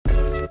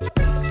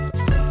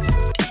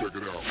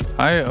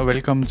Hej og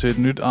velkommen til et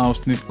nyt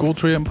afsnit Go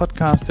To Hjem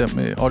podcast her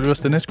med Oliver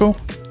Stanesco.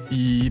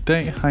 I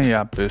dag har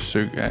jeg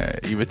besøg af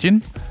Eva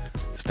Jin,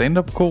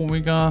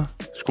 stand-up-komiker,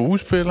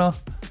 skuespiller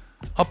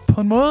og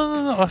på en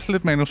måde også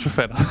lidt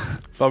manusforfatter,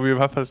 for vi i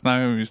hvert fald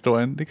snakker om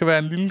historien. Det kan være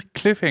en lille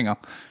cliffhanger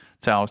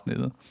til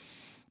afsnittet.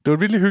 Det var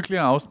et virkelig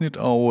hyggeligt afsnit,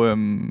 og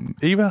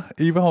Eva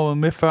har været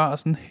med før,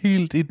 sådan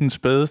helt i den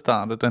spæde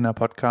start af den her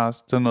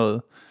podcast. Sådan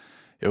noget,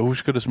 jeg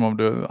husker det som om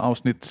det var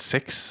afsnit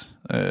 6.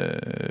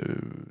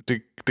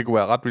 Det kunne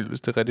være ret vildt,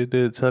 hvis det er rigtigt.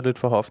 Det er taget lidt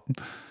for hoften.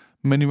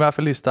 Men i hvert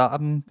fald i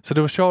starten. Så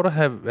det var sjovt at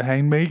have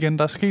hende med igen.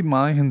 Der er sket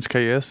meget i hendes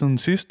karriere siden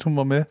sidst hun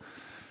var med.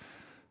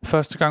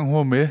 Første gang hun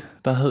var med,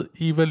 der havde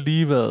Eva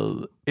lige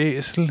været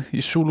æsel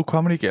i Zulu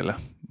Comedy Gala,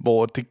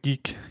 hvor det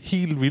gik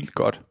helt vildt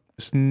godt.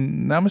 Sådan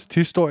nærmest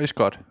historisk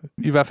godt.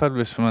 I hvert fald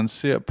hvis man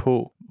ser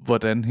på,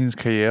 hvordan hendes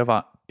karriere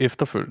var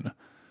efterfølgende.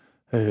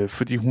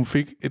 Fordi hun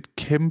fik et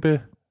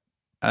kæmpe...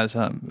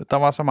 Altså, der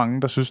var så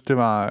mange, der synes det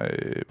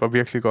var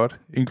virkelig godt,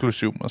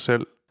 inklusiv mig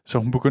selv. Så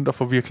hun begyndte at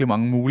få virkelig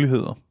mange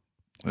muligheder.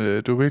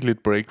 Det var virkelig et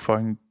break for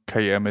hende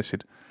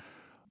karrieremæssigt.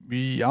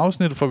 I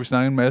afsnittet får vi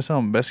snakket en masse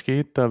om, hvad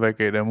skete der, hvad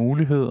gav der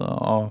muligheder,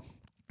 og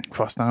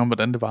for at snakke om,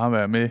 hvordan det var at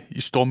være med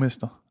i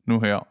Stormester nu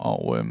her.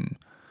 Og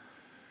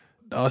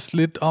også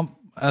lidt om,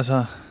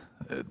 altså,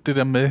 det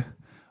der med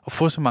at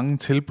få så mange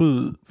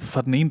tilbud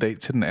fra den ene dag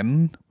til den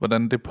anden,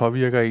 hvordan det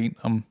påvirker en,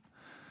 om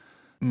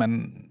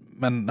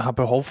man har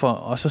behov for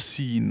også at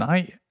sige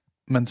nej,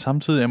 men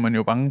samtidig er man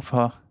jo bange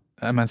for,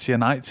 at man siger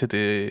nej til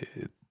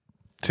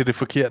det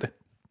forkerte.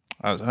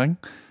 Altså, ikke?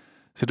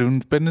 Så det er jo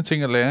en spændende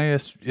ting at lære.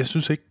 Jeg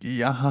synes ikke,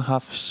 jeg har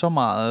haft så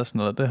meget af sådan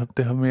noget.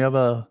 Det har mere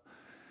været...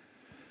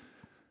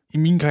 I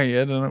min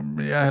karriere,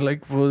 jeg har heller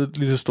ikke fået et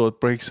lige så stort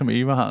break, som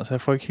Eva har, så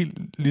jeg får ikke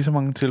helt lige så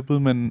mange tilbud,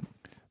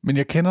 men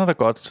jeg kender da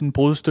godt sådan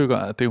brudstykker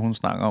af det, hun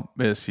snakker om,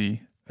 vil jeg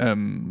sige.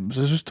 Så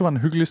jeg synes, det var en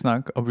hyggelig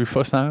snak, og vi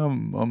får snakket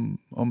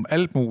om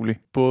alt muligt,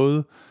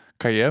 både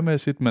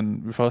karrieremæssigt,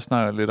 men vi får også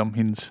snakket lidt om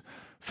hendes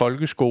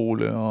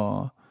folkeskole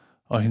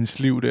og hendes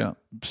liv der.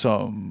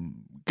 Så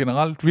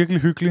generelt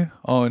virkelig hyggelig,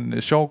 og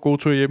en sjov Go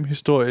To Hjem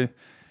historie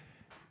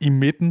i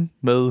midten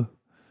med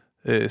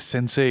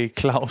Sensei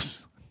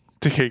Claus.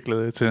 Det kan jeg ikke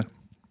glæde jer til.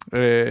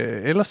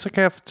 Ellers så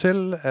kan jeg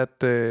fortælle,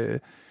 at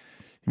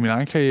i min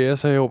egen karriere,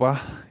 så er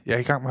jeg er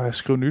i gang med at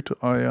skrive nyt,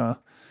 og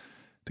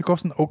det går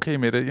sådan okay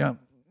med det.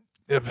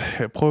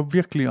 Jeg prøver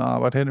virkelig at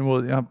arbejde hen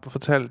imod. Jeg har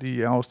fortalt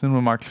i afsnittet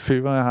med Mark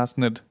Lefebvre, jeg har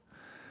sådan et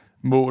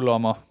mål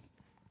om at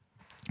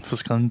få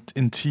skrevet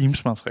en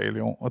Teams materiale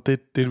i år, og det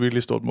er et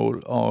virkelig stort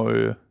mål. Og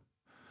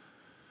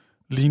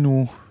lige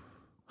nu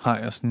har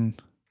jeg sådan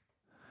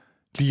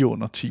lige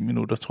under 10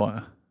 minutter, tror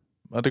jeg.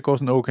 Og det går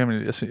sådan okay,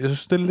 men jeg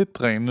synes, det er lidt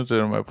drænende, det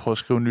der med at prøve at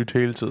skrive nyt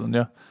hele tiden.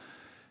 Jeg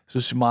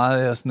synes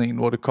meget, jeg er sådan en,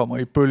 hvor det kommer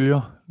i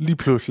bølger. Lige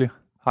pludselig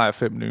har jeg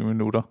 5 nye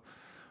minutter,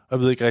 og jeg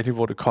ved ikke rigtig,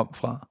 hvor det kom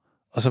fra.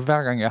 Og så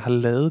hver gang jeg har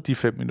lavet de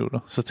 5 minutter,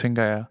 så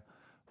tænker jeg,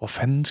 hvor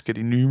fanden skal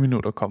de nye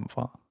minutter komme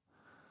fra?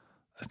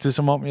 Altså, det er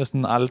som om, jeg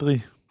sådan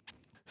aldrig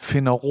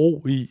finder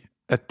ro i,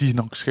 at de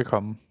nok skal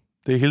komme.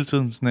 Det er hele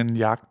tiden sådan en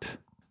jagt,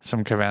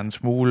 som kan være en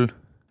smule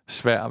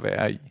svær at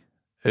være i.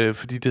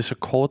 Fordi det er så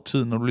kort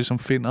tid, når du ligesom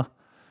finder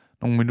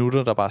nogle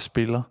minutter, der bare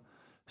spiller.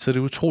 Så det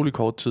er utrolig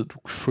kort tid, du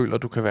føler,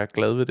 du kan være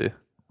glad ved det.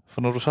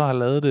 For når du så har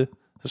lavet det,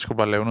 så skal du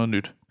bare lave noget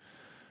nyt.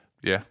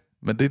 Ja,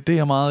 men det er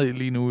jeg meget i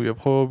lige nu. Jeg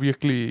prøver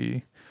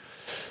virkelig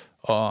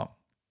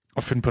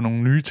at finde på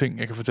nogle nye ting,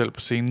 jeg kan fortælle på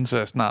scenen, så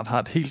jeg snart har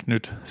et helt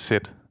nyt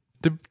sæt.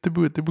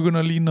 Det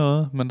begynder lige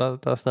noget, men der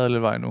er stadig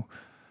lidt vej nu.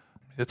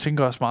 Jeg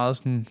tænker også meget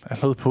sådan,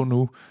 allerede på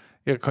nu,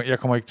 jeg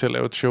kommer ikke til at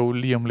lave et show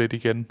lige om lidt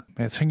igen,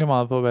 men jeg tænker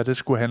meget på, hvad det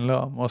skulle handle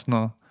om og sådan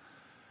noget.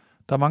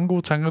 Der er mange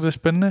gode tanker, det er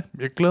spændende.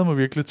 Jeg glæder mig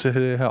virkelig til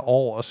det her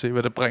år og se,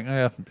 hvad det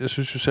bringer. Jeg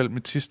synes jo selv,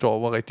 mit sidste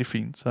år var rigtig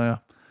fint, så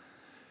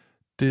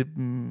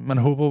man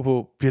håber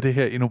på, bliver det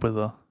her endnu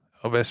bedre.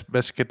 Og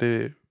hvad skal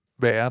det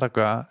være, der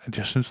gør, at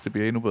jeg synes, det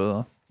bliver endnu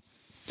bedre?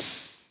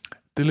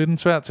 Det er lidt en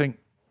svær ting,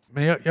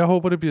 men jeg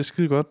håber, det bliver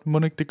skide godt. Må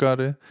ikke det gør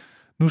det?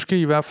 Nu skal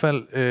I hvert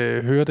fald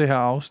høre det her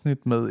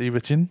afsnit med Eva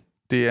Jin.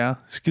 Det er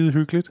skide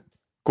hyggeligt.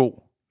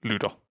 God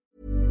lytter.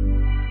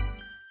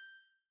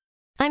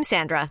 I'm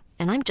Sandra,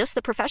 and I'm just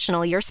the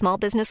professional your small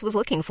business was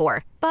looking for.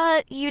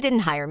 But you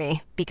didn't hire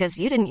me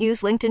because you didn't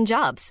use LinkedIn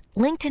Jobs.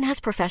 LinkedIn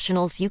has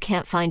professionals you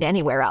can't find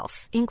anywhere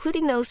else,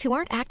 including those who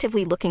aren't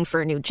actively looking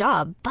for a new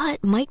job,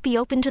 but might be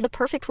open to the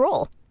perfect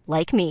role,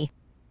 like me.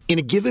 In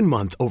a given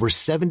month, over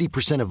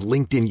 70% of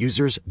LinkedIn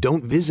users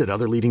don't visit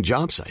other leading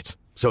job sites.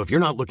 So if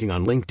you're not looking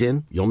on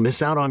LinkedIn, you'll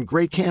miss out on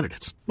great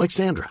candidates like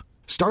Sandra.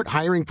 Start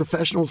hiring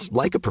professionals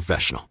like a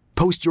professional.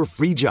 Post your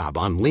free job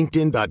on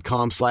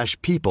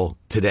linkedin.com/people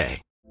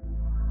today.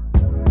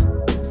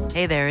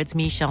 Hey there, it's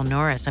Michelle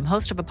Norris. I'm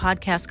host of a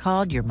podcast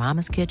called Your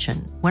Mama's Kitchen.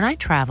 When I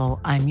travel,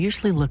 I'm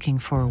usually looking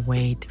for a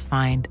way to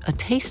find a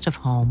taste of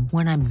home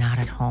when I'm not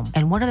at home.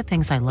 And one of the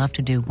things I love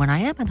to do when I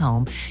am at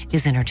home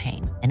is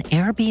entertain. And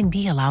Airbnb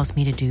allows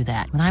me to do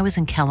that. When I was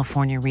in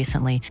California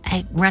recently,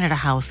 I rented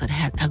a house that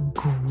had a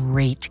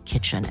great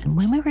kitchen. And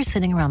when we were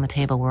sitting around the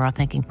table, we were all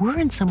thinking,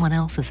 we're in someone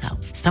else's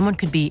house. Someone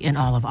could be in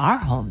all of our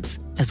homes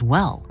as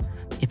well.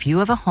 If you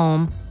have a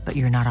home, but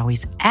you're not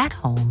always at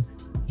home,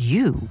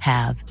 you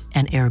have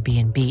an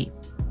Airbnb.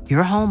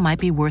 Your home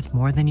might be worth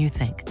more than you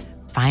think.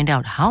 Find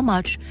out how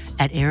much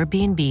at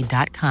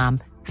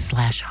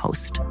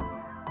airbnb.com/host.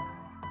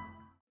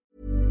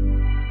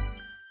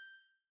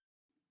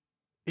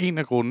 En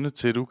af grundene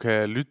til, at du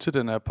kan lytte til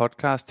den her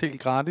podcast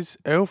helt gratis,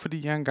 er jo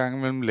fordi, jeg engang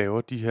imellem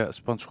laver de her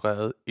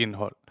sponsorerede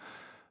indhold.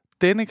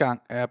 Denne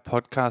gang er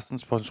podcasten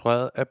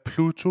sponsoreret af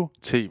Pluto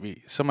TV,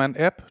 som er en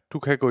app, du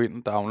kan gå ind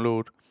og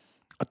downloade.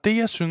 Og det,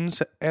 jeg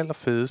synes er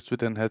allerfedest ved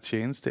den her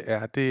tjeneste, er,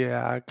 at det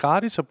er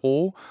gratis at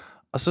bruge,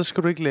 og så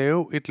skal du ikke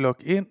lave et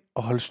login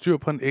og holde styr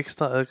på en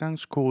ekstra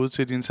adgangskode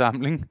til din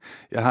samling.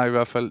 Jeg har i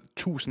hvert fald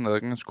 1000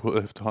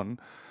 adgangskoder efterhånden.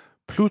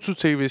 Pluto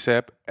TV's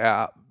app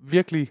er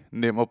virkelig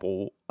nem at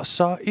bruge, og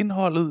så er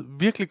indholdet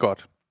virkelig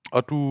godt.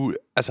 Og du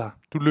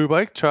løber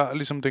ikke tør,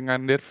 ligesom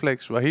dengang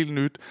Netflix var helt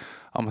nyt,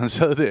 og man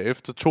sad der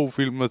efter 2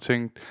 film og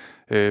tænkte,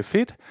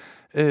 fedt,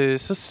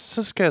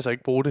 så skal jeg så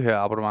ikke bruge det her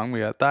abonnement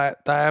mere.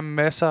 Der er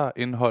masser af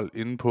indhold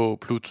inde på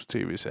Pluto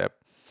TV's app.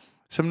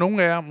 Som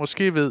nogle af jer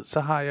måske ved, så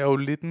har jeg jo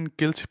lidt en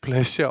guilty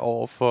pleasure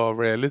over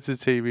for reality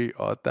tv,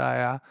 og der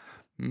er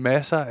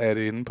masser af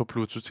det inde på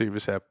Pluto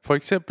TV's app. For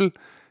eksempel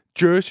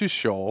Jersey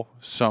Shore,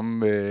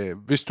 som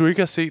hvis du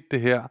ikke har set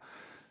det her,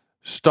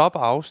 stop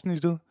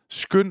afsnittet,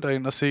 skynd dig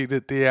ind og se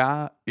det. Det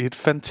er et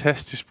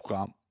fantastisk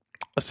program.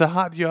 Og så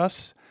har de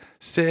også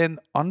serien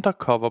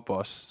Undercover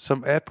Boss,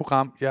 som er et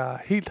program, jeg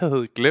helt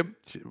havde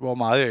glemt, hvor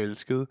meget jeg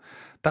elskede.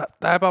 Der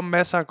er bare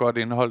masser af godt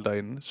indhold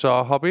derinde.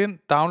 Så hop ind,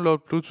 download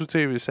Pluto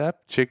TV's app,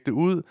 tjek det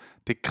ud.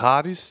 Det er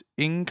gratis,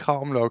 ingen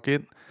krav om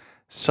login.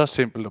 Så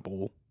simpelt at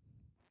bruge.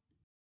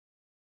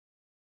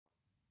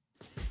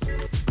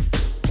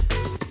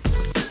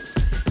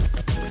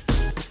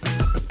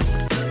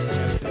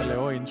 Jeg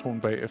laver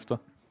introen bagefter.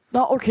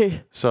 Nå, okay.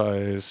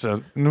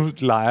 Så nu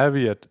leger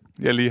vi, at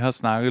jeg lige har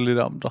snakket lidt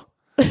om dig.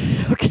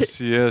 Okay. Så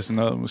siger jeg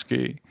sådan noget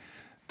måske.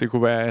 Det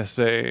kunne være, at jeg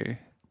sagde,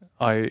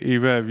 ej,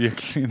 Eva er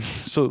virkelig en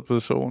sød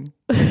person.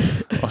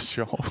 Og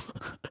sjov.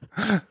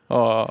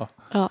 Og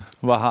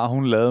hvor har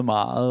hun lavet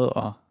meget.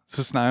 Og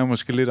så snakker jeg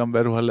måske lidt om,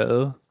 hvad du har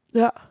lavet.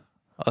 Ja.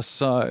 Og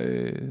så,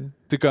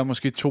 det gør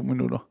måske 2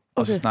 minutter. Okay.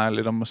 Og så snakker jeg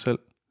lidt om mig selv.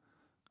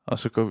 Og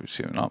så går vi og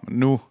siger, nå, men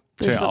nu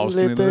til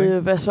afsnittet. Det er sådan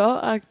lidt, hvad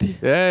så-agtigt.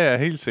 Ja,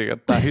 helt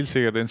sikkert. Der er helt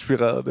sikkert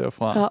inspireret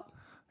derfra.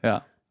 Ja.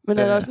 Men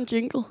er der også en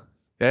jingle?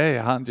 Ja,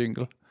 jeg har en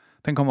jingle.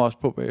 Den kommer også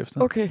på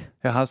bagefter. Okay.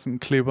 Jeg har sådan en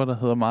klipper, der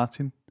hedder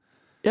Martin.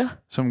 Ja.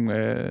 Som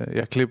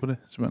jeg klipper det,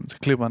 så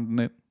klipper han den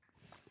ind.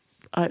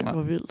 Ej,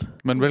 hvor vildt.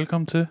 Men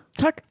velkommen til.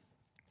 Tak.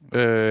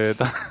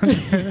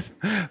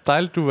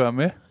 Dejligt, du var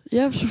med.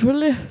 Ja,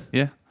 selvfølgelig.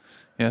 Ja,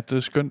 det er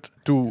skønt.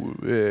 Du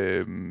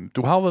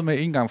har jo været med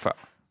en gang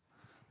før.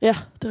 Ja, det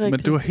er rigtigt. Men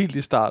det var helt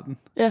i starten.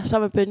 Ja,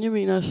 sammen med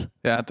Benjamin også.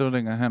 Ja, det var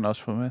dengang, han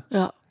også var med.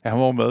 Ja. Ja, han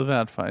var jo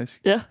medvært,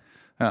 faktisk. Ja.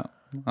 Ja.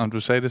 Og du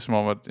sagde det som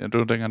om, at det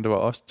var dengang, det var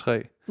os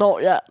 3. Nå,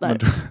 ja, nej. Men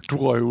du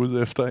røg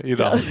ud efter et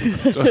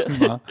afsnit.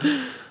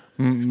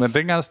 Men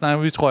dengang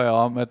snakkede vi, tror jeg,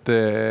 om, at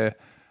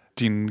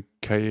din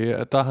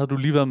karriere, der havde du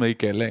lige været med i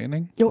Galaen,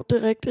 ikke? Jo,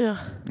 det er rigtigt, ja.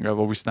 Ja,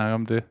 hvor vi snakker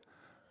om det.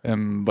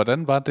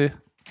 Hvordan var det?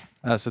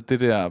 Altså det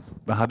der,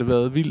 har det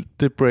været vildt,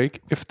 det break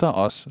efter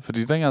os?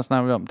 Fordi dengang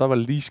snakkede vi om, der var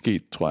lige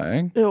sket, tror jeg,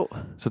 ikke? Jo.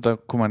 Så der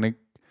kunne man ikke...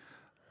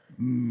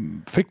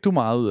 Fik du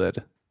meget ud af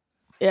det?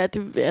 Ja,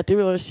 det vil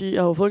jeg også sige.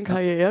 Jeg har jo fået en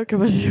karriere, kan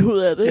man sige, ud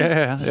af det.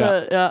 Ja.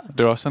 Så, ja. Det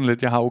er også sådan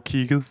lidt, jeg har jo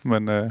kigget,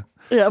 men så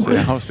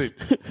jeg har jo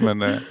set.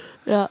 Men,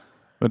 ja.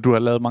 Men du har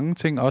lavet mange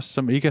ting også,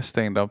 som ikke er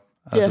stand-up.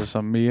 Altså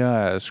som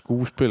mere er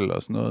skuespil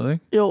og sådan noget,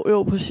 ikke?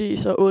 Jo,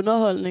 præcis. Og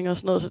underholdning og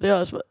sådan noget. Så det er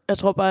også, jeg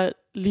tror bare,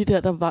 lige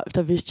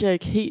der vidste jeg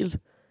ikke helt.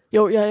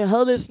 Jo, jeg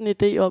havde lidt sådan en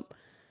idé om,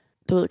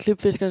 du ved,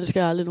 klipfiskerne skal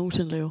jeg aldrig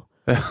nogensinde lave.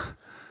 Ja.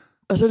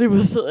 Og så lige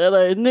pludselig sidder jeg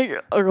derinde, ikke?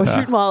 Og går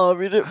sygt meget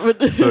op i det. Men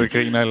så det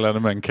griner et eller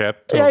andet med en kat.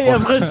 Ja,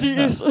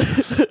 præcis.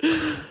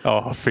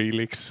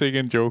 Felix. Ikke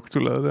en joke, du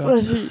lavede der.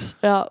 Præcis,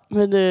 ja.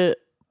 Men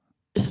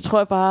så tror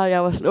jeg bare,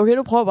 jeg var sådan, okay,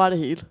 nu prøver jeg bare det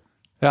hele.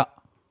 Ja.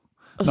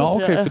 Nå,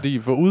 okay, fordi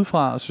for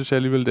udefra, synes jeg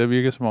alligevel, det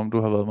virker som om,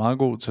 du har været meget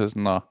god til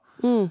sådan at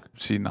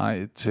sige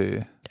nej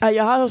til... Ja,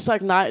 jeg har jo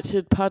sagt nej til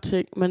et par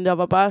ting, men jeg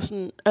var bare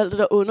sådan, alt det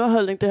der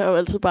underholdning, det har jo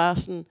altid bare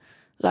sådan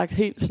lagt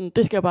helt sådan,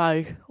 det skal jeg bare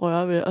ikke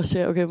røre ved, og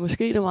sige, okay,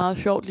 måske det er meget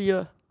sjovt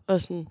lige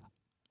at sådan,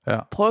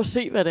 prøve at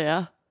se, hvad det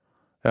er.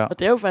 Ja. Og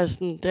det er jo faktisk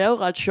sådan, det er jo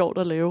ret sjovt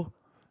at lave.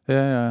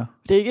 Ja.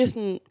 Det er ikke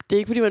sådan, det er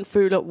ikke fordi man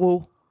føler,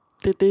 wow,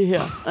 det er det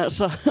her,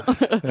 altså.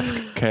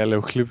 Kan jeg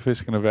lave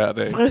klipfiskerne hver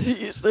dag?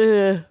 Præcis.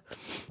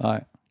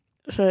 Nej.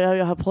 Så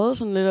jeg har prøvet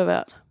sådan lidt af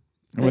hvert.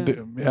 Men det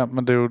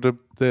er jo det.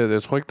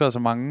 Jeg tror ikke, der er så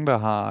mange, der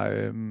har...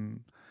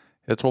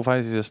 jeg tror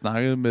faktisk, jeg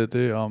snakkede med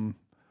det om...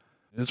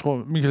 Jeg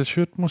tror, Michael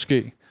Schødt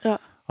måske. Ja.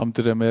 Om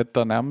det der med, at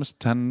der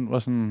nærmest... Han var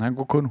sådan... Han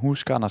kunne kun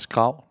huske Anders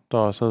Grav, der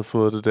også havde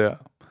fået det der.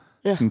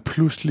 Ja. Sådan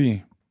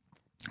pludselig...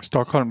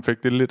 Stockholm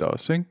fik det lidt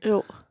også, ikke?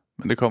 Jo.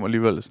 Men det kom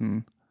alligevel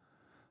sådan...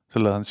 Så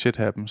lavede han Shit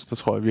Happens. Der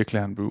tror jeg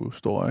virkelig, han blev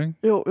stor, ikke?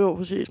 Jo,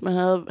 præcis. Men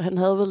han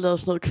havde vel lavet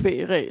sådan noget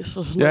kvægræs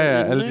og sådan noget.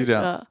 Ja, alle de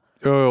der. Ja.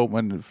 Jo,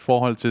 men i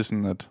forhold til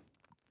sådan, at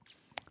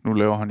nu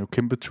laver han jo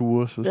kæmpe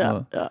ture og sådan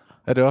noget. Ja.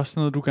 Er det også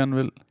noget, du gerne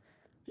vil?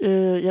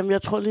 Jamen,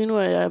 jeg tror lige nu,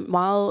 at jeg er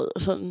meget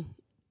sådan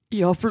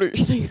i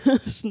opløsning.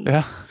 sådan.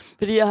 Ja.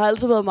 Fordi jeg har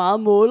altid været meget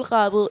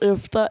målrettet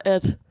efter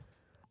at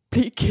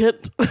blive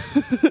kendt.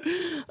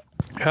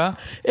 Ja.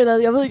 Eller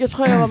jeg ved ikke, jeg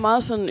tror, jeg var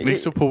meget sådan... Det er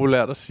ikke så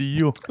populært at sige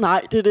jo.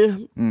 Nej, det er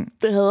det.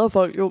 Det hader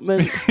folk jo,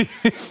 men...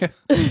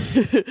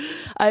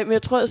 Ej, men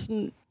jeg tror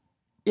sådan...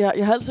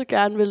 Jeg har altid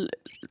gerne vil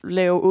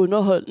lave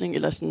underholdning,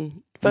 eller sådan...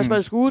 Først var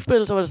det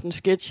skuespil, så var det sådan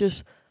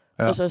sketches,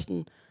 og så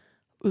sådan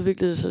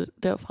udviklede det sig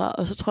derfra.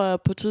 Og så tror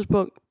jeg på et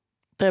tidspunkt,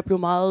 da jeg blev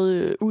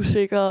meget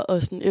usikker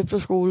og sådan efter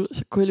skole,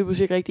 så kunne jeg lige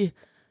pludselig ikke rigtig...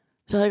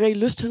 Så havde jeg ikke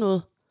rigtig lyst til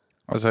noget.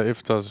 Altså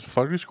efter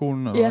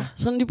folkeskolen? Eller? Ja,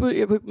 sådan lige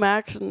jeg kunne ikke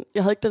mærke, sådan,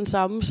 jeg havde ikke den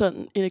samme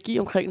sådan energi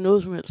omkring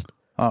noget som helst.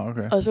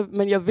 Okay.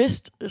 Men jeg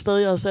vidste stadig,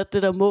 at jeg havde sat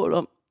det der mål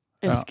om,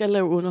 at jeg skal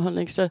lave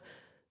underholdning.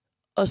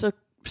 Og så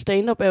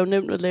stand-up er jo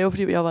nemt at lave,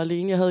 fordi jeg var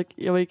alene.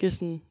 Jeg var ikke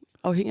sådan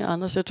afhængig af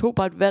andre, så jeg tog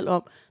bare et valg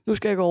om, nu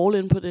skal jeg gå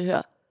all in på det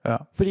her. Ja.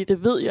 Fordi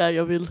det ved jeg, at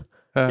jeg vil.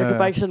 Jeg kan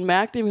bare ikke sådan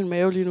mærke det i min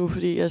mave lige nu,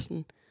 fordi jeg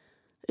sådan,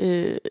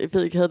 jeg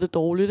ved ikke, jeg havde det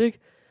dårligt, ikke?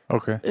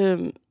 Okay.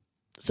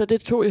 Så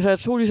jeg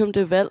tog ligesom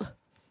det valg.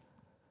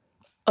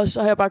 Og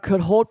så har jeg bare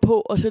kørt hårdt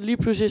på, og så lige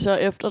pludselig så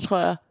efter, tror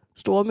jeg,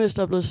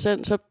 Stormester er blevet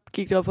sendt, så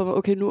gik det op for mig,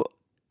 okay, nu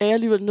er jeg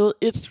alligevel nået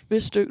et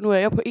vist stykke, nu er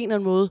jeg på en eller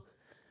anden måde.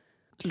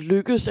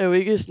 Lykkes er jo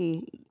ikke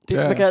sådan,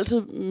 man kan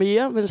altid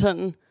mere, men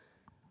sådan,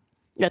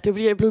 ja, det er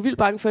fordi, jeg blev vildt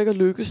bange for ikke at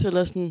lykkes,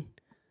 eller sådan,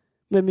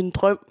 med min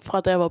drøm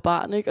fra da jeg var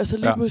barn, ikke? Og så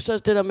lige pludselig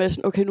så det der med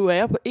sådan, okay, nu er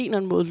jeg på en eller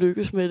anden måde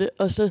lykkes med det,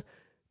 og så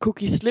kunne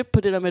give slip på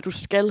det der med, at du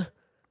skal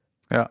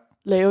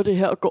lave det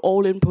her, og gå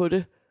all in på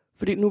det.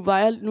 Fordi nu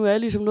er jeg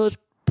ligesom nået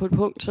på et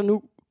punkt, så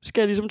nu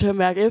skal jeg ligesom til at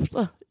mærke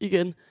efter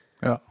igen.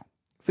 Ja.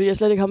 Fordi jeg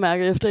slet ikke har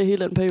mærket efter i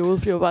hele den periode,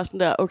 fordi jeg var bare sådan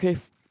der, okay.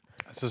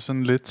 Altså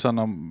sådan lidt sådan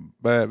om,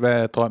 hvad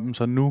er drømmen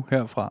så nu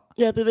herfra?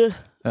 Ja, det er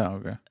det. Ja,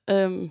 okay.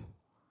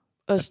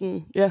 Og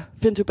sådan,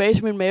 finde tilbage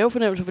til min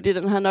mavefornemmelse, fordi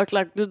den har nok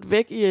lagt lidt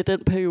væk i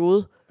den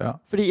periode. Ja.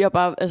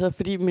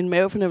 Fordi min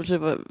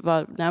mavefornemmelse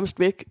var nærmest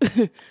væk.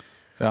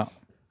 Ja.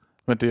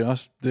 Men det er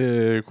også,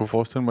 det kunne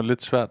forestille mig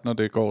lidt svært, når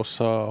det går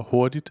så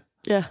hurtigt.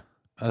 Ja.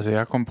 Altså jeg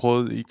har kun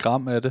prøvet i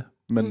gram af det,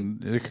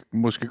 men jeg kan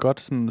måske godt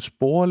sådan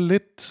spore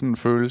lidt sådan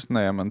følelsen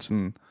af, at man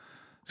sådan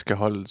skal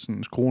holde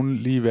sådan skruen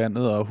lige i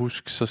vandet og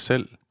huske sig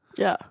selv.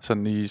 Ja.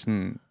 Sådan i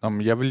sådan,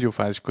 jeg vil jo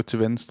faktisk gå til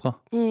venstre,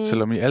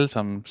 selvom I alle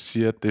sammen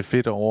siger, at det er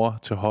fedt over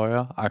til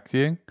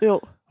højre-agtigt, ikke?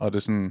 Jo. Og det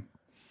er sådan,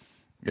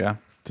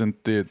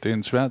 det er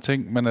en svær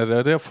ting, men er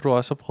det derfor, du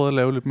også har prøvet at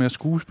lave lidt mere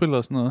skuespil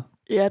og sådan noget?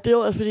 Ja, det er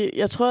jo fordi,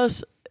 jeg tror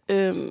også,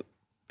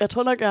 jeg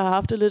tror nok, jeg har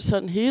haft det lidt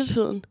sådan hele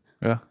tiden.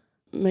 Ja.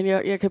 Men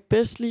jeg kan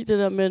bedst lide det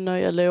der med, når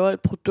jeg laver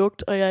et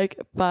produkt, og jeg ikke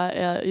bare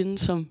er inde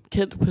som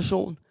kendt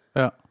person.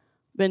 Ja.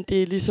 Men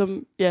det er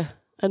ligesom,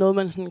 er noget,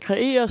 man sådan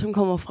kreerer, som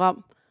kommer frem.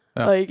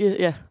 Ja. Og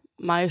ikke,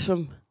 mig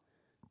som,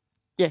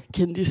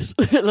 kendis.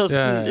 Eller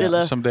sådan,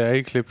 eller som det er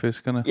i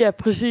Klipfiskerne. Ja,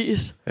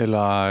 præcis.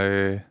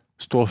 Eller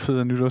stor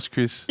fed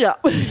nytårsquiz. Ja.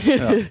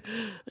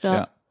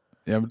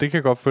 Ja, men det kan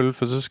jeg godt følge,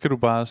 for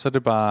så er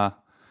det bare,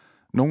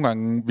 nogle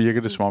gange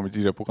virker det som om i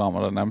de der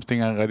programmer, der nærmest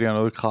ikke engang rigtig har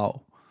noget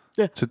krav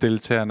til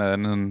deltagerne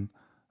andet end,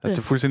 det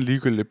er fuldstændig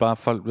ligegyldigt, bare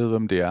folk ved,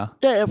 hvem det er.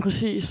 Ja,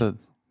 præcis. Så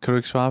kan du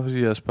ikke svare på de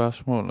her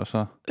spørgsmål, og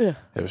så,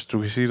 hvis du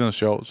kan sige noget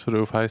sjovt, så er det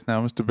jo faktisk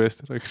nærmest det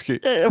bedste, der kan ske.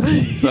 Ja,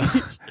 præcis. Så,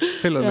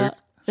 held og lykke.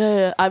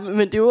 Ja. Ej, men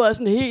det er jo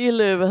også en helt,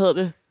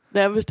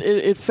 nærmest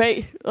et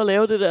fag at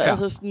lave det der. Ja.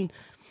 Altså sådan,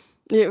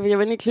 jeg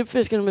var inde i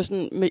Klipfiskerne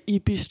med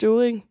Ibi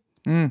Støvring,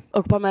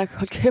 og kunne bare mærke,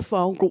 hold kæft,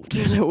 hvor er hun god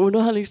til at lave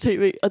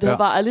underholdnings-tv. Og det har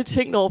bare aldrig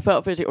tænkt over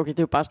før, for jeg tænkte, okay, det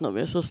er jo bare sådan noget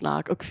med at sidde og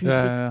snakke og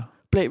quizze.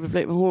 Bla,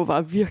 men hun var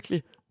bare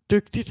virkelig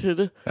dygtig til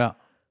det. Ja.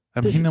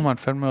 Jamen, hende har man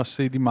fandme også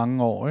set i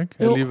mange år, ikke?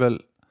 Jo. Alligevel,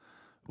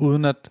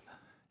 uden at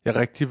jeg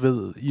rigtig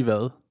ved i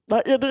hvad.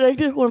 Nej, det er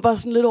rigtigt. Hun er bare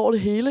sådan lidt over det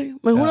hele, ikke?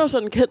 Men hun er jo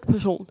sådan en kendt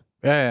person.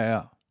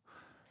 Ja.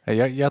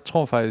 Jeg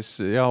tror faktisk,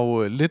 jeg er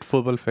jo lidt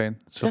fodboldfan,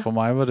 så for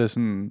mig var det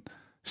sådan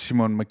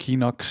Simon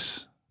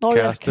McKinnock's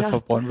kæreste fra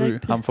Brøndby.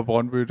 Rigtigt. Ham fra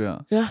Brøndby der.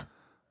 Ja.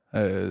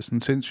 Sådan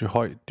en sindssygt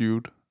høj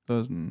dude.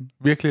 Sådan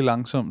virkelig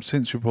langsom,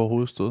 sindssygt på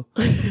hovedstød.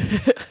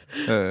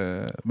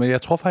 Men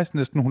jeg tror faktisk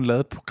næsten, hun lavede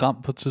et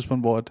program på et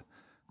tidspunkt, hvor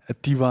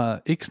at de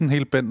var ikke sådan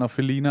helt Ben og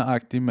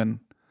Felina-agtige,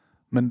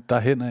 men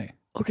derhen af.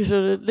 Okay, så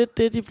det er lidt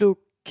det, de blev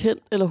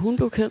kendt, eller hun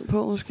blev kendt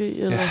på måske?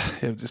 Eller?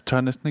 Ja, jeg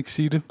tør næsten ikke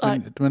sige det,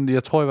 men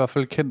jeg tror i hvert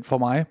fald kendt for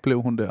mig,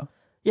 blev hun der.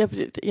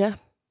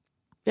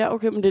 Ja,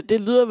 okay, men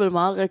det lyder vel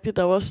meget rigtigt.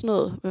 Der var også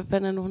noget, hvad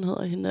fanden er nu, hun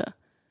hedder hende der?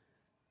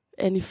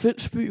 Annie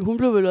Fønsby, hun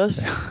blev vel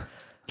også,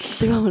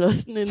 det var vel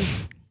også sådan en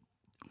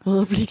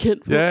måde at blive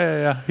kendt på.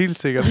 Ja, helt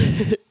sikkert.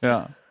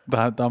 Ja.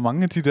 Der er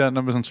mange af de der,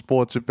 når man sådan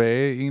sporer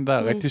tilbage. En, der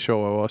er rigtig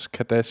sjov, er jo også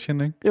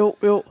Kardashian, ikke?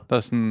 Jo. Der er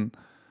sådan,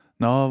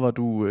 var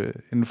du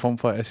en form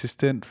for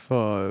assistent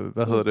for,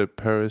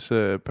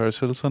 Paris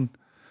Hilton?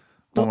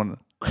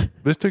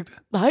 Vidste du ikke det?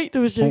 Nej,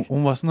 det vidste jeg ikke.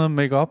 Hun var sådan noget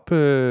make-up.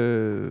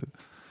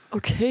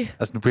 Okay.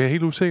 Altså, nu bliver jeg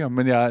helt usikker,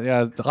 men jeg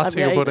er ret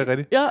sikker på, at det er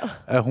rigtigt. Ja.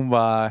 At hun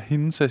var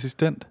hendes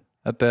assistent.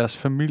 At deres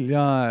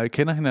familier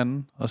kender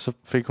hinanden, og så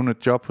fik hun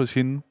et job hos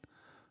hende.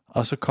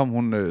 Og så kom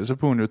hun, så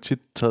blev hun jo tit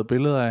taget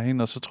billeder af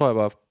hende, og så tror jeg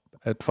bare,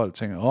 at folk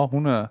tænker,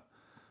 hun er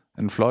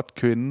en flot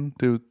kvinde.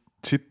 Det er jo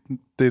tit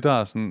det, der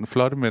er sådan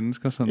flotte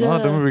mennesker,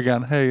 sådan, dem vil vi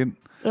gerne have ind.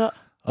 Ja.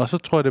 Og så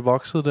tror jeg, det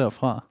voksede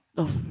derfra.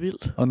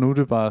 Vildt. Og nu er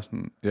det bare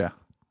sådan,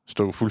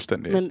 stod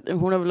fuldstændig. Men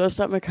hun er vel også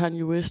sammen med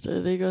Kanye West, er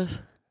det ikke også?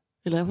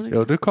 Eller er hun ikke?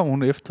 Jo, det kom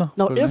hun efter.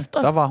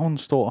 Efter? Der var hun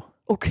stor.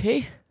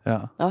 Okay. Ja.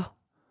 Nå.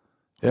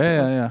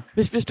 Ja.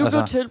 Hvis du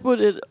blev tilbudt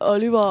et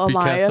Oliver og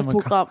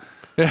Maja-program,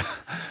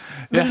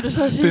 vil det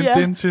så sige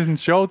det er en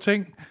sjov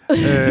ting.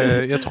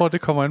 Jeg tror,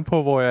 det kommer an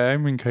på, hvor jeg er i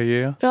min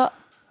karriere. Ja.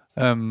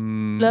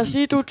 Lad os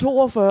sige, du er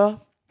 42.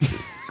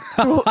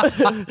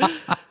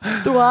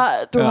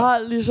 Du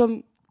har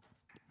ligesom...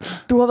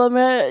 Du har været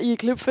med i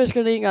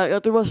Klipfiskerne en gang,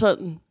 og det var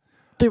sådan...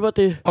 Det var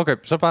det. Okay,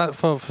 så bare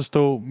for at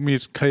forstå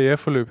mit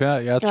karriereforløb her.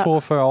 Jeg er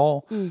 42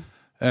 år.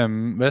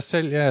 Hvad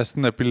sælger jeg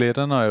sådan af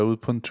billetter, når jeg er ude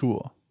på en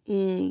tur?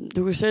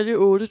 Du kan sælge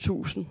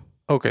 8.000.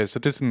 Okay, så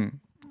det er sådan...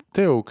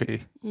 Det er okay.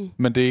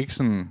 Men det er ikke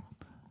sådan...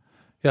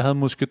 Jeg havde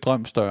måske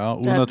drømt større,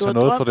 uden at tage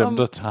noget for dem,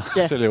 der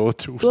tager sælger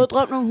 8.000. Du havde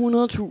drømt om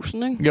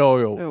 100.000, ikke?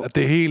 Jo.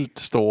 Det er helt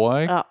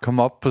store, ikke? Ja. Kom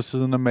op på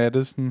siden af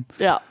Madison.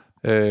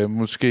 Ja.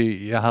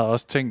 Måske... Jeg havde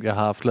også tænkt, jeg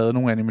har haft lavet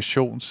nogle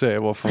animationsserier,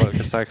 hvor folk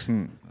har sagt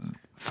sådan...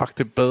 Fuck,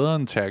 det er bedre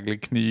end Tackle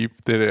Knib,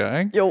 det der,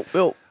 ikke?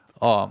 Jo.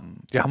 Og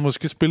jeg har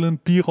måske spillet en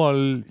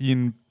birolle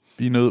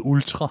i noget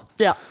ultra.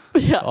 Ja.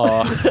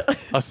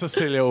 Og så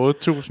sælger jeg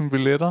 8.000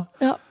 billetter.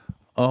 Ja.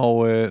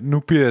 Og nu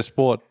bliver jeg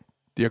spurgt,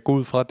 jeg går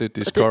ud fra, det er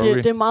Discovery.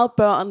 Det er meget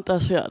børn, der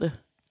ser det.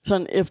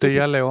 Sådan efter det,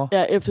 jeg laver?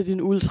 Ja, efter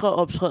din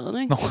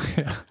ultra-optræden, ikke? Nå,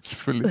 ja,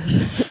 selvfølgelig.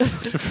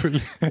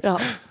 Selvfølgelig. Ja.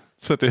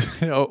 Så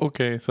det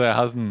okay, så jeg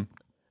har sådan...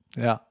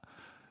 Ja.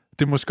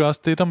 Det er måske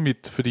også det, der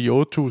mit... Fordi 8.000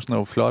 er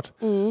jo flot.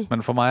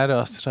 Men for mig er det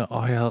også det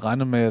der... jeg havde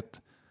regnet med,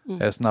 at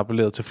jeg sådan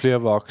appellerede til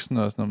flere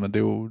voksne og sådan noget,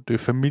 men det er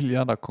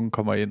familier, der kun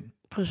kommer ind.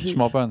 Præcis.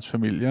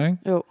 Småbørnsfamilier, ikke?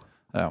 Jo.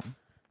 Ja.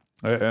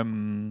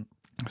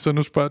 Så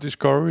nu spørger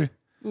Discovery.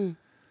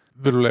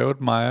 Vil du lave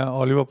et Maja og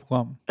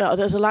Oliver-program? Ja, og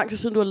det er så lang tid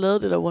siden, du har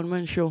lavet det der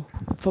one-man-show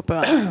for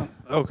børn.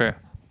 Okay.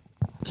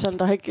 Sådan,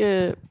 der har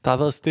ikke... Der har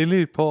været stille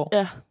i et par år?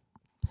 Ja.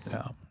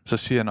 Så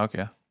siger jeg nok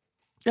ja.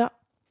 Ja.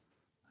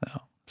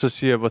 Så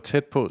siger jeg, hvor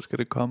tæt på skal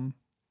det komme?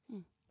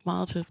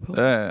 Meget tæt på.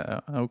 Ja,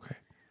 okay.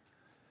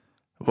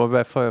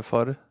 Hvad får jeg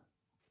for det?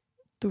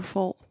 Du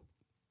får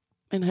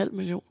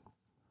 500.000.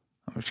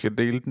 Vi skal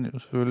dele den jo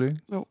selvfølgelig,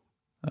 ikke? Jo.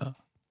 Ja.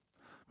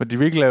 Men de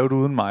vil ikke lave det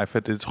uden mig, for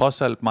det er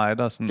trods alt mig,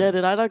 der sådan... Ja, det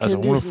er dig, der er kendt.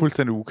 Altså, hun er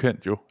fuldstændig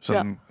ukendt jo.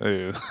 Sådan,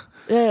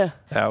 Ja.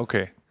 Ja,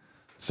 okay.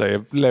 Så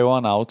jeg laver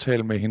en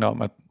aftale med hende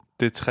om, at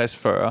det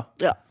er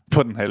 60-40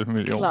 på den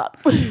 500.000. Klart.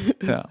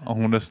 Ja, og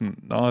hun er sådan,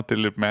 det er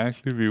lidt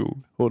mærkeligt, vi er jo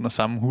under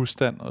samme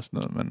husstand og sådan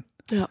noget, men...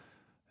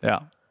 Ja.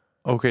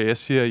 Okay, jeg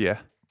siger ja.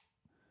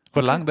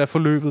 Hvor langt er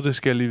forløbet, det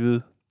skal jeg lige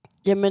vide?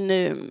 Jamen,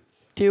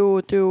 det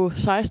er jo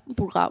 16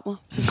 programmer,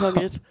 sæson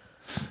 1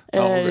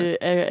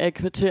 af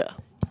kvarter.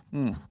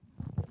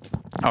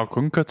 Og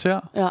kun kvarter?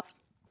 Ja.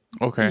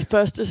 Okay. I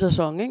første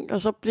sæson, ikke?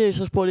 Og så bliver I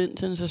så spurgt ind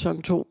til en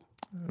sæson 2.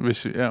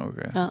 Okay.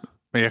 Ja.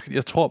 Men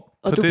jeg tror...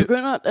 Og du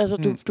begynder...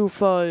 Altså, du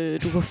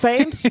får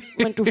fans,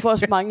 men du får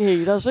også mange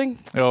haters, ikke?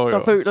 Jo.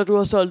 Der føler, du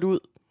har solgt ud.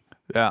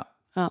 Ja.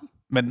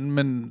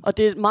 Men... Og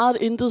det er et meget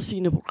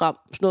intetsigende program.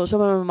 Sådan noget, så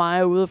er man med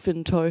mig ude og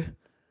finde tøj.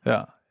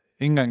 Ja.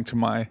 Ikke engang til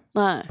mig.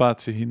 Nej. Bare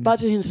til hende. Bare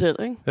til hende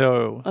selv, ikke?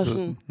 Jo. Og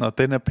sådan... Nå,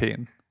 den er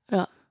pæn.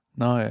 Ja.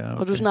 Nå ja, okay.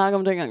 Og du snakker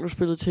om dengang, du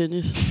spillede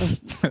tennis.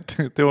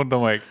 det undrer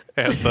mig ikke.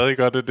 Jeg stadig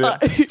gør det der.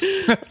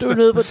 Du er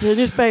nede på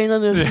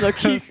tennisbanerne og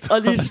kigge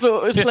og lige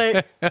slå et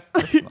slag.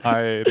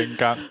 Nej, den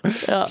gang.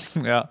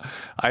 Ja.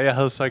 Ej, jeg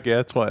havde sagt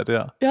ja, tror jeg,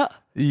 der. Ja.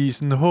 I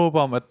sådan håb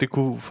om, at det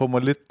kunne få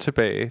mig lidt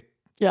tilbage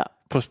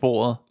på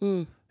sporet.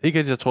 Ikke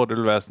at jeg tror, det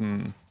ville være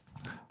sådan...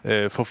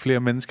 for flere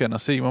mennesker end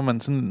at se mig, men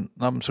sådan,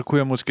 så kunne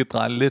jeg måske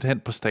dreje lidt hen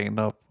på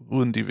stand-up,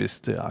 uden de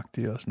vidste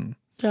det-agtige og sådan.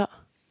 Ja.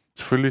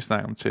 Selvfølgelig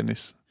snakke om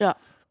tennis. Ja.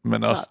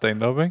 Men klart. Også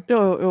stand-up, ikke?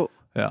 Jo.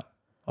 Ja.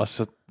 Og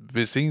så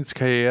hvis ens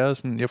karriere,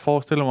 sådan, jeg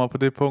forestiller mig på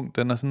det punkt,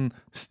 den er sådan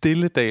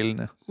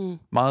stilledalende.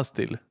 Meget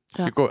stille.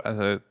 Ja. Det går,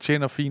 altså,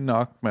 tjener fint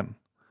nok, men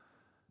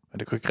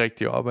det går ikke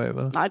rigtig opad,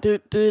 vel? Nej,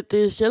 det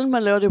er sjældent,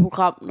 man laver det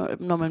program,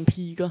 når man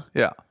piker.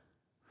 Ja.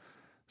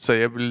 Så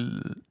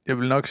jeg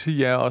vil nok sige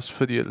ja også,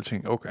 fordi jeg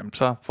tænker, okay,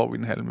 så får vi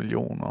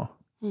 500.000, og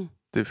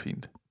det er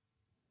fint.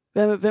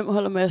 Hvem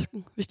holder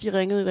masken, hvis de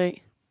ringede i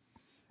dag?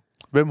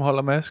 Hvem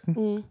holder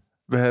masken?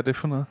 Hvad er det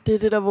for noget? Det er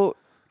det der, hvor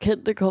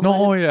kendte kommer.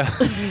 Nå ja.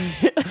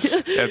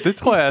 Ja, det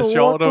tror jeg er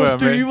sjovt at være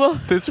med.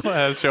 Det tror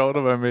jeg er sjovt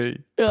at være med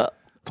i. Ja.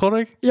 Tror du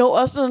ikke? Jo,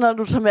 også når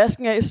du tager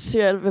masken af, så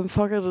siger jeg, hvem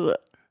fuck er det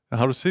der?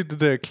 Har du set det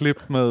der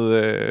klip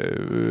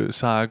med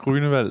Sara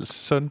Grønevalds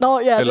søn? Nå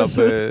ja, eller, det er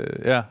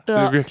sødt. Ja, det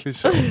er virkelig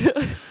sjovt.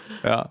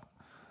 Ja.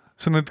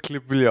 Sådan et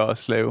klip vil jeg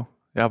også lave.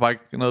 Jeg har bare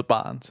ikke noget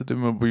barn, så det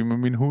må blive med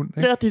min hund.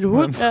 Ikke? Ja, din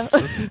hund, men,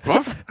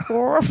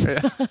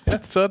 ja.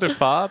 Så er det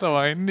far, der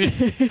var inde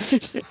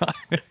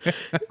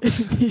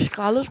i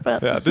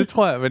skraldespanden. Ja, det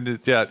tror jeg. Men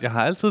jeg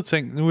har altid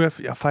tænkt, nu er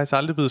jeg faktisk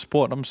aldrig blevet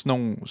spurgt om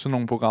sådan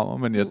nogle programmer,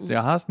 men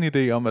jeg har sådan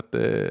en idé om,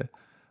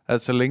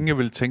 at så længe jeg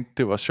ville tænke,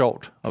 det var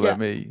sjovt at være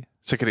med i,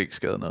 så kan det ikke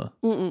skade noget.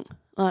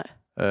 Nej.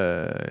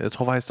 Jeg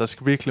tror faktisk, der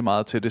skal virkelig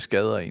meget til, det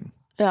skader en.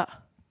 Ja.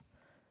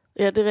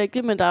 Ja, det er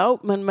rigtigt, men der er jo,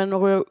 man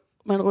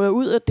rører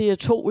ud af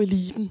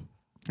DR2-eliten.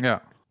 Ja.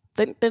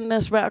 Den er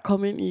svær at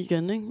komme ind i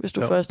igen, ikke? Hvis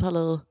du først har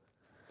lavet...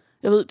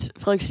 Jeg ved,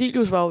 Frederik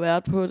Silius var jo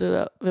vært på det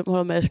der, Hvem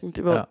holder masken?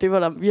 Det var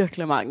der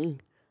virkelig mange,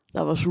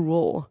 der var sure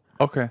over.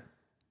 Okay.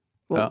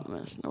 Hvor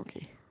man sådan, okay,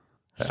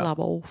 slap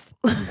off.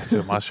 Det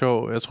er meget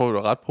sjovt. Jeg tror, det var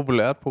et ret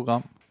populært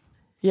program.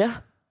 Ja.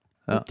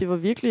 Det var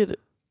virkelig et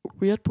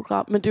weird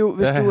program. Men det er jo,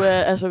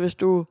 hvis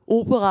du er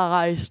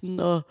Operarejsen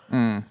og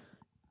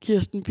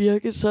Kirsten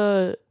Birke, så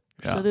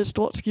er det et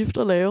stort skift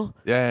at lave.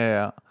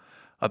 Ja.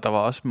 Og der var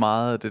også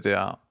meget af det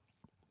der...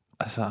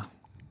 Altså...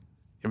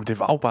 Jamen, det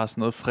var jo bare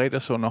sådan noget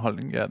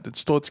fredagsunderholdning. Ja, det er et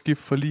stort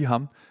skift for lige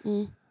ham.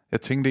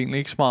 Jeg tænkte egentlig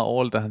ikke så meget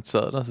over det, da han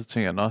sad der. Så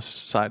tænkte jeg, nå,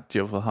 sejt, de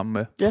har fået ham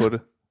med på det.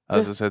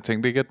 Altså, så jeg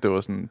tænkte ikke, at det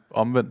var sådan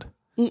omvendt.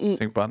 Jeg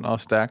tænkte bare, nå,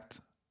 stærkt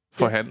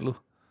forhandlet.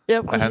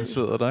 Ja, at han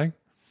sidder der, ikke?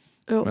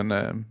 Jo. Men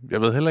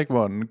jeg ved heller ikke,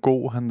 hvor en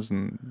god han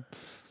sådan...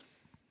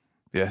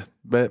 Ja,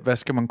 hvad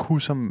skal man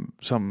kunne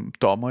som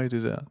dommer i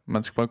det der?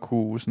 Man skal bare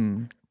kunne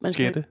sådan man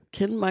skal gætte.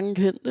 Kende mange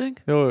kendte,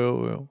 ikke?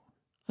 Jo.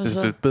 Jeg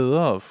synes, det er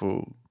bedre at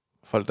få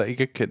folk, der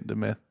ikke er kendte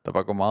med, der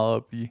bare går meget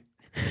op i...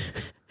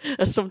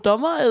 Altså som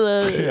dommer,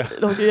 eller...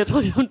 Okay, jeg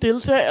tror, de er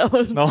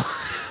deltager. Nå,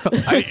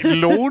 ej,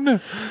 Lone!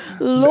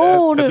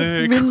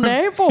 Lone, min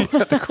nabo!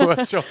 Ja, det kunne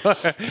være sjovt.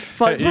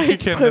 Folk fra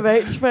ikke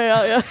privatsfære,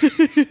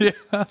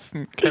 ja,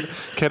 sådan,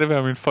 kan det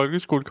være min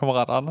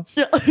folkeskolekammerat Anders?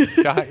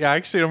 Ja. Jeg har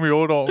ikke set ham i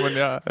 8 år,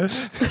 men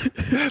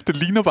det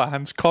ligner bare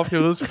hans krop.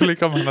 Jeg ved selvfølgelig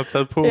ikke, om han har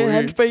taget på.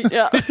 Hans ben,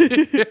 ja.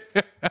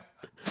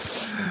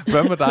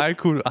 Hvad med dig?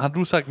 Har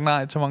du sagt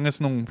nej til mange af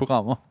sådan nogle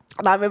programmer?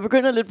 Nej, men jeg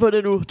begynder lidt på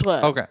det nu, tror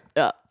jeg. Okay.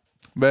 Ja.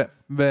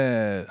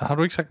 Hvad, har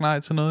du ikke sagt nej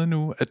til noget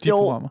endnu af de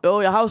programmer?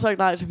 Jo, jeg har jo sagt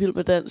nej til Vild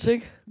med Dans,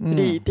 ikke?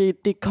 Fordi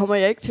det kommer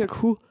jeg ikke til at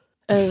kunne.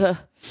 Altså,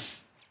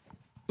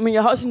 men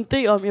jeg har også en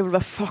idé om, at jeg vil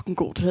være fucking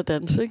god til at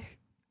danse, ikke?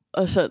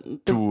 Og sådan,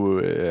 du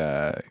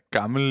er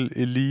gammel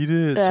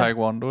elite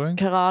taekwondo, ikke?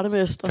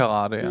 Karatemester.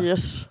 Karate, ja.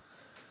 Yes.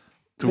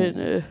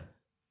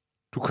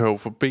 Du kan jo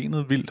få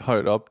benet vildt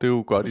højt op. Det er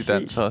jo godt præcis. I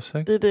dans også,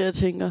 ikke? Det er det, jeg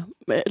tænker.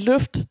 Men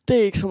løft, det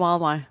er ikke så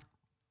meget mig.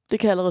 Det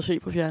kan jeg allerede se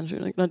på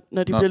fjernsyn, ikke?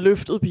 Når de bliver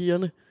løftet,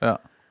 pigerne. Ja.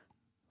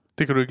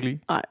 Det kan du ikke lide?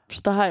 Nej,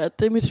 så der har jeg...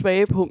 Det er mit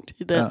svage punkt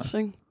i dans,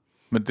 ikke?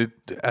 Men det...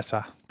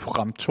 Altså,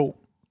 program 2,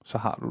 så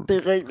har du...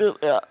 Det er rigtigt,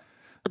 ja.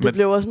 Og det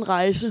blev også en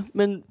rejse.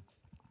 Men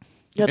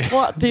jeg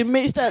tror, det er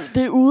mest af alt...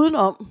 Det er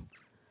udenom.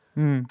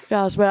 Jeg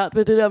har svært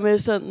ved det der med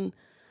sådan...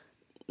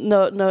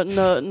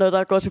 Når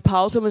der går til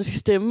pause, og man skal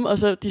stemme, og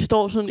så de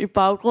står sådan i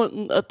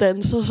baggrunden og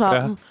danser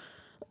sammen.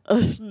 Ja.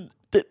 Og sådan...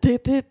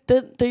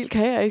 Den del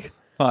kan jeg ikke.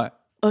 Nej.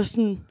 Og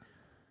sådan...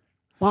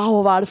 Wow,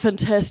 hvor var det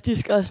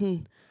fantastisk, og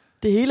sådan...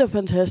 Det hele er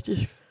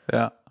fantastisk.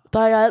 Ja. Der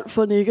er jeg alt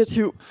for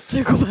negativ til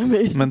at kunne være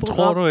med i sådan men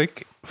tror du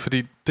ikke,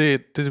 fordi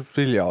det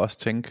vil jeg også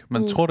tænke,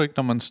 men tror du ikke,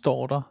 når man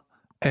står der,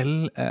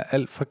 alle er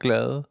alt for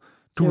glade,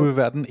 du vil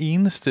være den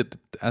eneste,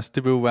 altså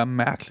det vil jo være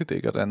mærkeligt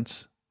ikke at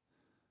danse.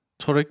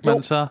 Tror du ikke,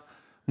 man så,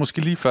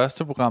 måske lige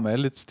første program er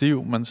lidt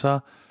stiv, men så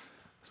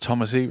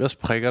Thomas Evers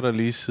prikker der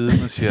lige i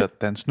siden og siger,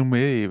 dans nu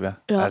med, Eva.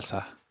 Ja.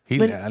 Altså,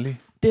 helt ærligt.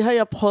 Det har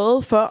jeg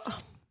prøvet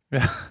før.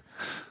 Ja.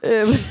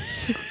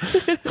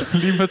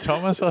 Lige med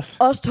Thomas også.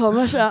 Også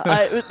Thomas, ja.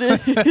 Ej,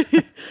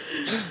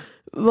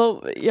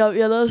 hvor jeg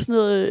lavede sådan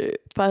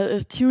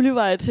noget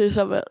Tivoli-veje til,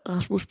 som er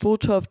Rasmus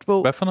Botoft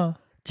bog. Hvad for noget?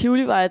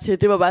 Tivoli-veje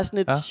til, det var bare sådan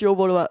et show,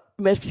 hvor der var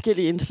en masse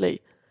forskellige indslag.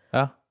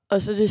 Ja.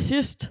 Og så til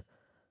sidst,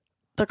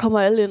 der kommer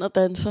alle ind og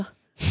danser.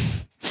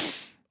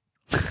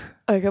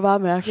 Og jeg kan bare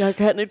mærke, jeg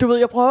kan ikke. Du ved,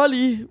 jeg prøver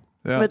lige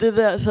med det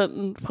der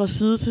sådan fra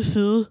side til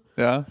side.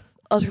 Ja.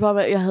 Og så kan bare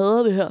mærke, jeg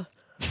hader det her.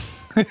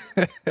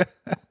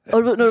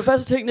 Og du ved, når du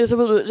først har tænkt det, så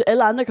ved du, at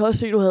alle andre kan også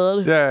se, at du hader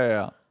det.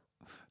 Ja.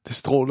 Det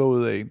stråler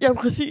ud af en. Ja,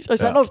 præcis. Og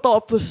især når du står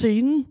op på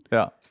scenen.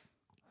 Ja.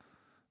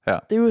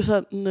 Det er jo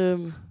sådan...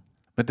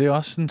 Men det er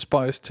også sådan en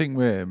spøjs ting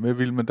med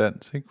Vild med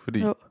Dans, ikke?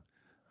 Fordi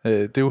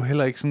det er jo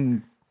heller ikke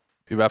sådan...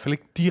 I hvert fald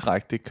ikke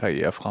direkte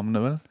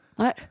karrierefremmende, vel?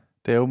 Nej.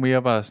 Det er jo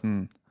mere bare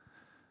sådan...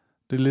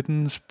 Det er lidt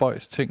en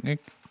spøjs ting,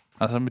 ikke?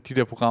 Altså med de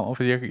der programmer,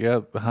 fordi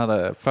jeg har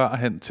da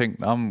førhen tænkt,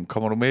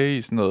 kommer du med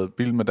i sådan noget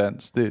Vild med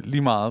Dans? Det er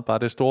lige meget, bare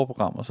det store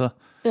program, og så,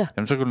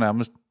 jamen, så kan du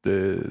nærmest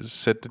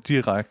sætte det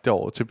direkte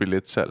over til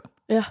billetsalg.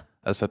 Ja.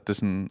 Altså det er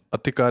sådan,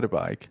 og det gør det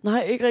bare ikke.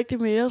 Nej, ikke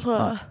rigtig mere, tror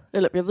jeg.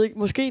 Eller jeg ved ikke,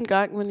 måske en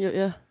gang, men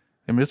ja.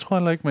 Jamen jeg tror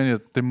heller ikke, men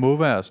det må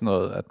være sådan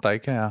noget, at der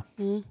ikke er,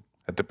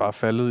 at det bare er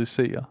faldet i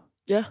seere.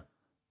 Ja.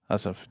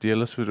 Altså, fordi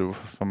ellers ville det jo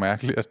for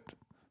mærkeligt, at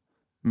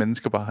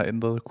mennesker bare har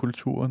ændret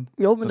kulturen.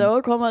 Jo, men der er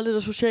jo kommet alt det der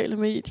sociale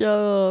medier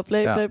og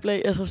bla.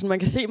 Altså sådan, man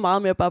kan se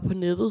meget mere bare på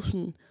nettet.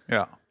 Sådan.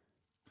 Ja.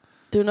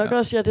 Det er jo nok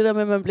også det der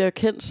med, at man bliver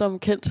kendt som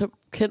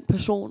kendt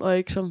person, og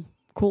ikke som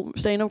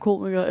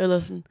stand-up-komiker, eller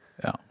sådan.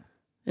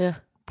 Ja.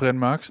 Brian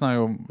Mørk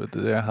snakker jo,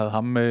 jeg havde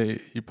ham med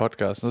i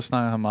podcasten, så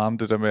snakkede han meget om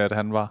det der med, at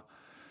han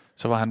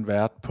var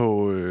vært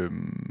på,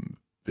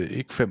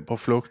 ikke 5 på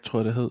flugt, tror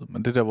jeg det hed,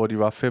 men det der, hvor de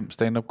var 5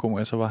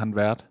 stand-up-komikere, så var han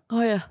vært.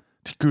 Ja.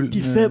 De gyldne...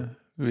 De 5.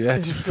 Ja,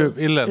 de 5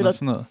 et eller andet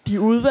sådan noget.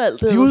 De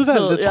udvalgte. De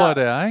udvalgte, tror jeg,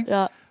 det er, ikke?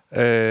 Ja.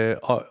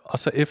 Og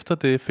så efter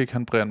det fik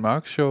han Brian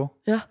Mørk Show.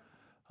 Ja.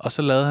 Og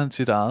så lavede han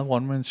sit eget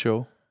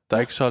one-man-show, der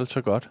ikke solgte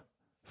så godt.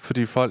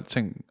 Fordi folk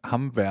tænkte,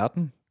 ham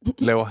verden,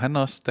 laver han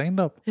også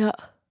stand-up? Ja.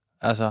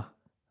 Altså,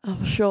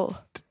 hvor sjovt.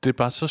 Det er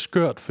bare så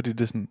skørt, fordi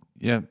det er sådan,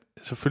 ja,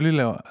 selvfølgelig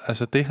laver,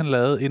 altså det han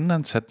lavede, inden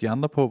han satte de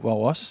andre på, var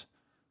jo også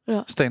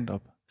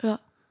stand-up. Ja.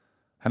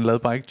 Han lavede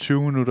bare ikke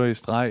 20 minutter i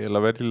streg, eller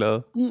hvad de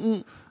lavede.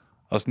 Mm-mm.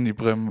 Og sådan i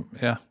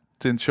det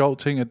er en sjov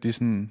ting, at de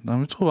sådan,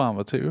 vi tror bare, han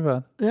var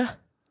tv-vært. Ja.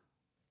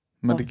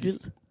 Men det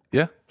vildt.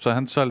 Ja, så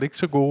han solgte ikke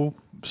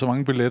så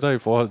mange billetter i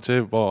forhold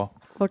til,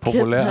 hvor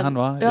populær han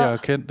var. Ja,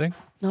 kendt, ikke?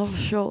 Nå, hvor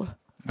sjovt.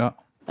 Ja.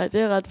 Ej,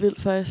 det er ret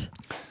vildt, faktisk.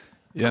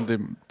 Ja,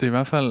 det er i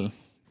hvert fald...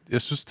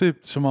 Jeg synes, det er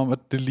som om, at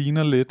det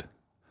ligner lidt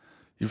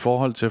i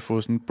forhold til at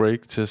få sådan en break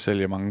til at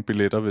sælge mange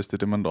billetter, hvis det er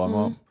det, man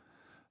drømmer om.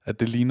 At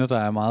det ligner, der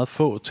er meget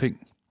få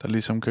ting, der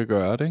ligesom kan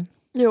gøre det,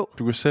 ikke? Jo.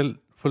 Du kan selv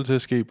få det til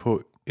at ske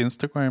på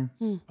Instagram,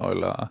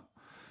 eller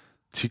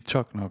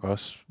TikTok nok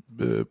også,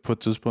 på et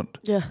tidspunkt.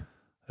 Ja.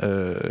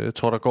 Jeg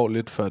tror, der går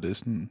lidt før det er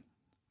sådan...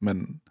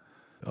 Men...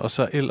 Og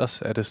så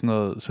ellers er det sådan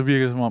noget... Så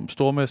virker det som om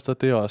Stormester,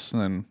 det er også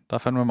sådan en... Der er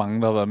fandme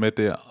mange, der har været med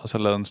der, og så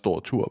lavet en stor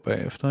tur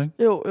bagefter,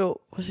 ikke? Jo,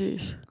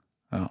 præcis.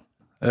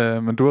 Ja.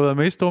 Men du har været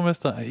med i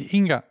Stormester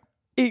en gang?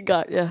 En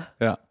gang, ja.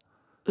 Ja.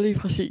 Lige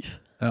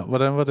præcis. Ja,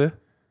 hvordan var det?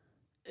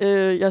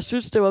 Jeg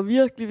synes, det var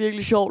virkelig,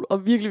 virkelig sjovt,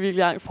 og virkelig,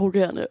 virkelig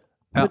angstprovokerende.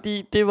 Ja.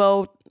 Fordi det var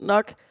jo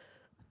nok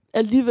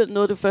alligevel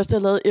noget af det første,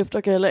 jeg lavede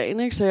efter galaen,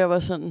 ikke? Så jeg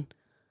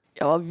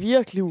var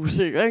virkelig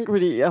usikker, ikke?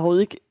 Fordi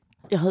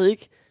jeg havde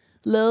ikke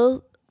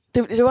lavet...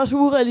 Det var så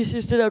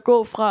urealistisk, det der at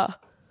gå fra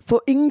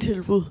få ingen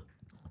tilbud.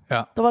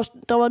 Ja.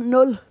 Der var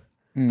 0.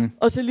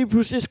 Og så lige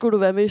pludselig skulle du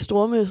være med i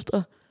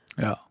Stormester.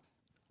 Ja.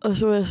 Og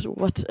så var jeg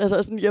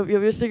sådan,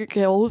 jeg vidste ikke, kan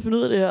jeg overhovedet finde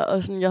ud af det her?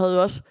 Og sådan,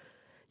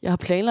 jeg har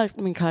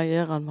planlagt min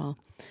karriere ret meget.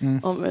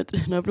 Om at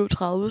når jeg blev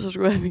 30, så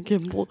skulle jeg have min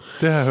gennembrud.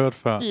 Det har jeg hørt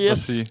før at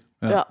sige.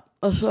 Ja.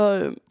 Og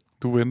så...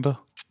 Du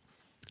venter.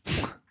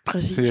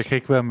 Præcis. Så jeg kan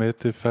ikke være med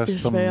det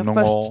først om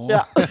nogle år. Ja.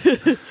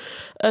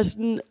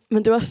 Altså,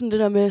 men det var sådan det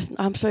der med,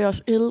 sådan, så er jeg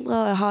også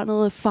ældre, og jeg har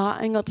noget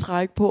erfaring at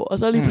trække på. Og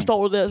så lige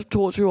forstår du der som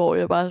 22 år,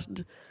 jeg er bare sådan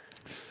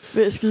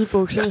ved at skide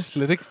bukser. Jeg er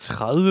slet ikke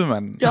 30,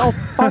 mand. Jeg var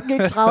fucking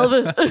ikke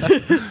 30.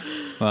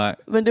 Nej.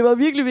 Men det var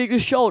virkelig,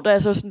 virkelig sjovt, da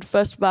jeg så sådan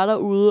først var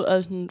derude,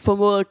 og sådan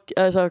formåede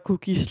at kunne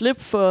give slip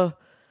for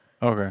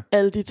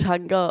alle de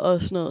tanker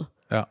og sådan noget.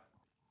 Ja.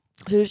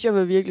 Så det synes jeg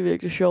var virkelig,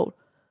 virkelig sjovt.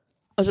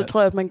 Og så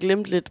tror jeg, at man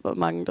glemte lidt, hvor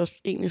mange der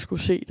egentlig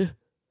skulle se det.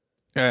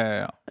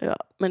 Ja.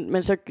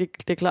 Men så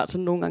gik det klart, så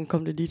nogle gange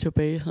kom det lige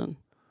tilbage sådan.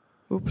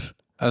 Ups.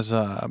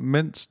 Altså,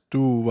 mens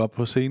du var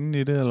på scenen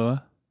i det, eller hvad?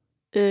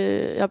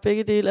 Jeg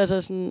begge dele,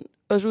 altså sådan,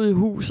 også ude i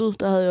huset,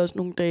 der havde jeg også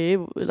nogle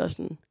dage, eller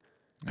sådan,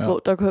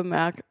 hvor der kunne jeg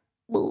mærke,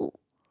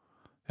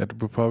 ja, du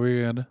blev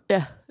påvirket af det?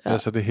 Ja.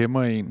 Altså, det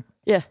hæmmer en?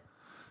 Ja,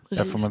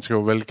 præcis. Ja, for man skal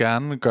jo vel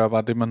gerne gøre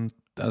bare det, man...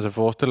 Altså,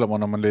 forestiller mig,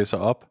 når man læser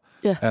op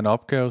af en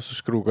opgave, så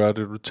skal du gøre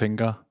det, du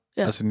tænker...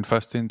 Ja. Altså din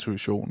første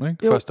intuition,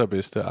 ikke? Jo. Første og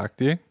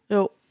bedste-agtig, ikke?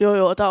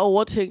 Jo, og der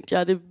overtænkte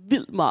jeg det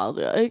vildt meget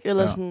der, ikke?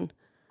 Eller sådan...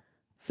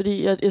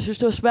 Fordi jeg synes,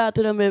 det var svært,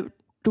 det der med...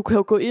 Du kan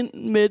jo gå ind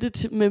med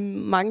det med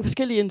mange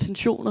forskellige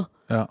intentioner.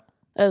 Ja.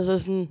 Altså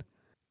sådan...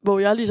 Hvor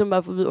jeg ligesom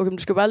bare får at vide, okay, du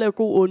skal bare lave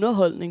god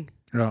underholdning.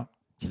 Ja.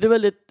 Så det var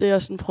lidt det,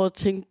 jeg sådan prøvede at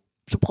tænke...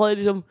 Så prøvede jeg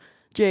ligesom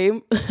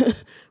jam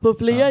på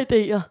flere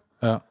idéer.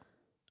 Ja.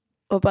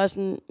 Og bare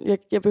sådan...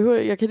 Jeg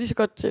kan lige så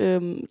godt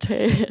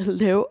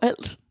lave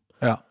alt.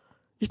 Ja.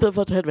 I stedet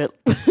for at tage et valg.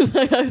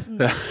 Sådan,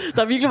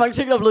 der er virkelig mange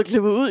ting, der er blevet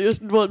klippet ud.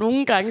 Sådan, hvor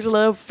nogle gange, så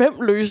lavede jeg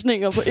 5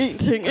 løsninger på én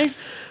ting. Ikke?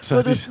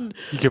 Så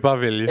I kan bare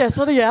vælge. Ja,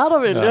 så er det jer, der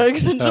vælger.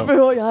 Ikke? Sådan, så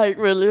behøver jeg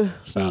ikke vælge.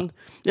 Sådan.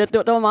 Ja,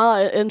 der var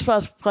meget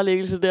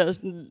ansvarsfralæggelse der.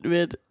 Sådan,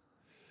 ved.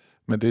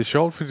 Men det er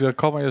sjovt, fordi der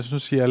kommer, jeg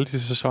synes, i alle de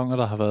sæsoner,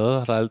 der har været,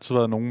 har der altid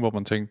været nogen, hvor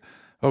man tænker,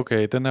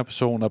 okay, den her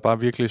person er bare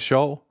virkelig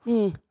sjov.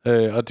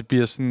 Og det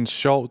bliver sådan en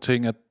sjov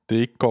ting, at det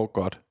ikke går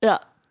godt. Ja.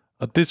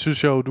 Og det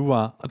synes jeg jo, du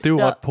var. Og det er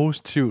jo ret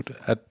positivt,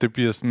 at det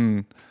bliver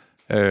sådan...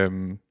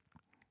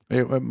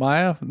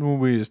 Maja,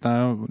 nu vi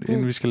snakker,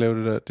 inden vi skal lave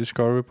det der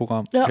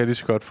Discovery-program, kan jeg lige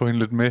så godt få hende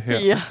lidt med her.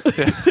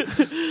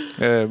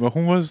 Ja. Men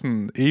hun var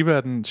sådan... Eva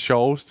er den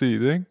sjoveste i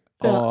det, ikke?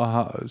 Ja.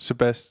 Og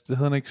Sebastian...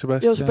 Hedder han ikke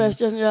Sebastian? Jo,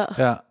 Sebastian, ja.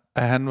 Ja,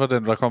 han var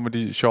den, der kom med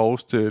de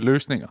sjoveste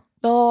løsninger.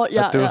 Ja,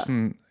 og det var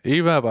sådan...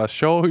 Eva er bare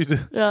sjov i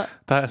det. Ja.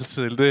 Der er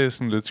altid... Det er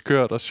sådan lidt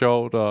skørt og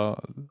sjovt,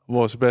 og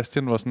hvor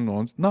Sebastian var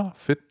sådan... Nå,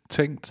 fedt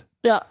tænkt.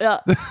 Ja. Ja.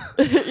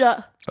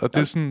 Og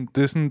det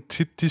er sådan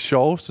tit de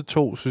sjoveste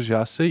 2, synes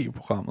jeg, at se i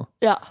programmet.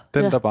 Ja.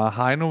 Den, der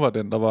bare... Heino var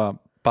den, der var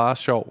bare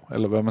sjov,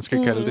 eller hvad man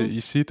skal kalde det, i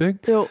sit,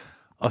 ikke? Jo.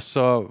 Og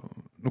så...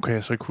 Nu kan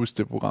jeg så ikke huske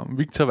det program.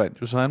 Victor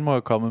vandt jo, så han må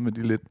have kommet med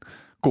de lidt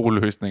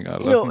gode løsninger.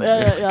 Eller jo,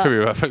 sådan. Ja. Kan vi i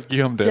hvert fald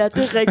give ham det. Ja, det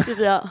er rigtigt,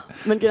 ja.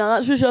 Men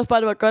generelt synes jeg også bare,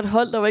 det var godt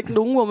hold. Der var ikke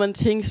nogen, hvor man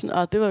tænkte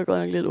sådan, det var godt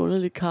nok lidt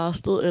underligt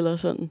castet, eller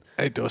sådan.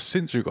 Ej, det var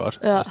sindssygt godt.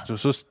 Ja. Altså, det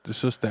var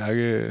så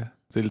stærke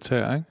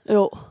deltagere, ikke?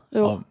 Jo.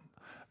 Og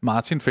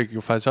Martin fik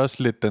jo faktisk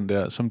også lidt den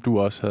der, som du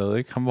også havde,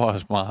 ikke? Han var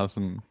også meget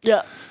sådan...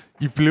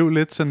 I blev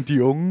lidt sådan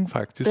de unge,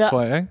 faktisk,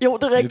 tror jeg, ikke? Jo,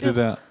 det er rigtigt. I det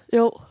der.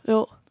 Jo.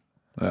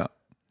 Ja.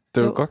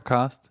 Det var et godt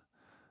cast.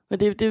 Men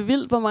det er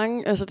vildt, hvor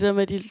mange... Altså det der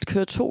med, at de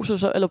kører 2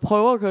 sæsoner... Eller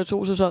prøver at køre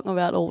 2 sæsoner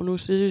hvert år nu.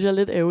 Så det synes jeg er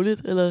lidt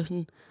ærgerligt. Eller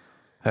sådan...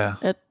 Ja.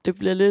 At det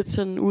bliver lidt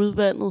sådan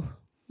udvandet.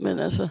 Men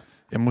altså...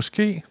 Ja,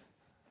 måske.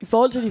 I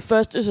forhold til de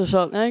første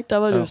sæsoner, ikke? Der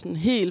var det jo sådan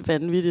helt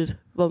vanvittigt,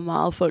 hvor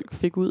meget folk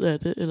fik ud af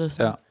det. Eller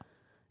sådan.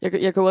 Ja.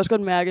 Jeg kan jo også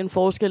godt mærke en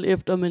forskel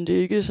efter, men det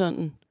er ikke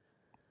sådan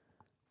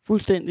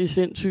fuldstændig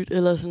sindssygt.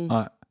 Eller sådan.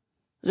 Nej.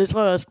 Det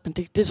tror jeg også, men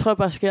det tror jeg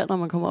bare sker, når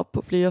man kommer op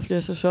på flere og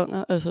flere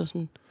sæsoner. Altså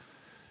sådan,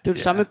 det er jo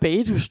det samme med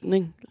Bagedysten,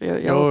 ikke?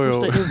 Jeg var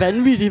fuldstændig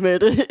vanvittig med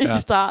det i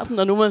starten,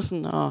 og nu er man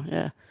sådan,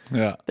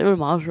 det er jo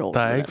meget sjovt.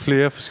 Der er ikke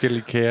flere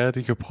forskellige kager,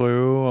 de kan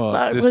prøve, og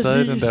nej, det er præcis.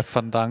 stadig den der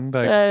fondant,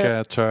 der ikke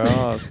kan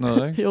tørre og sådan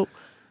noget, ikke?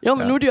 Jo,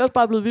 men nu er de også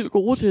bare blevet vildt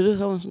gode til det,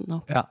 så man sådan,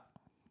 Ja.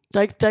 Der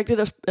er ikke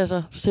det,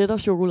 der sætter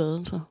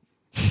chokoladen, så.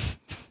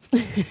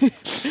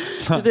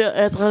 Det der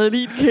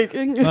adrenalinkick,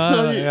 ikke?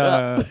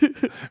 Ja.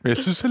 Men jeg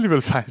synes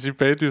alligevel faktisk i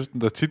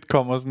Bagdysten, der tit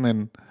kommer sådan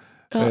en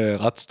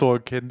ret stor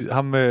kendt.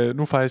 Ham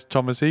nu faktisk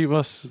Thomas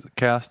Evers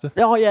kæreste.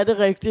 Ja, det er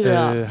rigtigt. Han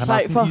har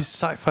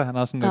sådan han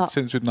har sådan et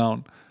sindssygt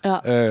navn.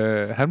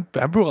 Ja.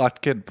 Han blev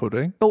ret kendt på det,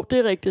 ikke? Jo, det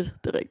er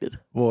rigtigt.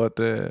 Hvor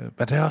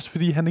men det er også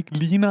fordi, han ikke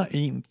ligner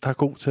en, der er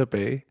god til at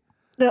bage.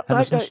 Ja, han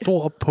er sådan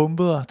stor og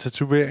pumpet og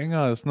tatoveringer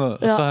og sådan noget.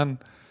 Ja. Og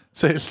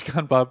så elsker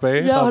han bare at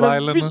bage. Ja, og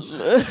han er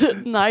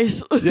vildt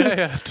nice.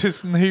 ja, det er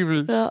sådan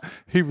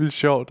helt vildt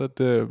sjovt.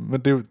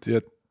 Men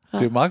det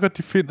er meget godt,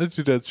 de finder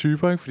de der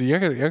typer, ikke? Fordi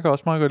jeg kan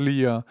også meget godt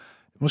lide at...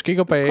 Måske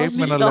ikke at bage,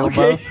 men at lave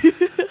mad.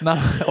 Nej,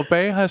 og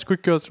bage har jeg sgu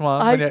ikke gjort så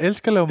meget. Men jeg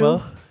elsker at lave mad.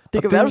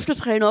 Det kan være, du skal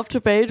træne op til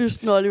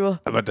Bagedysten, Oliver.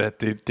 Jamen,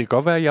 det kan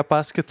godt være, at jeg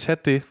bare skal tage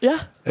det. Ja.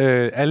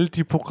 Alle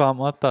de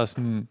programmer, der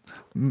sådan...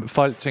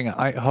 Folk tænker,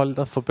 ej, hold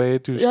dig for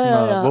Bagedysten,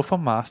 og hvorfor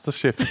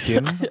Masterchef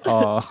igen?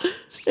 Og...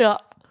 Ja.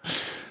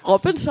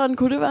 Robinson,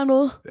 kunne det være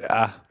noget?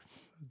 Ja,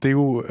 det er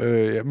jo...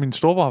 min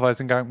storebror har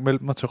faktisk engang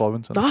meldt mig til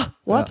Robinson.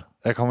 What?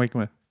 Ja, jeg kommer ikke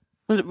med.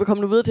 Men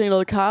kom du videre til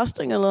noget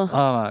casting, eller?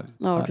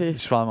 Nej. Okay. De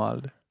svarede mig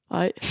aldrig.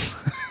 Nej.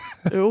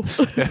 Jo.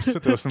 Ja, så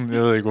det var sådan...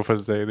 Jeg ved ikke, hvorfor jeg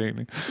sagde det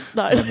egentlig.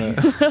 Nej.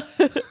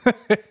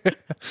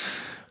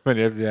 Men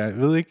jeg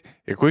ved ikke...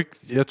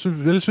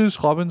 Jeg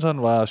synes,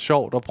 Robinson var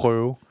sjovt at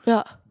prøve.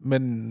 Ja.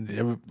 Men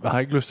jeg har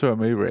ikke lyst til at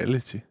være med i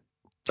reality.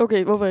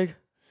 Okay, hvorfor ikke?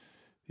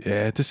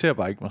 Ja, det ser jeg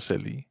bare ikke mig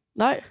selv i.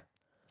 Nej.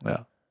 Ja.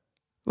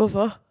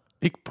 Hvorfor?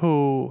 Ikke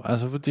på...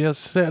 Altså, fordi jeg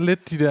ser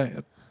lidt de der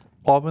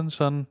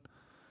Robinson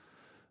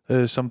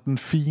som den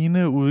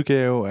fine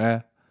udgave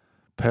af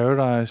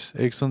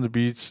Paradise, X on the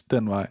Beach,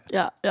 den vej.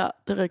 Ja, det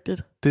er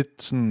rigtigt. Det er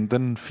sådan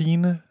den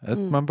fine... At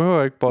man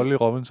behøver ikke bolle i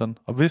Robinson.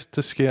 Og hvis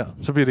det sker,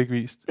 så bliver det ikke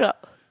vist. Ja.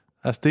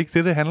 Altså, det er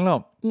ikke det handler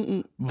om.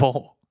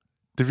 Hvor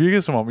det virker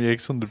som om i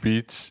X on the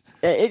Beach,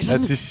 at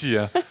de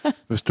siger,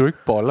 hvis du ikke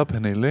boller,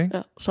 Pernille, ikke?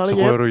 Ja, så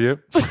rører du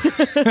hjem.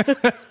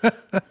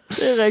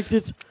 Det er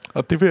rigtigt.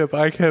 Og det vil jeg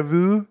bare ikke have at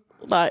vide.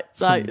 Nej.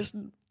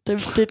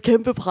 Det er et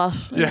kæmpe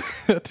pres. Ja,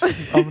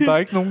 om der er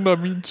ikke nogen, der er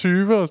min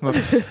type og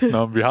sådan noget.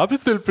 Nå, vi har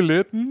bestilt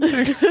billetten.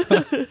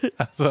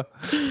 Altså,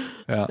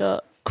 ja.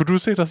 Kunne du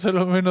se dig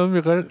selv med noget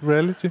med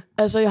reality?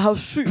 Altså, jeg har jo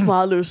sygt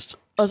meget lyst.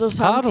 Og så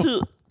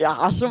samtidig...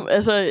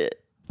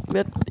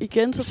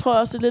 Igen, så tror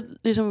jeg også, det er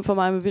lidt ligesom for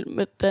mig med Vild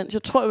med dans.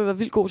 Jeg tror, jeg vil være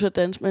vildt god til at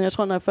danse, men jeg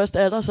tror, når jeg først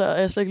er der, så er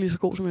jeg slet ikke lige så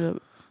god, som jeg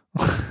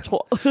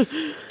tror.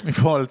 I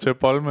forhold til at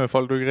bolle med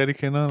folk, du ikke rigtig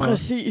kender? Eller?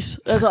 Præcis.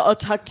 Altså, og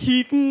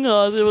taktikken,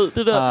 og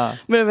det der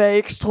med at være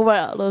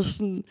ekstrovert, og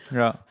sådan,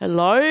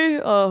 halløj,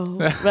 og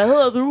hvad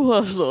hedder du,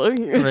 og sådan noget,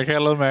 ikke? Men jeg kan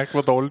allerede mærke,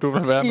 hvor dårlig du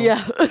vil være nu.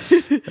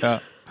 Ja.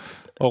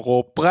 Og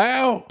råbe,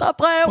 brev! Der er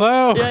brev!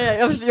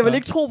 Ja, jeg vil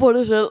ikke tro på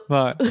det selv.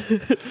 Nej,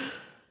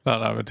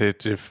 men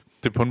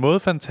det er på en måde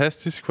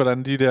fantastisk,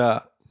 hvordan de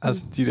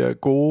der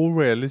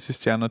gode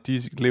reality-stjerner,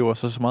 de lever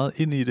så meget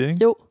ind i det, ikke?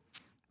 Jo.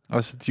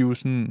 Altså, de er jo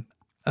sådan...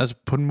 Altså,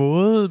 på en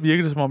måde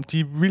virker det som om, de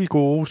er vildt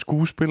gode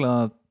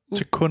skuespillere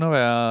til kun at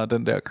være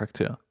den der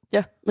karakter.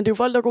 Ja, men det er jo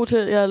folk, der er gode til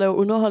at lave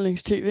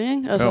underholdnings-tv,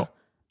 ikke? Altså, jo.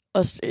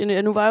 Og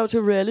nu var jeg jo til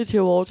Reality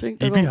Awards,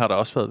 ikke? Ibi har da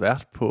også været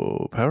vært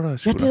på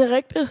Paradise. Ja, det er da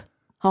rigtigt.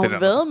 Har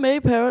hun været med i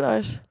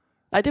Paradise?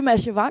 Nej, det er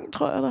Masje Wang,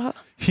 tror jeg, der har.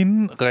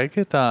 Hende,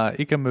 Rikke, der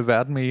ikke er med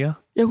vært mere.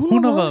 Ja,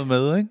 hun har været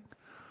med, ikke?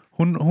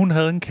 Hun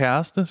havde en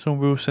kæreste, som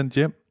blev sendt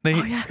hjem. Nej,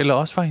 eller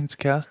også var hendes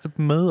kæreste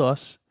med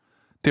os.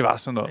 Det var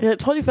sådan noget. Jeg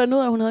tror, de fandt ud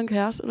af, at hun havde en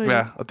kæreste.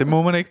 Ja, og det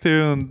må man ikke. Det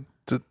er jo en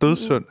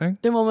dødssynd, ikke?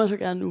 Det må man så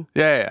gerne nu.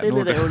 Ja, det er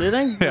lidt ærgerligt,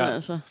 ikke? Ja.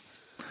 Altså.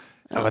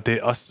 Ja. Og det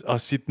er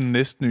også i den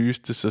næsten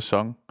nyeste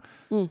sæson.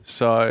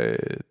 Så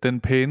den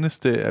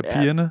pæneste af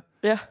pigerne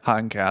har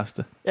en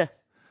kæreste. Ja.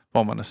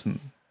 Hvor man er sådan...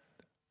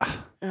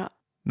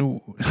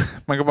 Nu,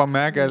 man kan bare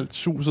mærke, at alt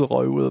suset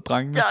røg ud af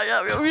drengene. Ja,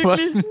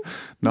 virkelig.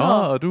 Nå,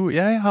 og du...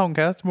 Ja, jeg har en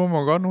kæreste, må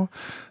man godt nu.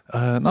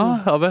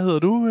 Og hvad hedder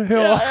du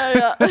herovre?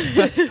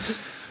 Ja.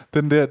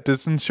 Det er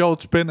sådan en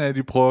sjovt spænd af, at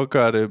de prøver at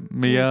gøre det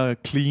mere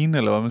clean,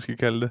 eller hvad man skal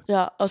kalde det.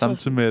 Ja, og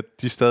samtidig med, at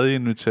de stadig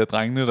inviterer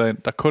drengene derind,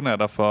 der kun er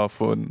der for at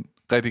få en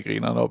rigtig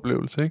grinerende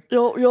oplevelse, ikke?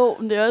 Jo,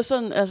 men det er også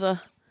sådan, altså...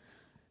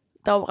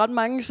 Der er jo ret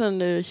mange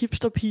sådan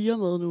hipster-piger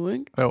med nu,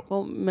 ikke? Jo.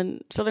 Hvor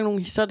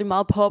så er det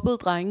meget poppede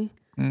drenge.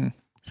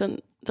 Sådan,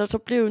 så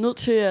bliver vi nødt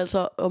til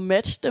altså at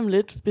matche dem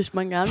lidt, hvis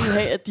man gerne vil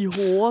have, at de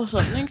horer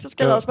sådan, ikke? Så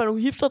skal der også være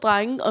nogle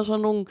hipster-drenge, og så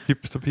nogle...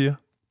 Hipster-piger.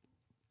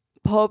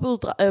 Poppede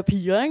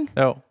piger, ikke?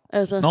 Jo.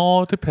 Altså,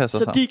 nå, det passer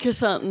så sammen. de kan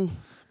sådan...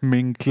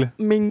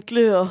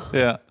 Minkle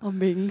og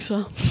mænge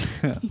sig.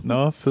 Ja.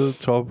 Nå, fed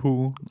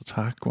tophue.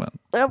 Tak, mand.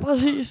 Ja,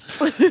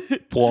 præcis.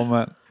 Bror,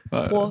 mand.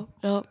 Bror,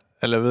 ja.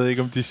 Eller jeg ved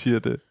ikke, om de siger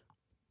det.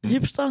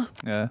 Hipster?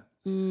 Ja.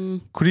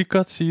 Kunne de ikke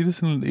godt sige det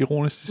sådan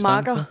ironisk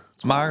distance?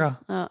 Marker.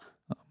 Ja.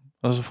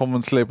 Og så får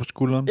man slag på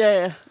skulderen.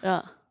 Ja.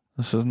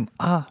 Og så sådan,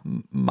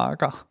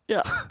 marker. Ja,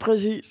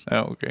 præcis.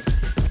 Ja, okay.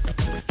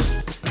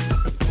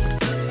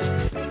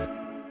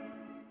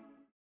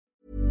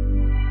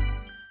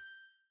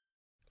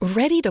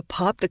 Ready to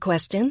pop the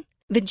question?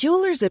 The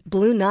jewelers at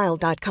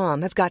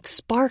BlueNile.com have got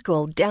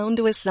sparkle down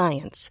to a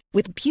science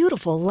with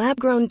beautiful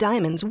lab-grown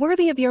diamonds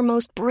worthy of your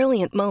most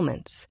brilliant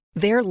moments.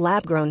 Their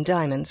lab-grown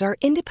diamonds are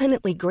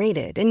independently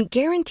graded and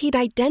guaranteed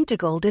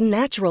identical to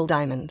natural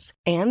diamonds,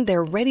 and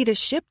they're ready to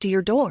ship to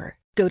your door.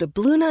 Go to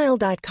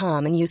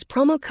BlueNile.com and use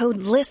promo code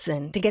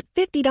LISTEN to get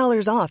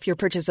 $50 off your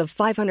purchase of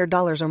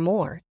 $500 or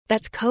more.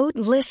 That's code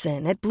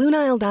LISTEN at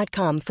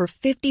BlueNile.com for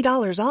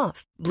 $50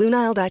 off.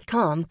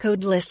 BlueNile.com,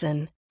 code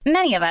LISTEN.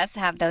 Many of us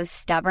have those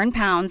stubborn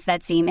pounds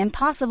that seem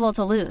impossible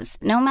to lose,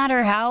 no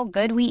matter how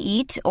good we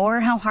eat or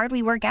how hard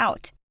we work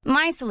out.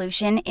 My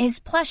solution is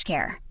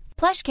PlushCare.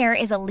 PlushCare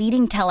is a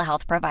leading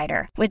telehealth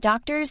provider with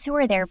doctors who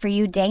are there for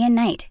you day and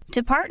night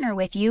to partner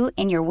with you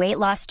in your weight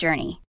loss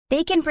journey.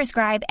 They can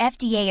prescribe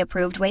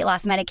FDA-approved weight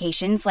loss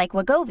medications like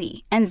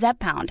Wegovy and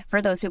Zepbound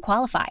for those who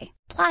qualify.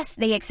 Plus,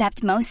 they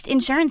accept most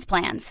insurance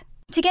plans.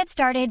 To get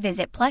started,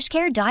 visit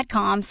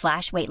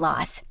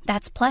plushcare.com/weightloss.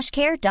 That's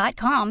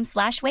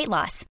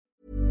plushcare.com/weightloss.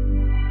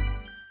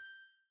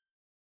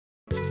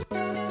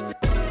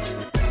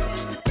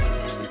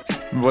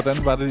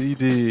 Hvordan var det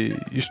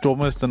i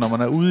Stormester, når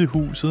man er ude i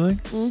huset,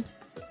 ikke?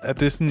 Er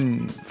det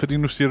sådan... Fordi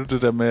nu siger du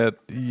det der med, at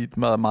I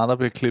meget der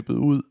bliver klippet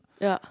ud.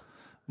 Ja.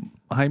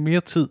 Har I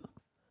mere tid?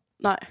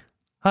 Nej.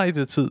 Har I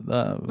det tid?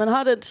 Man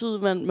har den tid,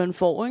 man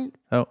får, ikke?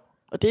 Jo.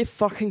 Og det er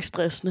fucking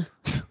stressende.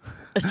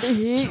 Altså, det er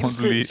helt sindssygt.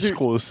 Så du lige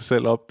skruede sig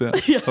selv op der,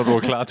 når du var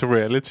klar til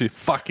reality.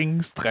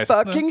 Fucking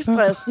stressende. Fucking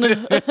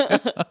stressende.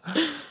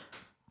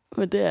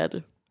 Men det er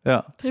det. Ja.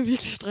 Det er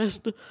virkelig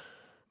stressende.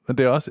 Men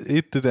det er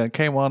også det der,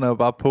 kameraerne er jo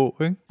bare på,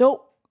 ikke? Jo.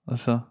 Og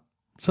så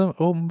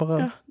åben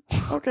bare. Ja.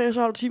 Okay, så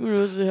har du 10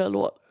 minutter til det her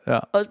lort. Ja.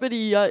 Også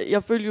fordi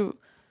jeg følte jo,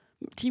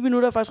 10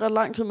 minutter er faktisk ret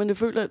lang tid, men det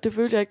følte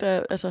jeg ikke,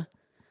 da jeg stod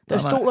der,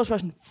 så var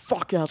sådan,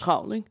 fuck, jeg har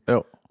travlt, ikke?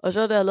 Jo. Og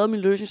så da jeg lavede min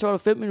løsning, så var der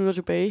 5 minutter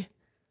tilbage.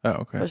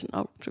 Ja, okay. Og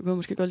sådan, så kunne jeg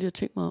måske godt lige have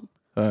tænkt mig om.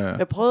 Ja.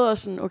 Jeg prøvede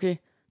også sådan, okay,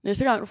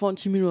 næste gang du får en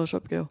 10 minutters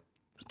opgave,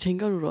 så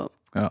tænker du dig om.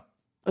 Ja.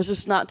 Og så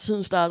snart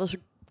tiden starter, så...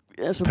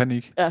 Altså,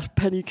 panik. Ja,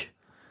 panik.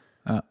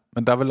 Ja,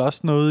 men der er vel også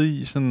noget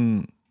i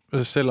sådan...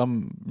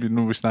 Selvom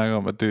vi snakker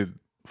om, at det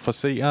for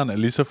seeren er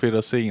lige så fedt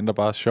at se en, der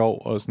bare er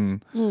sjov og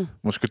sådan...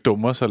 Måske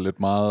dummer sig lidt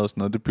meget og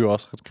sådan noget. Det bliver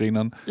også ret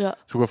grineren. Ja.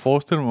 Så kan jeg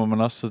forestille mig, at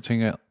man også så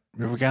tænker...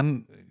 Jeg vil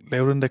gerne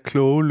lave den der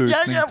kloge løsning.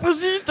 Ja,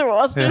 præcis. Det var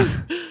også det.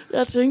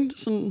 Jeg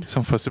tænkte sådan...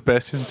 Som for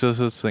Sebastian til at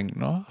så tænke,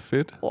 nå,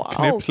 fedt. Wow.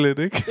 Knips lidt,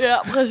 ikke?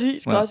 Ja,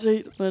 præcis. Godt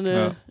set. Men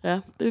ja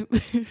det...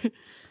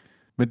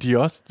 Men de er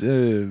også...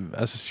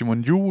 altså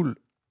Simon Juhl,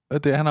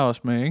 han er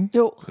også med, ikke?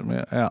 Jo.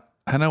 Ja.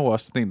 Han er jo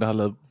også en, der har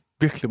lavet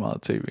virkelig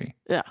meget tv.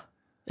 Ja,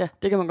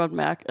 det kan man godt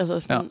mærke. Altså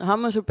sådan,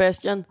 ham og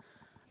Sebastian,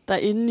 der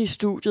inde i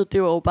studiet,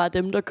 det var jo bare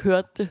dem, der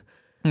kørte det.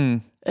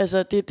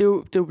 Altså, det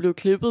jo blev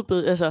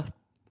klippet... Altså,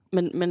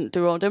 men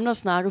det var jo dem, der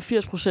snakkede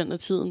 80% af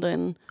tiden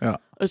derinde. Ja.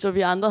 Og så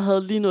vi andre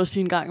havde lige noget at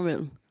sige en gang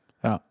imellem.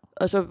 Ja.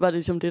 Og så var det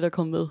ligesom det, der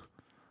kom med.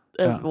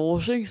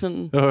 Vores, ikke?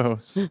 Sådan. Jo.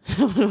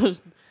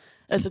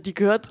 Altså, de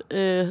kørte...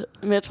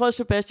 men jeg tror, at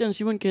Sebastian og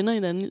Simon kender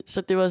hinanden,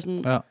 så det var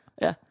sådan...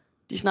 Ja,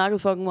 de snakkede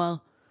fucking meget.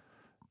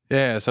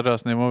 Ja, så er det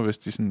også nemmere, hvis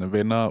de sådan er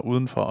venner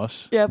uden for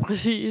os. Ja,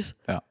 præcis.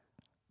 Ja.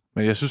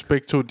 Men jeg synes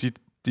begge to, det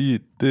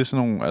er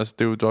sådan nogle... Altså,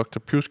 det er jo Dr.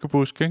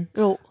 Pjuskebusk, ikke?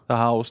 Jo. Der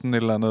har jo sådan et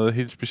eller andet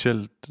helt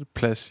specielt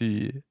plads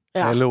i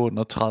alle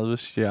under 30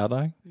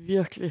 hjerter, ikke?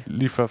 Virkelig.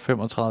 Lige før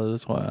 35,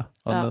 tror jeg.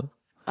 Og ned.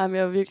 Jamen,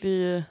 jeg er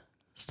virkelig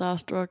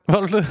starstruck. Var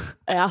du det?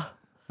 Ja.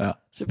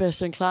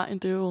 Sebastian Klein,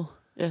 det er jo...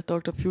 Ja,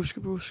 Dr.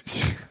 Pjuskebusk.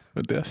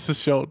 Men det er så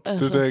sjovt.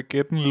 Altså. Det der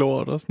gætten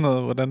lort og sådan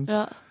noget. Hvordan...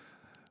 Ja.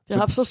 Det har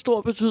haft så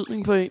stor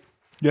betydning for en.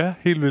 Ja,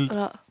 helt vildt.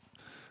 Ja.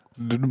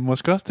 Det er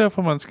måske også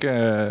derfor, man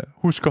skal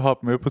huske at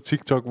hoppe med på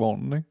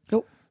TikTok-vognen, ikke?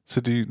 Jo.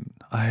 Så det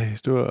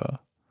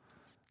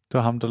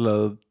var ham, der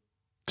lavede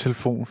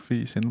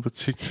telefonfis inde på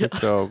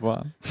TikTok deroppe, var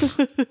han.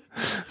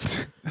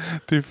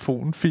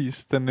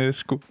 Telefonfis, den er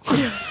sgu.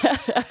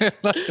 Jeg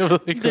ved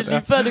ikke, det er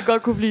lige før, det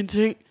godt kunne blive en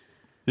ting.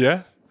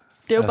 Ja.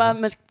 Det er jo bare,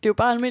 det er jo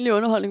bare almindelig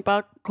underholdning,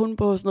 bare kun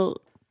på sådan noget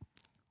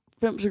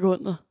 5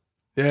 sekunder.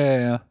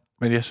 Ja.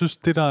 Men jeg synes,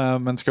 det der er,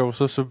 man skal jo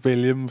så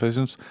vælge dem, for jeg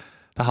synes,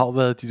 der har jo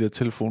været de der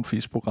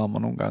telefonfis-programmer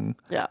nogle gange.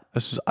 Ja.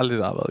 Jeg synes aldrig,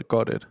 der har været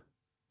godt et.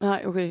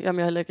 Nej, okay. Jamen,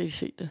 jeg har heller ikke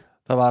set det.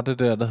 Der var det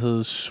der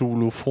hed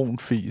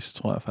xylofonfis,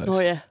 tror jeg faktisk. Nå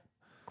ja.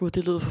 Gud,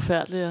 det lød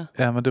forfærdeligt, ja.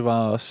 Ja, men det var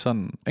også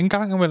sådan... En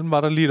gang imellem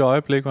var der lige et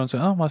øjeblik, hvor han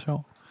sagde, meget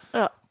sjovt.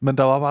 Ja. Men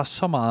der var bare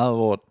så meget,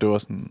 hvor det var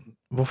sådan...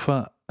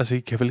 Hvorfor... Altså, I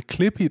kan vel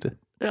klippe i det?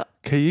 Ja.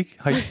 Kan I ikke?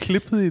 Har I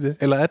klippet i det?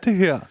 Eller er det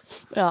her?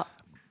 Ja.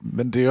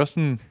 Men det er jo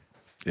sådan...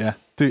 Ja,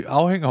 det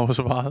afhænger jo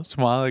så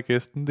meget af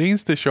gæsten. Det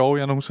eneste sjove,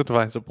 jeg nogensinde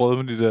faktisk har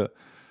prøvet med de der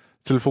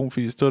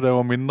telefonfis, det var, da jeg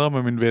var mindre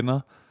med mine venner.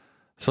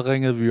 Så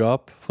ringede vi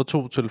op for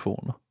 2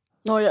 telefoner.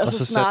 Nå ja, og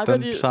så snakker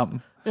satte dem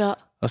sammen. Ja.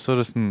 Og så er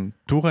det sådan,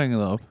 du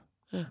ringede op.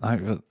 Ja. Nej,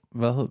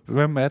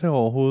 hvem er det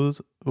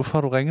overhovedet? Hvorfor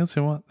har du ringet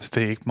til mig? Det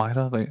er ikke mig,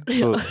 der har ringet.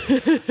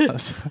 Ja.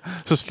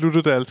 Så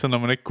sluttede det altid, når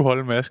man ikke kunne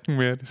holde masken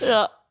mere.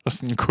 Ja. Og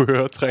sådan kunne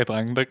høre 3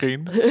 drenge, der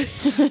grinede.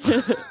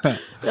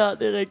 Ja,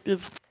 det er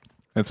rigtigt.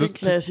 Det er en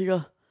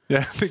klassiker.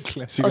 Ja, det er en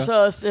klassiker. Og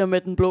så også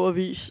med den blå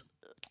avis.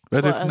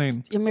 Hvad er det for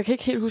en? Jamen, jeg kan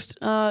ikke helt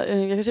huske...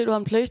 jeg kan se, at du har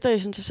en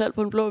PlayStation til salg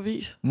på en blå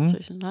avis. Så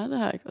jeg siger, nej, det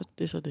har jeg ikke. Og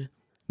det er så det.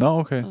 Nå,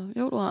 okay.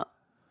 Jo, du har.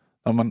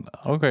 Nå, men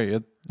okay.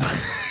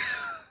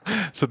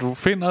 Så du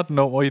finder den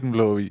over i den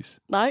blå avis?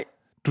 Nej.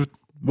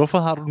 Hvorfor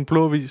har du den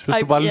blå avis, hvis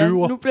du bare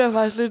lyver? Nu bliver jeg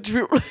faktisk lidt i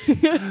tvivl.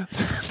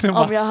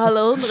 Om jeg har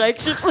lavet den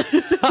rigtigt.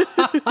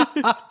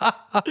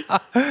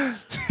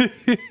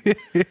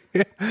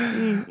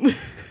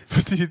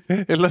 Fordi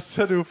ellers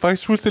er det jo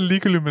faktisk fuldstændig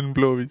ligegyldigt med den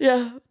blå avis.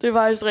 Ja, det er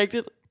faktisk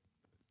rigtigt.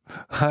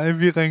 Hej,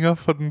 vi ringer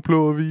for den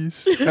blå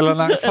avis. Eller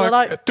nej, fuck. Eller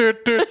nej. Død.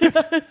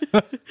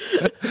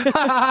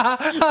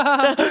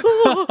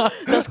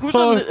 Der skulle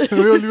så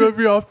lidt... Vi var lige ved at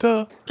blive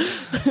opdaget.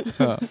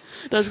 Ja.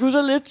 Der skulle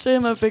så lidt til,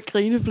 at man fik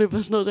grineflip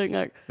og sådan noget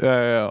dengang.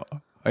 Ja.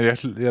 Og jeg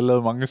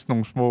lavede mange sådan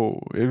nogle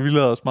små... Vi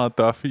lavede også meget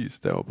dørfis,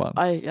 der var barn.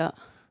 Ej, ja.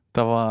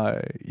 Der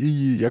var...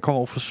 Jeg kom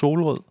over fra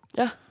Solrød.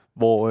 Ja.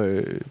 Hvor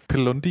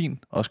Pelle Lundin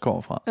også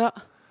kommer fra. Ja.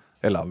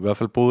 Eller i hvert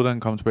fald boede, da han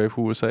kom tilbage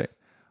fra USA.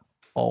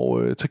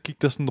 Og så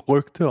gik der sådan et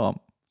rygte om,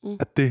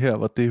 at det her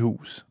var det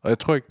hus. Og jeg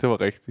tror ikke, det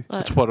var rigtigt. Nej.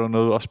 Jeg tror, det var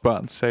noget, også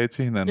børn sagde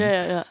til hinanden.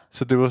 Ja.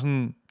 Så det var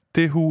sådan,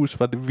 det hus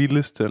var det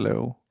vildeste at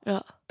lave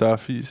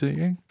dørfis i,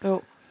 ikke?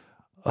 Jo.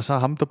 Og så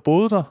ham, der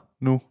boede der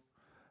nu,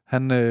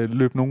 han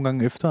løb nogle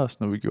gange efter os,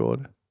 når vi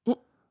gjorde det.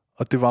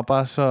 Og det var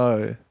bare så...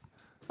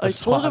 og I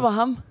troede, det var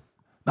ham?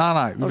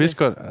 Nej, vi vidste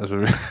godt... Altså,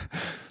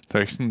 det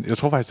er ikke sådan, jeg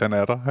tror faktisk, han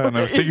er der. Han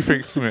er vist ikke i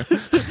fængsel mere.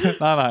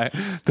 nej.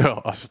 Det var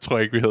også, tror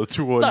jeg ikke, vi havde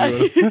tur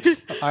alligevel.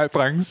 Nej,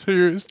 drenge,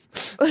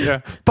 seriøst. Ja,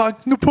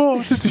 bank nu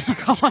på.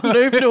 Kommer han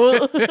løbende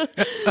ud.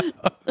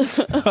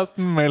 Og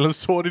sådan malet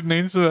sort i den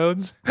ene side af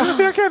den.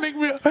 Jeg kan ikke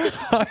mere.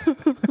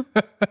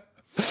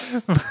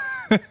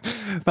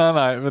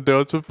 nej, men det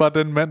var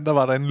bare den mand, der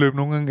var derinde, løb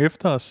nogle gange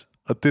efter os.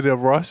 Og det der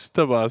rush,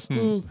 der var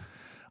sådan...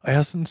 Og jeg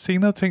har sådan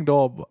senere tænkt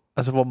over,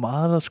 altså hvor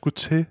meget der skulle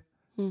til.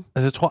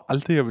 Altså jeg tror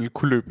aldrig, jeg ville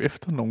kunne løbe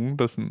efter nogen,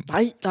 der sådan...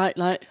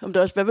 Nej. Om det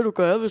er også, hvad vil du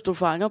gøre, hvis du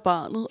fanger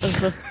barnet?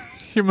 Altså...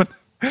 Jamen,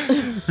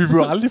 vi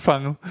blev aldrig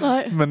fanget.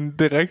 Nej. Men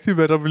det er rigtigt,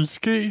 hvad der ville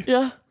ske.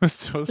 Ja. Hvis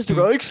det var sådan... Du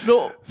kan jo ikke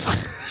slå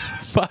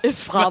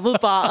et fremmed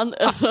barn,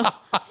 altså.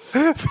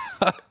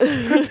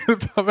 Det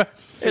vil bare være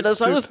så... Eller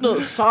så er det sådan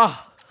noget, så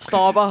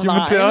stopper lejen.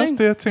 Jamen det er også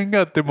det, jeg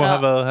tænker, at det må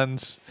have været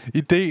hans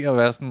idé at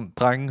være sådan,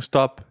 drengen,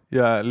 stop.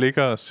 Jeg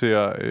ligger og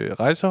ser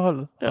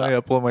rejseholdet, og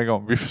jeg bryder mig ikke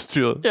om, vi er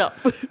forstyrret. Ja.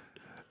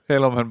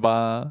 Eller om han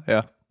bare...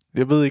 Ja,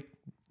 jeg ved ikke...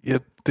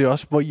 det er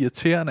også, hvor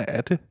irriterende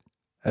er det.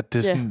 At det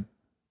er sådan...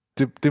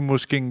 Det er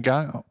måske en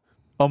gang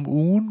om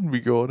ugen, vi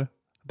gjorde det.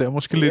 Det er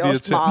måske lidt irriterende.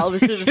 Det er også meget,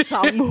 hvis det er det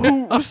samme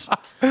hus.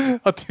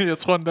 Og det, jeg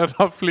tror, at der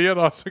er flere,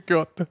 der også har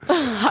gjort det.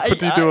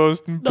 Fordi det var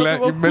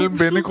sådan imellem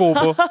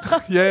vennegrupper.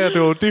 ja,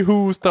 det var det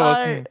hus, der var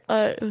sådan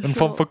en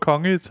form for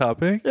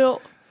kongeetappe, ikke? Jo.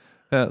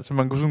 Ja, så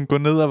man kunne sådan gå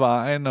ned ad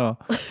vejen og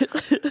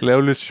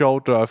lave lidt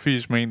sjov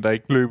dørfis med en, der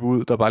ikke løb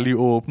ud, der bare lige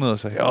åbnede og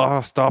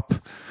sagde, stop.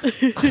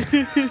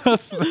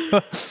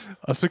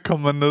 og så kom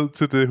man ned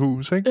til det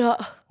hus, ikke? Ja.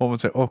 Hvor man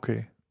sagde,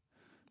 okay,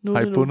 nu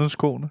har I bundet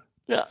skoene?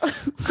 Ja.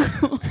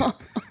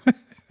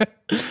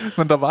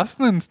 Men der var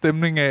sådan en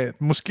stemning af,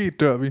 at måske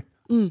dør vi.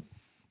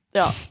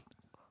 Ja.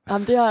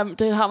 Jamen,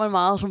 det har man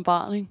meget som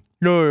barn, ikke?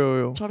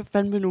 Jo. Så er det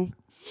fandme nu.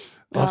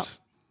 Ja. Også,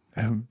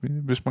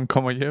 hvis man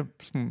kommer hjem,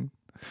 sådan...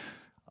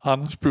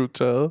 Anders blev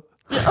taget.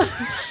 Ja.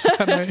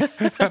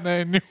 han er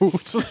inde i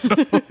huset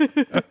nu.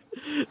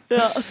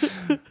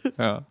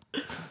 ja.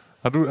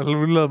 Har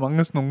du lavet mange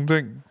af sådan nogle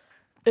ting?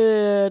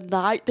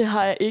 Nej, det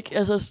har jeg ikke.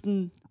 Altså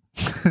sådan...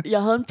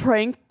 Jeg havde en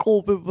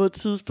prank-gruppe på et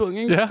tidspunkt,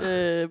 ikke?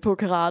 Ja. På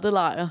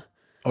karate-lejr.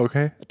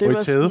 Okay. Det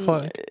var I taget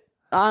folk?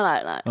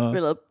 Nej. Vi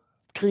lavede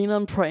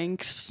grineren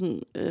pranks.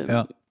 Sådan,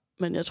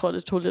 men jeg tror,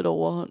 det tog lidt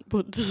overhånd på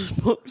et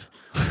tidspunkt.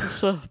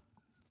 så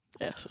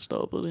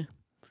stoppede det.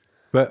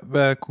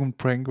 Hvad kunne en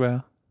prank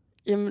være?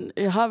 Jamen,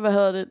 jeg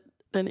har,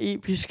 den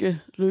episke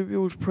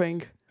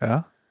løbehjulsprank. Ja.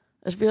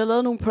 Altså, vi har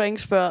lavet nogle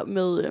pranks før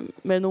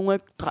med nogle af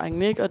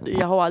drengene, ikke? Og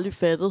jeg har jo aldrig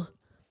fattet.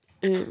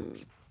 Jeg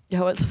har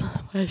jo altid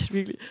været,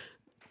 virkelig...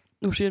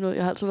 Nu siger jeg noget,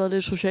 jeg har altid været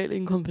lidt socialt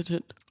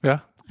inkompetent. Ja.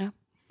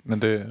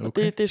 Men det er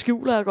okay. Det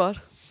skjuler jeg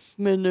godt.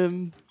 Men...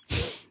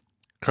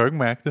 kan du ikke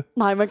mærke det?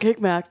 Nej, man kan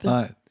ikke mærke det.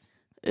 Nej.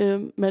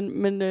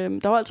 Men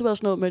der har altid været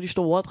sådan noget med de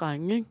store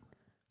drenge, ikke?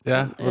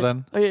 Ja,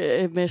 hvordan? Og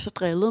med så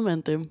drillede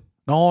man dem.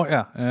 Nå,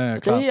 ja,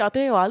 klart. Og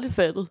det er jo aldrig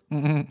fattet.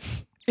 Mm-hmm.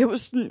 Jeg var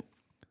sådan,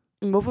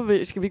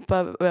 hvorfor skal vi ikke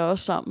bare være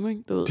os sammen,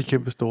 ikke? Du ved. De er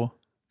kæmpe store.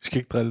 Vi skal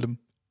ikke drille dem.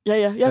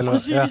 Ja, eller,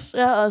 præcis.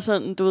 Ja, og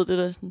sådan, du ved det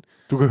der sådan.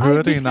 Du kan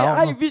høre det i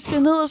navnet. Vi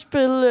skal ned og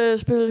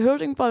spille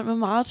høvdingbold med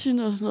Martin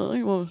og sådan noget,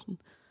 ikke? Hvor sådan,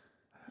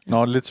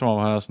 Nå, lidt som om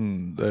han er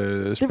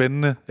sådan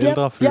spændende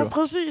ældre fyr. Ja,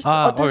 præcis.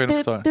 Og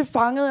det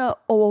fangede jeg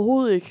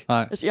overhovedet ikke.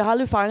 Nej. Altså, jeg har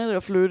aldrig fanget det der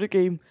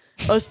flyttegame.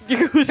 Og jeg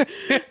kan huske,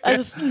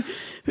 altså sådan,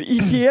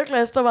 i 4.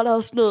 klasse, der var der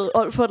også sådan noget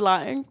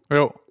Olfert-leg, ikke?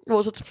 Jo.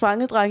 Hvor så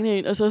fangede drengene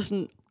en, og så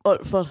sådan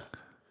Olfert.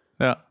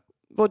 Ja.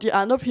 Hvor de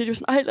andre piger var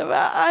sådan, ej, lad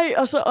være, ej.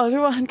 Og det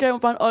var, han gav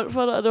mig bare en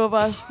Olfert, og det var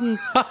bare sådan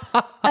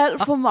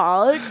alt for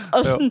meget, ikke?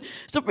 Og sådan,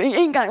 så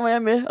en gang var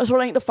jeg med, og så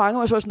var der en, der fangede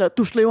mig, og så var sådan der,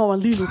 du slemmer mig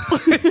lige nu.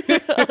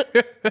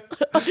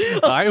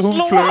 Nej,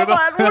 hun flytter.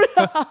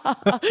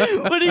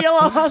 Fordi jeg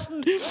var bare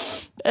sådan,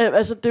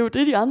 altså det er jo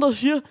det, de andre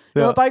siger.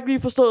 Jeg havde bare ikke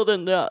lige forstået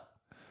den der,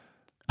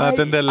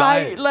 den der leg.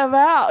 Ej, lad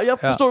være. Og jeg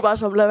forstod det bare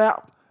som, lad være.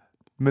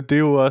 Men det er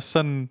jo også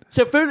sådan...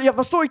 Selvfølgelig, jeg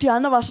forstod ikke, de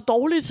andre var så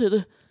dårlige til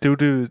det.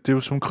 Det er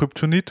jo som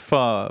kryptonit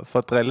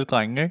for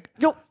drilledrenge, ikke?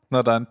 Jo.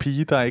 Når der er en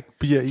pige, der ikke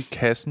bliver i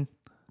kassen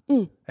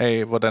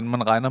af, hvordan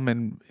man regner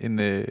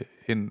med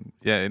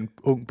en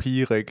ung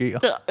pige reagerer.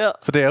 Ja.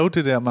 For det er jo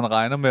det der, man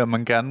regner med, at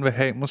man gerne vil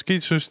have.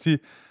 Måske synes de,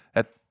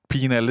 at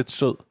pigen er lidt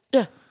sød.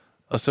 Ja.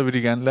 Og så vil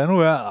de gerne, lad nu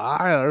være.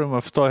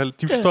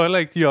 De forstår heller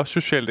ikke, de er også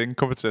socialt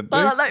inkompetente.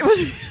 Nej.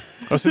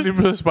 Og så lige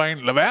pludselig bare en,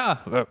 lad være.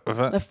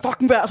 Lad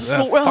fucking være, så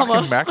slog jeg ham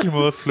også. Det er en mærkelig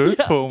måde at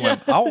flytte på, man.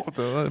 Au,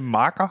 det var en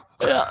marker.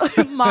 Ja,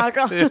 en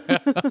marker.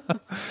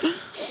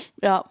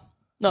 Ja.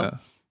 Nå. Ja.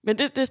 Men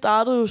det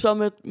startede jo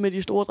så med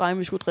de store drenge,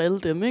 vi skulle drille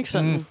dem, ikke?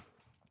 Sådan,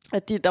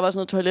 at der var sådan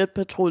noget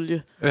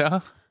toiletpatrulje. Ja.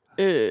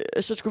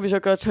 Så skulle vi så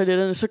gøre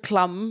toiletterne så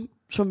klamme,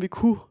 som vi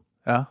kunne,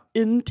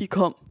 inden de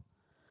kom.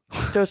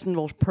 Det var sådan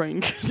vores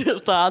prank til at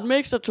starte med,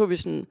 ikke? Så tog vi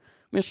sådan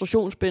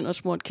menstruationsbind og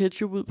smurt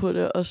ketchup ud på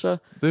det, og så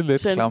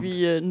sendte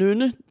vi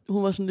Nynne.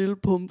 Hun var sådan en lille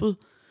pumpet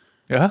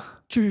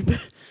type.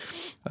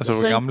 Altså,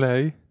 hvor gamle er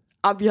I?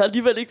 Vi har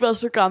alligevel ikke været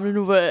så gamle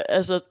nu, hvor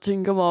jeg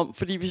tænker mig om,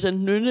 fordi vi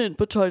sendte Nynne ind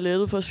på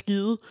toilettet for at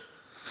skide.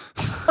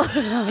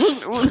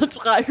 Uden at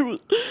trække ud.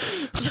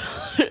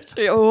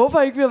 Så jeg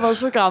håber ikke, vi har været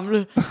så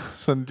gamle.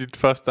 Sådan dit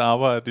første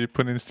arbejde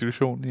på en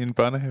institution i en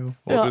børnehave.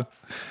 Ja.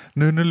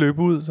 Nynne løb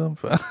ud som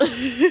før.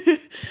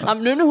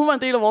 Jamen, Nynne, hun var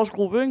en del af vores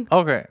gruppe, ikke?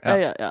 Okay,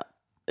 ja.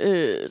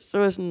 Så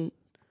var jeg sådan,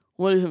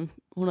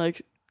 hun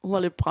var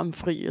lidt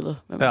bramfri, eller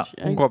hvad man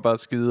siger. Hun går bare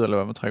skide, eller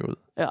hvad man trækker ud.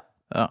 Ja.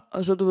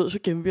 Og så, du ved, så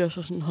gemte vi os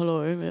og sådan holder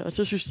øje med, og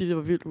så synes de, det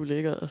var vildt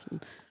ulækkert. Og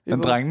sådan.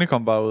 Men drengene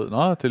kom bare ud.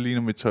 Nå, det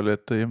ligner mit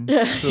toilet derhjemme.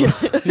 Ja.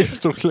 De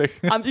forstod slet ikke.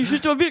 Jamen, de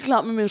synes, det var vildt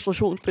klart med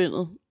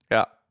menstruationsbindet.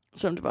 Ja.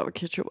 Selvom det bare var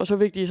ketchup. Og så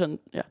fik de sådan,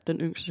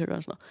 den yngste til at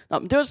gøre sådan noget. Nå,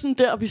 men det var sådan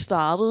der, vi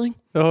startede, ikke?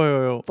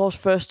 Jo. Vores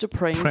første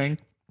prank.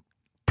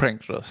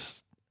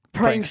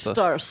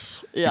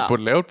 Pranksters. Ja. Vi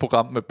burde lave et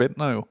program med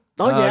Bentner jo.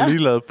 Nå, ja. har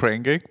lige lavet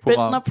prank, ikke?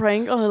 Bentner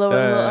pranker, eller hvad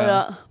det hedder,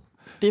 ja.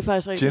 Det er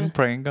faktisk rigtigt.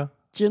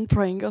 Gin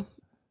pranker.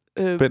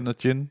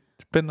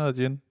 Bentner og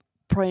gin.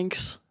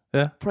 Pranks.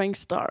 Ja.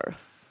 Prankstar.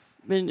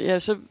 Men ja,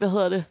 så, hvad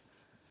hedder det?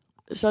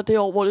 Så det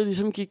år, hvor det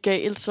ligesom gik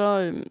galt,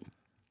 så...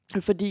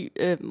 fordi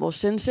vores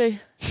sensei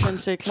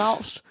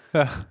Claus,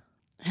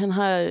 han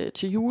har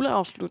til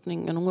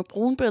juleafslutningen af nogle af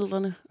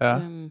brunbælterne,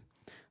 der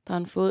har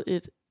han fået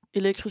et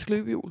elektrisk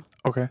løbehjul.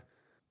 Okay.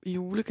 I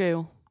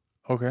julegave.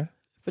 Okay.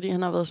 Fordi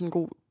han har været sådan en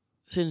god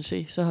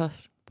sensei, så har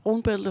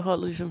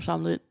brunbælteholdet ligesom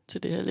samlet ind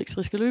til det her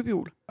elektriske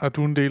løbehjul. Er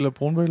du en del af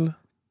brunbælte?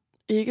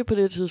 Ikke på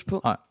det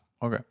tidspunkt. Nej,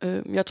 okay.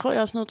 Jeg tror,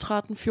 jeg er sådan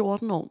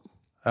noget 13-14 år.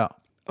 Ja.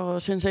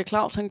 Og sensei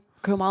Claus, han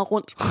kører meget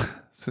rundt.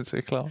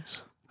 Sensei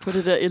Claus. På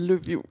det der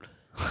elløbehjul.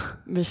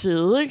 Med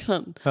sæde, ikke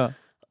sådan? Ja.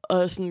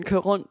 Og sådan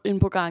kører rundt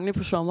ind på gangene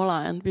på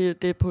sommerlejren.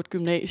 Det er på et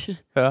gymnasie.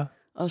 Ja.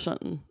 Og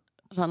sådan.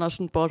 Så han har også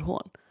sådan en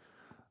botthorn.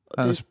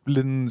 Han er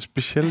lidt en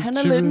speciel type. Han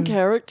er lidt en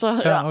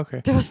character. Ja,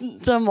 okay. Det var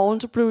sådan, så om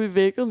morgenen, så blev vi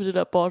vækket med det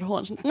der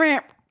botthorn. Sådan,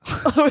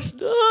 og det var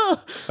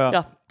sådan,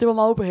 ja, det var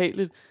meget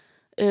ubehageligt.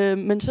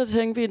 Men så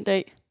tænkte vi en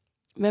dag,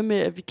 hvad med,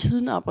 at vi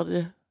kidnapper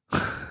det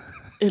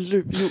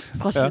elløbehjul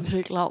fra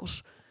Sensei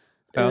Claus.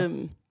 Ja.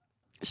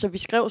 Så vi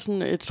skrev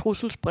sådan et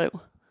trusselsbrev.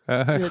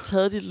 Ja. Vi har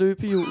taget dit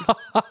løbehjul.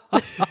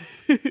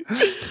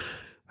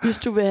 Hvis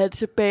du vil have det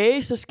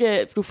tilbage, så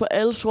skal du få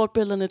alle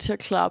sortbælterne til at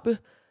klappe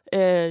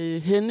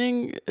af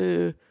Henning.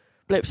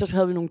 Så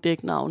havde vi nogle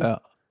dæknavne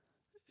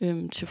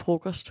til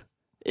frokost.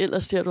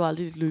 Ellers ser du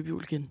aldrig dit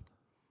løbehjul igen.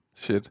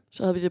 Shit.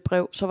 Så havde vi det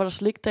brev. Så var der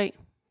slikdag.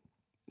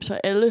 Så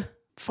alle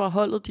fra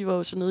holdet, de var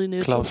jo så nede i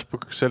Netto. Claus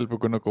selv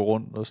begyndte at gå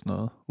rundt og sådan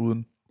noget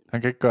uden.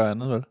 Han kan ikke gøre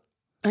andet, vel?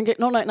 Han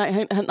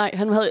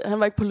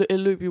var ikke på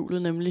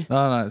løbehjulet nemlig.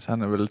 Nej, så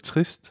han er vel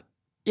trist.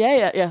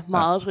 Ja,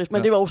 meget trist.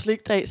 Men det var jo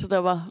slikdag, så der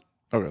var...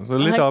 Okay, så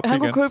lidt op igen. Han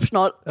kunne købe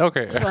snold.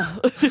 Okay, ja.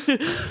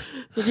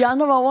 Så de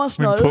andre var over at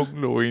snolde. Min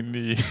punkt lå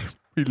egentlig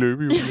i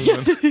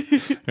løbehjulet,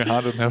 men jeg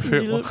har den her 5'er.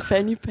 Lille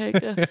fanny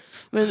pack, ja.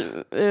 Men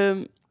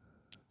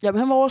jamen,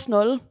 han var over at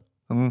snolde.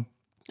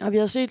 Og vi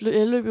har set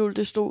elløbehjulet,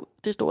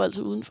 det stod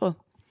altid udenfor.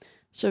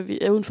 Så vi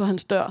er uden for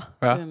hans dør.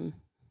 Ja.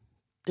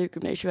 det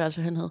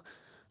gymnasieværelse, han havde.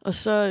 Og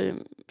så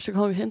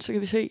kommer vi hen, så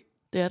kan vi se,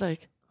 det er der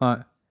ikke. Nej.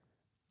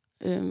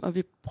 Og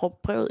vi prøver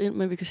brevet ind,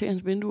 men vi kan se, at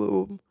hans vindue er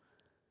åben.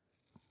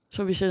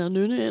 Så vi sender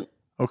Nynne ind.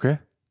 Okay.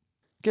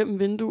 Gennem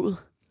vinduet.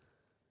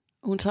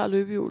 Hun tager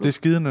løbehjulet. Det er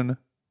skidenønne.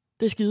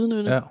 Det er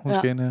skidenønne. Ja, hun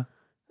skal ind her.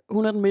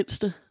 Hun er den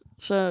mindste.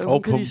 Så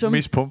hun kan ligesom...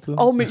 mest pumpet.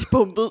 Og mest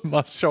pumpet.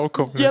 Meget sjov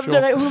kombination.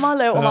 Jamen, hun er meget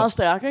lav og meget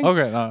stærk, ikke?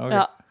 Okay.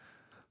 Ja.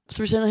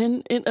 Så vi sender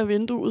hende ind af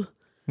vinduet.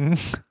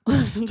 Og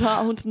så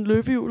tager hun sådan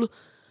løbehjulet.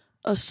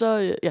 Og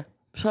så,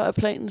 så er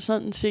planen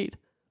sådan set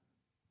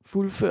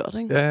fuldført,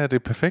 ikke? Ja, det er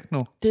perfekt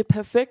nu. Det er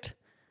perfekt.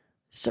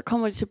 Så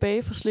kommer de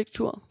tilbage fra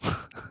sliktur.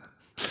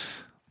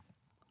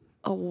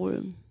 Og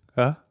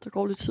så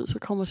går lidt tid, så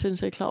kommer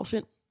Sensei Claus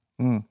ind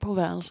på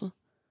værelset.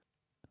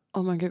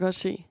 Og man kan godt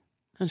se,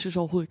 han synes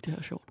overhovedet ikke, det her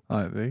er sjovt.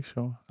 Nej, det er ikke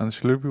sjovt.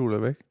 Hans løbehjul er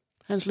væk.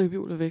 Hans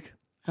løbehjul er væk,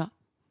 ja.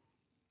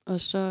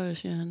 Og så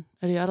siger han,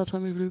 er det jer, der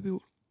tager mit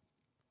løbehjul?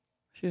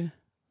 Jeg siger,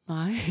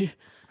 nej.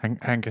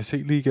 Han kan se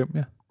lige igennem,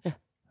 ja? Ja,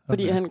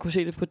 fordi han kunne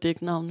se det på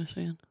dæknavne,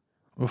 sagde han.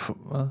 Hvorfor?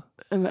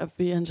 Hvad?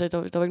 Fordi han sagde, der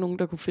var ikke nogen,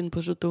 der kunne finde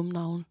på så dumme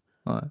navne.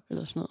 Nej.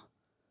 Eller sådan noget.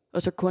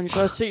 Og så kunne han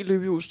jo også se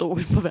løbehjul stå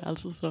inde på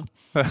værelset, så.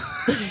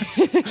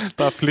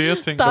 Der er flere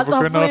ting, der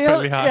begynder at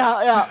falde i her.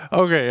 Ja.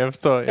 Okay, jeg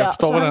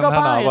forstår hvordan han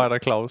arbejder,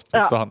 Claus,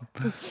 efterhånden.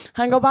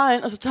 Han går bare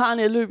ind, og så tager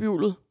han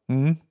løbehjulet.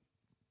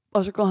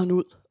 Og så går han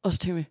ud, og så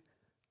tænker vi,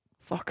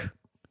 fuck.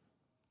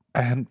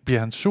 Bliver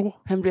han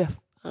sur? Han bliver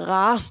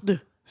rasende.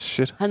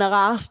 Shit. Han er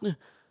rasende.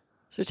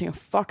 Så jeg tænker,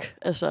 fuck,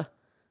 altså.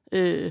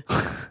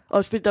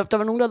 Også der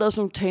var nogen, der lavede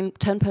sådan nogle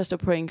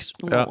tandpasta-pranks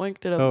nogle år, ikke?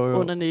 Det der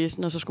under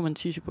næsen, og så skulle man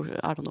tisse på, I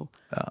don't know.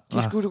 Ja.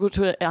 De skulle gå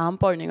til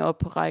armbøjninger op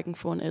på rækken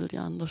foran alle de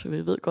andre, så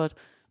vi ved godt,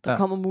 der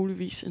kommer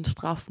muligvis en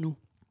straf nu.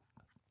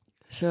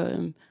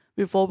 Så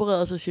vi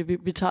forbereder os og siger,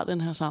 vi tager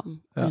den her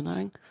sammen. Venner,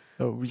 ikke?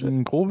 Jo, vi er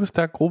en gruppe,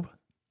 stærk gruppe.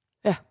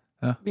 Ja,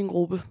 vi er en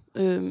gruppe.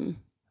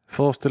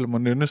 Forestil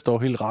mig, Nynne står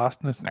helt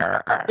rasende.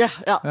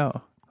 Ja.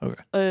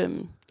 Okay.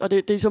 Og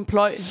det er som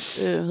Pløj,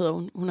 hedder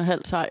hun. Hun er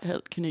halvt thai,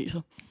 halvt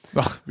kineser.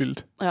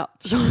 Vildt. Ja,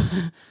 så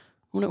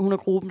hun er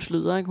gruppens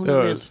leder, ikke? Hun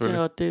er ældste,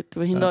 og det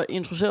var hende, der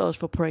introducerede os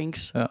for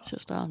pranks til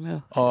at starte med.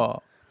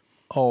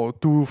 Og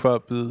du er før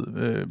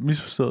blevet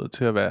misforstået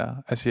til at være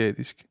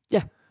asiatisk.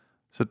 Ja.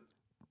 Så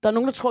der er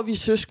nogen, der tror, vi er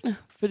søskende,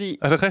 fordi...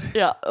 Er det rigtigt?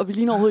 Ja, og vi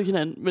ligner overhovedet ikke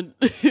hinanden, men...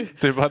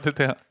 Det er bare det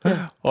der.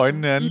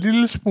 Øjnene er en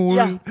lille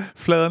smule...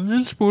 Flader en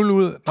lille smule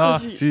ud.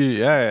 Nå,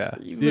 sige, ja.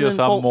 De er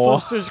samme mor.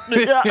 For søskende,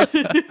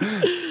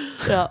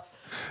 ja.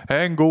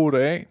 Ha' en god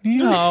dag. Ni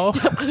hao.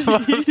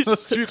 Så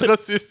sygt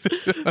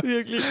racistisk.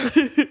 Virkelig.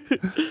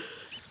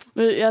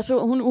 Men så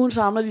hun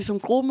samler ligesom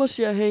gruppen og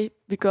siger, hey,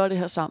 vi gør det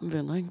her sammen,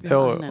 venner, ikke? Vi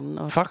har hinanden.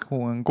 Og... Fuck,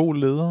 hun er en god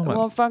leder, mand.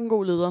 Hun er fucking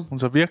god leder. Hun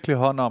tager virkelig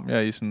hånd om jer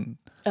i sådan...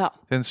 Ja.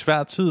 Det er en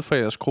svær tid for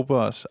jeres gruppe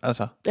også,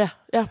 altså.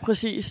 Ja,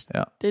 præcis.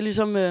 Ja. Det er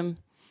ligesom...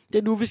 det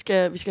er nu, vi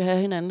skal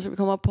have hinanden, så vi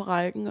kommer op på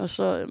rækken, og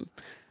så...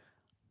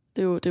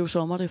 det er jo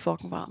sommer, det er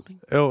fucking varmt,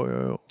 ikke?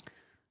 Jo.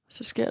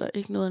 Så sker der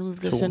ikke noget, når vi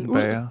bliver solen sendt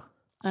bager. Ud.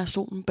 Ja,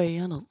 solen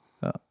bager ned.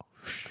 Ja.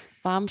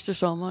 Varmeste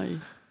sommer i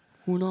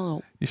 100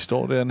 år. I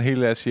står der en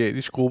helt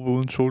asiatisk gruppe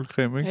uden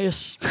solcreme, ikke?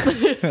 Yes.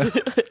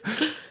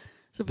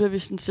 Så bliver vi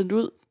sådan sendt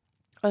ud,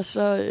 og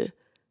så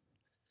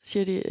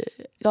siger de,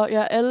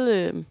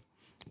 alle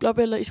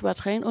blåbælter, I skal bare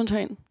træne,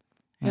 undtagen.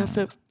 Jeg har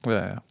 5.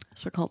 Ja.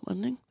 Så kommer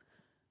den,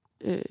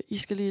 ikke? I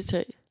skal lige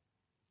tage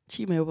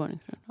 10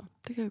 mavebøjninger.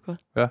 Det kan vi godt.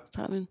 Ja, så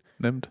tager vi en.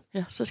 Nemt.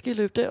 Ja, så skal I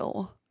løbe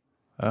derover.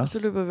 Ja. Og så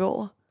løber vi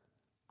over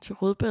til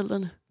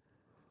rødbælterne.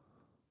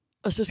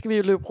 Og så skal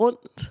vi løbe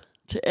rundt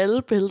til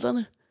alle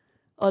bælterne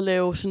og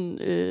lave sådan...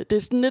 det er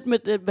sådan lidt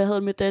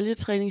med,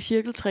 medaljetræning,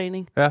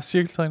 cirkeltræning. Ja,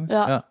 cirkeltræning.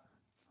 Ja.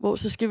 Hvor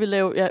så skal vi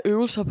lave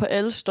øvelser på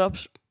alle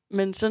stops.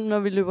 Men så når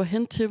vi løber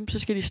hen til dem, så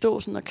skal de stå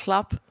sådan og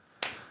klappe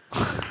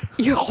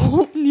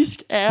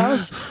ironisk af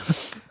os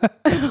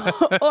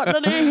under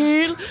det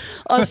hele.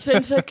 Og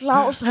Sensei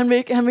Claus, han vil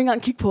ikke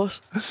engang kigge på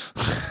os.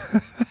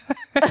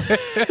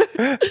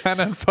 Han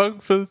er en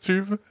fucking fed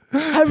type.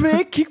 Han vil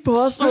ikke kigge på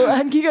os.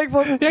 Han kigger ikke på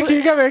os. Jeg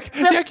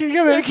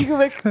kigger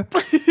væk.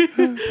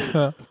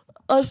 Ja.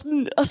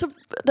 Og så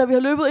da vi har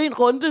løbet en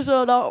runde,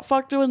 så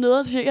det var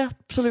nede, så siger jeg,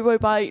 så løber I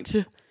bare en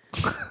til.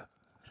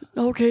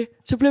 Okay,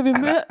 så bliver vi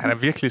med. Han er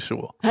virkelig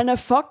sur. Han er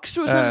fuck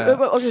sur.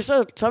 Okay,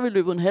 så har vi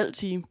løbet en halv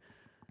time.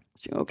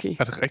 Så okay.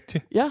 Er det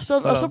rigtigt? Ja,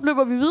 og så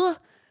løber vi videre.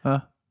 Ja.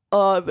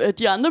 Og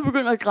de andre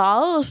begynder at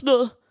græde og sådan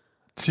noget.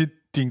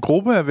 Din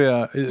gruppe er ved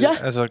at...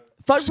 altså,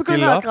 folk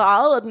begynder at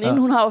græde, og den ene,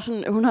 hun har jo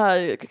sådan... Hun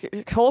har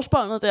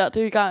korsbåndet der,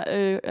 det er i gang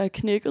er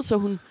knækket, så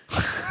hun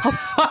har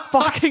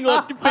fucking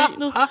ondt i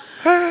benet.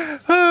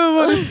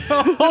 Hvor er det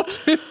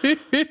sjovt.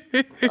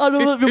 Og du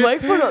ved,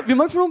 vi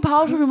må ikke få nogen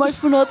pause, vi må ikke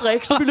få noget at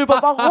drikke, så vi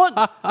løber bare rundt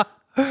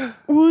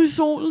ude i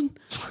solen.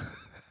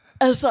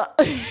 Altså...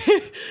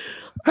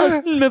 Og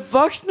sådan med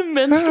voksne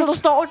mennesker, der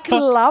står og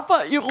klapper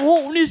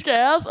ironisk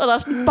af os, og der er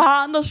sådan et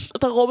barn,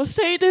 der råber,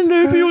 se det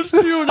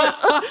løbehjulstyvene.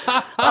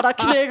 Og der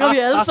knækker vi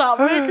alle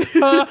sammen, ikke?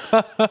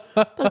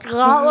 Der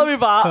græder vi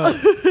bare.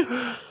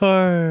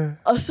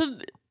 Og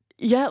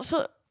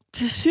så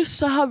til sidst,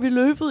 så har vi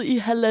løbet i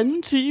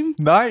 1,5 time.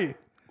 Nej!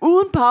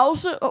 uden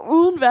pause og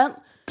uden vand.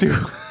 Det er jo...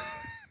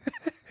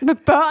 Med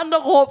børn, der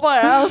råber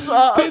af os.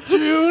 Og... Det er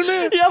 20.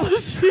 Ja,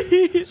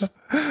 præcis.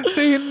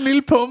 Se hende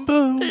lille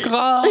pumpet, hun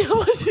græder.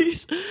 Ja,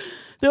 præcis.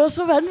 Det var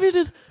så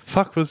vanvittigt.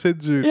 Fuck, hvor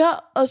sindssygt. Ja,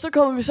 og så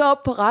kommer vi så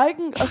op på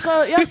rækken, og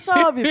så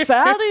er vi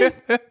færdige.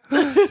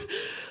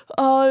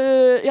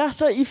 Og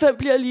så I 5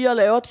 bliver lige og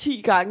laver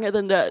 10 gange af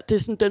den der, det er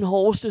sådan den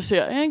hårdeste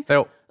serie, ikke?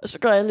 Jo. Og så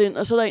går alle ind,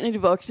 og så er der en af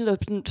de voksne, der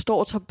sådan står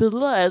og tager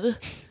billeder af det.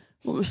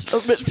 Mens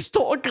vi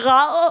står og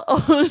græder.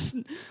 Og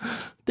sådan,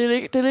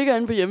 det ligger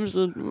inde på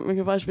hjemmesiden. Man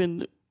kan faktisk finde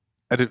det.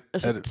 Er det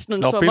sådan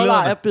nogle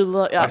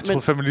sommerlejrbilleder. Ja, jeg tror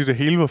fandme lige, det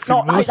hele var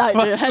filmet. Nej,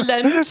 det er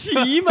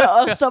 1,5 time,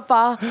 og så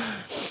bare...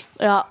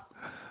 Ja.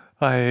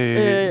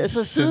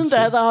 Så siden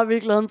da, der har vi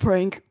ikke lavet en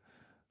prank.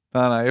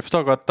 Nej, jeg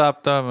forstår godt,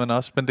 der er man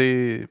også, men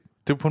det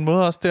er på en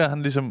måde også der,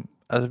 han ligesom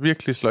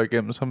virkelig slår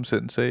igennem som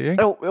sensei,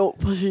 ikke? Jo,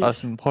 præcis. Og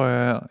sådan, prøv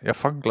at jeg er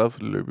fucking glad for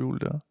det løbehjul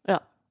der. Ja.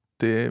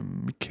 Det er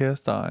mit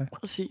kæreste ej.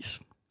 Præcis.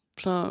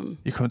 Så...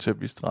 I kommer til at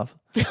blive straffet.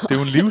 Det er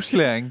jo en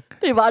livslæring.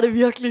 Det var det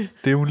virkelig.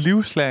 Det er jo en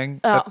livslæring,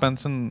 at man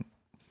sådan...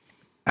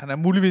 Han er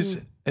muligvis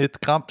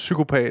et gram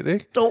psykopat,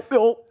 ikke? Jo.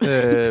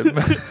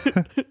 Men,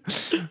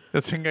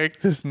 jeg tænker ikke,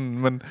 det er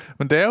sådan...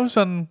 Men det er jo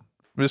sådan,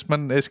 hvis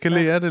man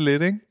eskalerer det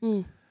lidt, ikke?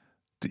 Mm.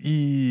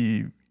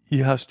 I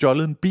har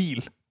stjålet en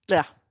bil.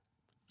 Ja.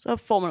 Så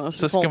får man også...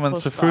 Så skal man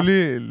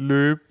selvfølgelig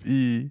løbe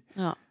i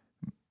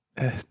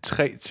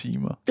 3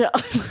 timer. Ja.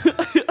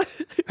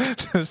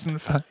 Det er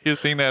sådan, jeg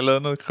senere har jeg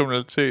lavet noget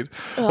kriminalitet.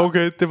 Ja.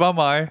 Okay, det var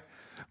mig.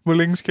 Hvor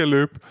længe skal jeg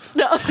løbe?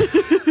 Ja.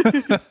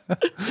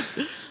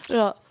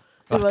 Ja.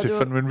 Det er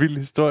fandme en vild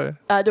historie.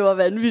 Ja, det var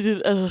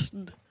vanvittigt. Altså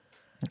sådan,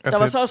 der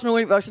var så også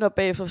nogle af de voksne der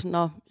bagefter sådan,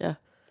 nå, ja,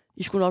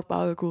 I skulle nok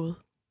bare være gået.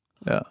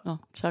 Ja. Nå,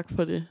 tak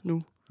for det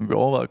nu. Vi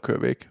overvejede at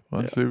køre væk.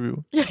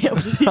 Ja,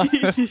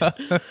 præcis.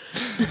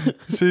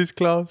 Ses,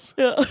 Claus.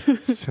 Ja.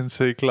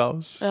 Sensei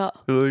Claus. Ja.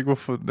 Jeg ved ikke,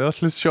 hvorfor. Det er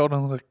også lidt sjovt, at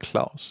han hedder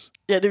Claus.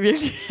 Ja, det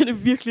er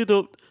virkelig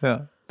dumt. Ja. Det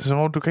er som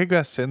om, du kan ikke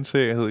være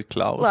sensei og hedde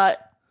Claus. Nej.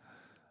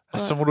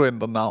 Altså, så må du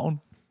ændre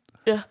navn.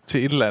 Ja.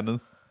 Til et eller andet.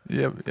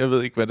 Jeg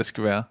ved ikke, hvad det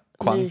skal være.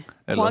 Kwang.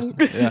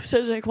 Kwang.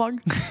 Sensei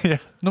Kwang. Ja,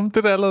 men det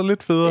er da allerede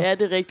lidt federe. Ja,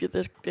 det er rigtigt.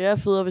 Det er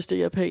federe, hvis det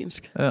er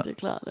japansk. Ja. Det er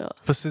klart, ja.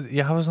 For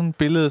jeg har sådan et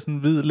billede af sådan en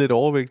hvid, lidt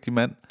overvægtig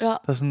mand,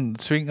 der sådan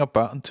tvinger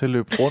børn til at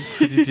løbe rundt,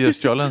 fordi de har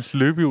stjålet hans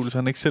løbehjul, så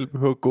han ikke selv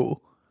behøver at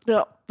gå.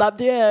 Ja,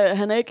 nej,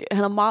 han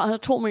er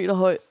 2 meter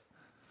høj,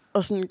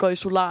 og sådan går i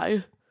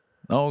solarie.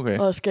 Okay.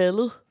 Og er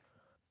skaldet.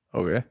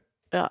 Okay.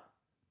 Ja,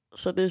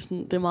 så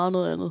det er meget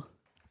noget andet.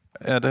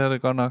 Ja, det er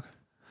det godt nok.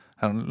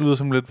 Han lyder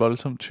som en lidt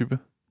voldsom type.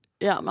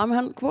 Ja, men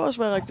han kunne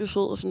også være rigtig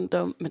sød, og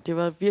sådan, men det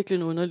var virkelig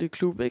en underlig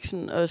klub, ikke?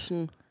 Sådan, og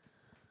sådan,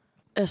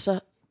 altså,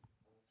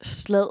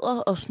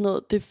 sladder og sådan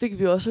noget, det fik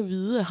vi også at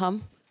vide af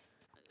ham.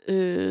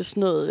 Sådan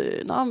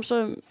noget,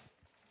 så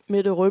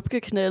Mette Røbke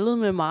knaldede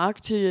med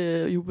Mark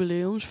til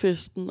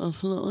jubilæumsfesten og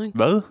sådan noget, ikke?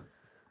 Hvad?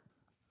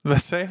 Hvad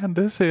sagde han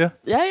det, siger jeg?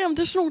 Ja, jamen,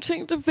 det er sådan nogle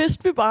ting, det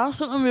vidste vi bare,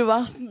 selvom vi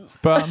var sådan...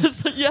 Børn?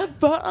 Altså, ja,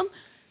 børn.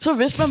 Så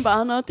vidste man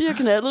bare, når de har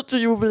knaldet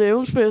til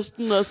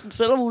jubilæumsfesten, og sådan,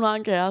 selvom hun har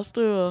en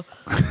kæreste, og...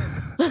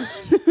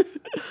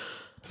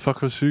 Fuck,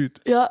 hvor sygt.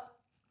 Ja.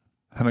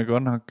 Han er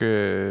godt nok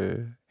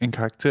en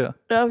karakter.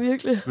 Ja,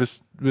 virkelig.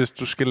 Hvis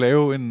du skal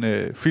lave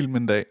en film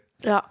en dag,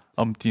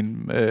 om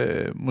din,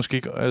 måske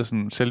ikke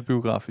sådan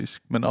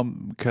selvbiografisk, men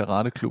om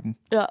Karate-klubben.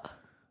 Ja.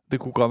 Det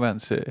kunne godt være en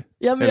serie.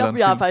 Jamen,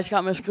 jeg er faktisk i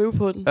gang med at skrive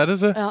på den. Er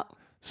det det? Ja.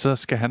 Så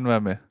skal han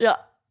være med. Ja.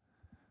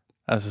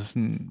 Altså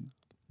sådan...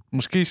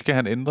 Måske skal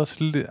han ændre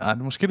lidt.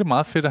 Måske er det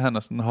meget fedt, at han er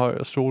sådan høj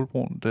og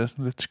solbrun. Det er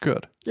sådan lidt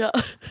skørt. Ja.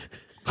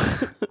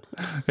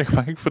 Jeg kan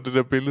bare ikke få det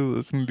der billede ud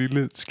af sådan en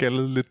lille,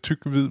 skaldet, lidt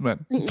tyk hvid mand.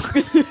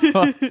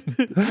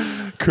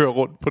 Kører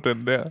rundt på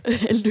den der.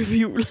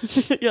 Løbehjul.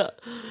 Ja.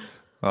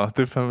 Nå, det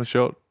er fandme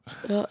sjovt.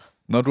 Ja.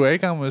 Når du er i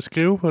gang med at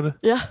skrive på det?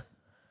 Ja.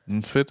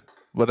 Fedt.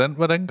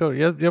 Hvordan går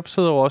jeg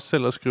sidder jo også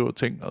selv og skriver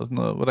ting og sådan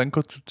noget. Hvordan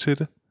går du til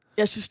det?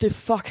 Jeg synes, det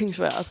er fucking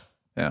svært.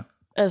 Ja.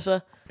 Altså.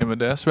 Jamen,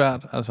 det er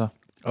svært, altså.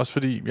 Også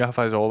fordi, jeg har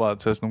faktisk overvejet at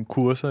tage sådan nogle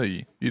kurser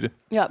i det.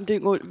 Ja,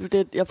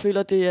 jeg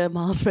føler, det er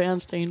meget sværere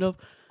end stand-up.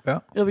 Ja.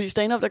 Eller fordi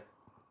stand-up,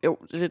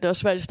 det er også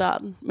svært i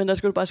starten, men der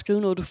skal du bare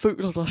skrive noget, du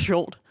føler, der er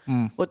sjovt.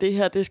 Hvor det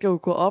her, det skal jo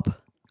gå op.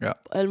 Ja.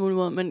 På alle mulige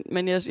måder.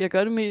 Men jeg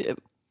gør det med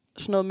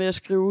sådan noget med at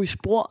skrive i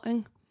spor,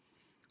 ikke?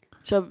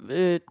 Så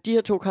de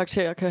her 2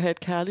 karakterer kan have et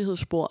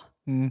kærlighedsspor.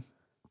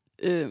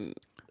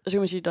 Så kan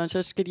man sige,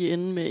 så skal de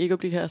ende med ikke at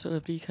blive kærester eller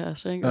blive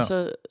kærester, ikke? Ja.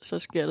 Og så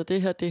sker der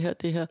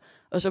det her.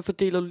 Og så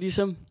fordeler du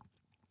ligesom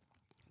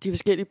de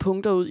forskellige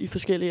punkter ud i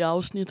forskellige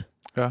afsnit.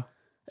 Ja.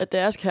 Af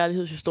deres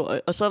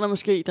kærlighedshistorie. Og så er der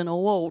måske den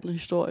overordnede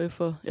historie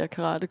for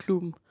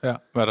Karate-klubben. Ja,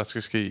 hvad der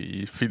skal ske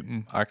i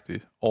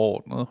filmen-agtigt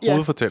overordnet.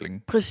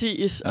 Hovedfortællingen.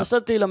 Præcis. Ja. Og så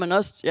deler man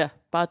også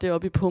bare det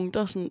op i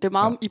punkter. Sådan, det er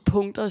meget i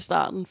punkter i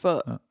starten,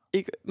 for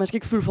ikke, man skal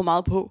ikke fylde for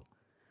meget på.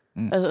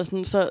 Altså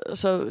sådan,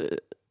 så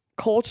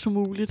kort som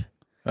muligt.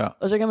 Ja.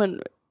 Og så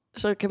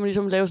kan man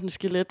ligesom lave sådan en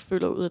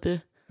skeletføler ud af det.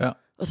 Ja.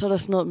 Og så er der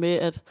sådan noget med,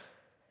 at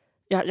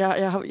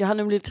jeg har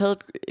nemlig taget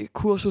et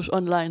kursus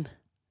online,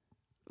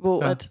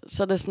 hvor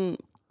så er det sådan,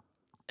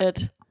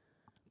 at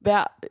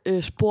hver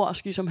spor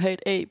skal ligesom have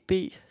et A, B,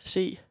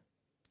 C,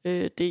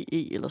 D,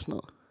 E eller sådan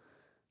noget.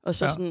 Og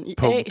så sådan i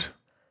punkt.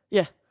 A...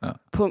 Ja,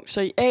 punkt.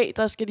 Så i A,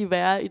 der skal de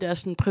være i deres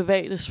sådan,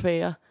 private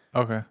sfære.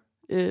 Okay.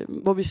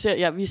 Hvor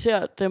vi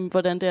ser dem,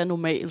 hvordan det er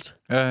normalt.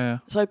 Ja.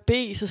 Så i B,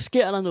 så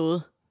sker der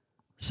noget,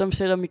 som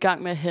sætter dem i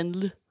gang med at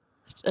handle.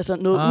 Altså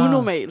noget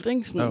unormalt,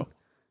 ikke? Sådan,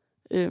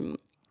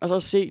 og så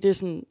C, det er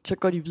sådan, så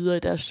går de videre i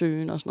deres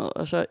søgen og sådan noget.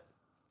 Og så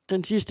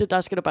den sidste,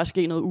 der skal der bare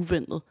ske noget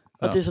uventet.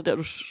 Og det er så der,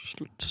 du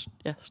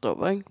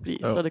stopper, ikke?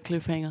 Så er det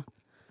cliffhanger.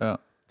 Ja.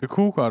 Det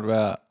kunne godt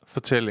være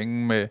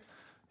fortællingen med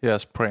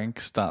jeres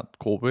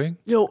prank-startgruppe, ikke?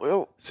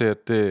 Jo. Til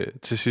at det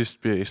til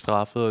sidst bliver I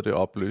straffet, og det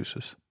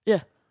opløses. Ja.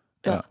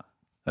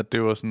 At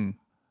det var sådan,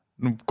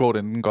 nu går det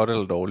enten godt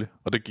eller dårligt,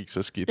 og det gik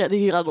så skidt. Ja, det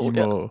gik ret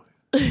dårligt,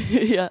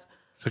 ja.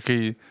 Så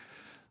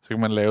kan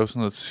man lave sådan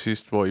noget til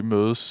sidst, hvor I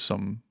mødes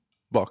som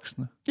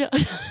voksne. Ja.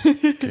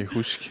 Kan I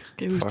huske?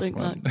 Den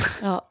gang?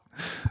 Ja.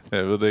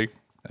 Jeg ved det ikke.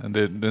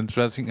 Det er en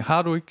svær ting.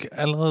 Har du ikke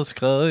allerede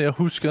skrevet? Jeg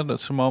husker det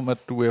som om, at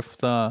du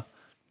efter...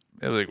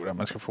 Jeg ved ikke, hvordan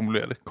man skal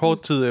formulere det.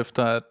 Kort tid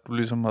efter, at du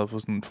ligesom havde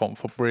fået sådan en form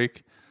for break,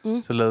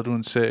 så lavede du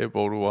en serie,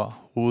 hvor du var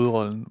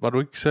hovedrollen. Var du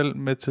ikke selv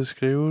med til at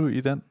skrive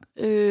i den?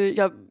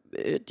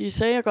 De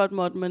sagde, jeg godt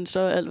måtte, men så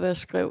alt, hvad jeg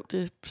skrev,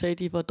 det sagde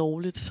de var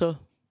dårligt, så...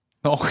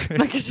 Okay.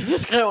 Man kan sige, at jeg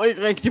skrev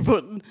ikke rigtigt på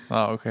den.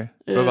 Okay.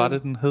 Hvad var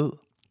det, den hed?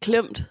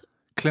 Klemt.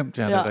 Klemt,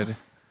 ja, det er rigtigt.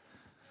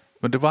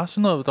 Men det var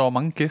sådan noget, der var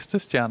mange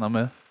gæstestjerner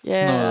med. Ja.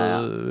 Sådan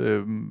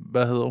noget,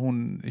 hvad hedder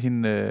hun,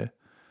 hende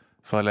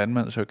fra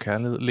Landmand Søger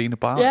Kærlighed, Lene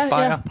Beyer.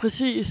 Ja,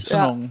 præcis.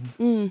 Sådan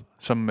nogle,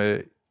 som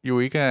jo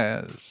ikke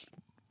er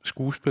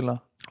skuespillere.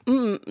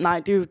 Nej,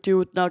 det er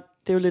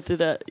jo lidt det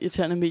der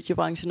irriterende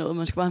mediebranche noget,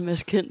 man skal bare have en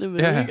masse kendte med.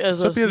 Ja, ikke?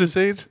 Altså, så bliver det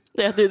set.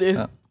 Ja, det er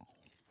det.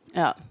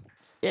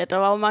 Ja, der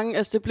var jo mange,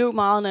 altså det blev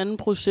meget en anden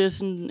proces,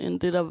 end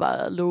det, der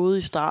var lovet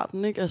i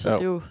starten, ikke?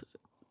 Altså,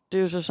 det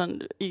er jo så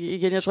sådan,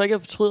 igen, jeg tror ikke,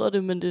 jeg fortryder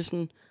det, men det er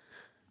sådan,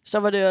 så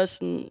var det også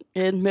sådan,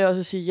 jeg endte med også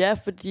at sige ja,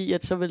 fordi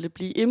at så ville det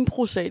blive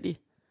impro-sag.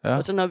 Ja.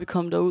 Og så når vi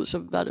kom derud,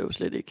 så var det jo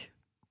slet ikke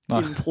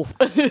impro.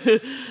 Du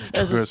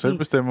kan jo selv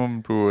bestemme,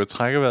 om du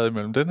trækker vejret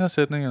imellem den her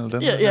sætning, eller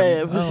den her sætning.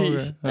 Ja,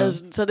 præcis. Okay. Ja.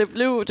 Altså, så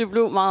det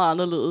blev meget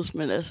anderledes,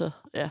 men altså,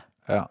 ja.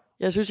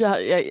 Jeg synes,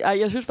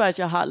 jeg synes faktisk,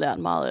 jeg har lært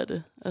meget af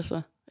det.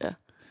 Altså, ja.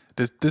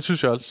 Det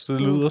synes jeg også,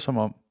 det lyder som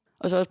om.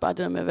 Og så også bare det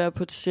der med at være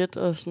på et sæt,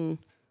 og sådan,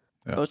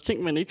 der er også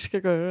ting, man ikke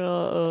skal gøre,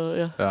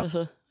 og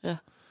altså, ja.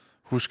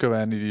 Husk at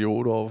være en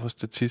idiot over for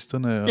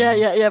statisterne. Og...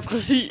 Ja,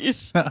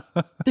 præcis.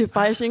 Det er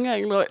faktisk ikke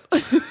engang løgn.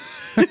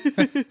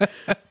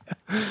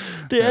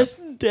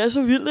 Det er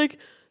så vildt, ikke?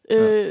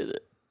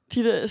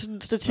 De der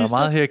sådan, statister. Der er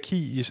meget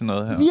hierarki i sådan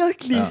noget her.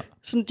 Virkelig. Ja.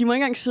 Sådan, de må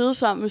ikke engang sidde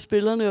sammen med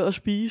spillerne og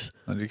spise.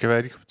 Og det kan være,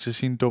 at de kommer til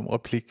sin dum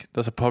replik,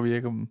 der så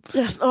påvirker dem.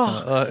 Yes,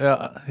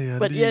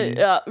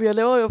 vi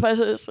laver jo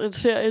faktisk en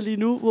serie lige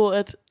nu, hvor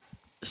at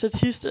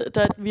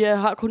statister, vi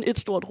har kun et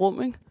stort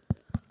rum, ikke?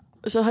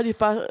 Og så har de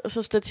bare,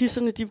 så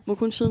statisterne, de må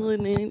kun sidde nede i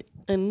den ene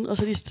anden, og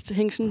så de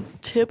hængt sådan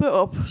tæppe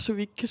op, så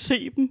vi ikke kan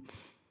se dem.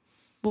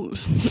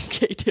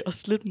 Okay, det er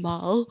også lidt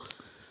meget.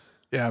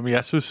 Ja, men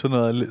jeg synes sådan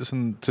noget er lidt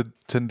sådan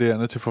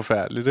tenderende til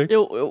forfærdeligt, ikke?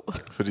 Jo.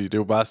 Fordi det er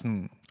jo bare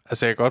sådan,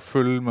 altså jeg kan godt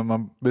føle,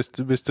 men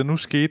hvis der nu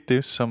skete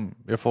det, som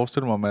jeg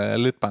forestiller mig, man er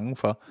lidt bange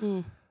for,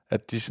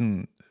 at de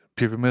sådan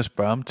bliver ved med at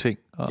spørge om ting,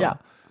 og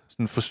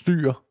sådan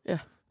forstyrrer,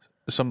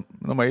 som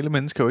normale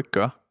mennesker jo ikke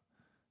gør.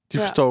 De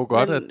forstår jo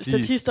godt, at de...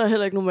 Statister er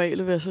heller ikke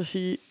normale, vil jeg så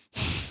sige.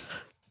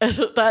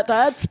 Altså, der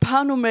er et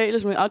par normale,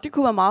 som det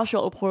kunne være meget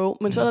sjovt at prøve,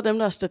 men så er der dem,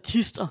 der er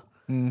statister.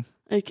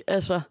 Ikke?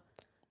 Altså,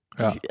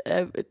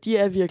 de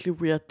er virkelig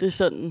weird. Det er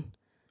sådan...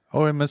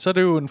 Okay, men så er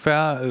det jo en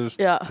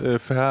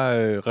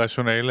færre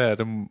rationale af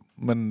dem.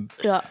 Men,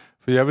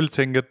 for jeg ville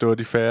tænke, at det var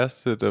de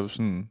færreste, der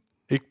sådan,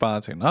 ikke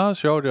bare tænkte,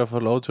 sjovt, jeg får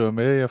lov til at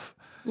være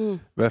med.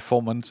 Hvad får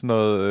man sådan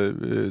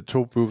noget?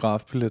 2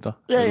 biografbilletter?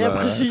 Ja,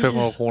 præcis.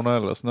 500 kroner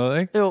eller sådan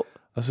noget, ikke? Jo.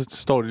 Og så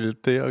står de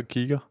lidt der og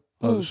kigger,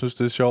 og synes,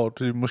 det er sjovt.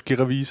 Det er måske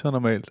revisor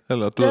normalt,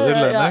 eller du ved et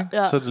eller andet,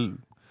 ikke? Så er det en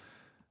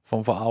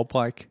form for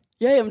afbræk.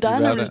 Ja, jamen,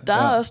 der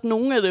er også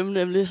nogle af dem,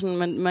 nemlig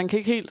sådan, man kan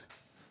ikke helt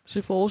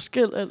se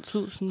forskel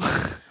altid. Sådan.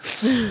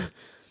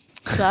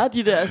 Der er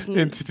de der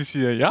sådan... Indtil de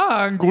siger, jeg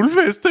har en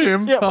guldfest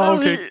derhjemme. Ja,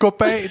 okay, gå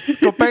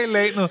bag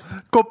lanet.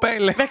 Gå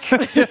bag lanet.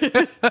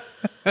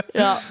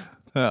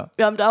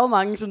 Jamen, der er jo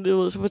mange sådan det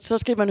ud. Så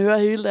skal man høre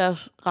hele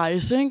deres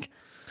rejse, ikke?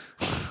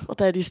 Og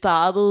da de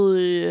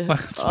startede... Jeg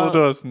troede,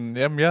 det var sådan,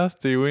 jamen jeg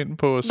steg jo ind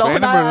på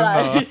Svanemøllen.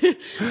 Nej.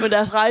 Men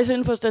deres rejse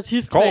inden for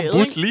statistfaget... Går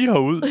en bus lige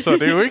herud, så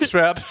det er jo ikke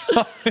svært.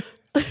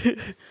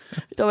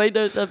 Der var en,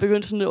 der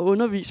begyndte sådan at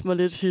undervise mig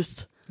lidt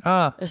sidst.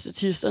 Af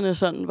statisterne,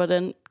 sådan,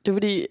 hvordan... Det er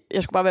fordi,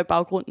 jeg skulle bare være i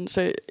baggrunden,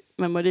 så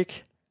man måtte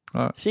ikke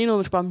se noget,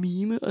 man skulle bare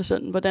mime, og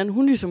sådan, hvordan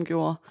hun ligesom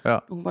gjorde.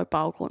 Hun var i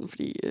baggrunden,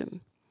 fordi...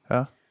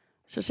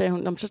 Så sagde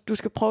hun, så du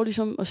skal prøve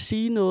ligesom at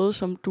sige noget,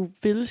 som du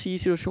vil sige i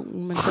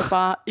situationen, men så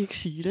bare ikke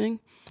sige det, ikke?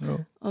 Jo.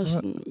 Og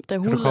sådan, da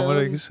hun kan du komme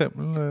med et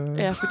eksempel?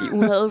 Ja, fordi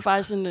hun havde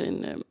faktisk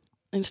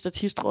en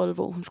statistrolle,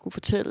 hvor hun skulle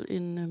fortælle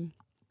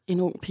en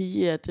ung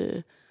pige, at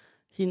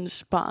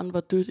hendes barn var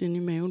dødt inde i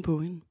maven på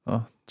hende.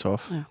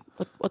 Tof. Ja.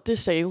 Og det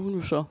sagde hun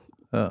jo så.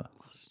 Ja.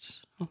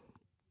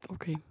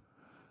 Okay.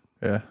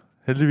 Ja,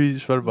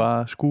 heldigvis var det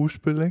bare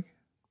skuespil, ikke?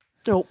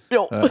 Jo. Ja.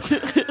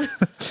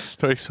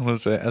 Det var ikke som du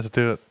sagde.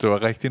 Altså, det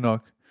var rigtigt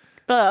nok.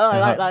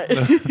 Nej.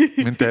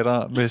 Min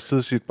datter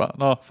mistede sit barn.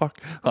 Nå,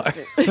 fuck. Nej.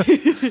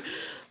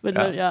 Men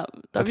ja.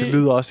 Det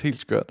lyder også helt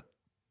skørt.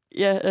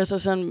 Ja, altså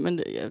sådan, men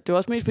det er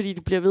også mest fordi,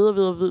 de bliver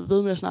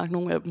ved med at snakke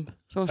nogle af dem.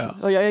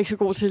 Og jeg er ikke så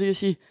god til lige at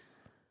sige...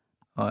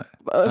 Nej,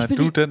 fordi...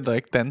 du er den, der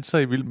ikke danser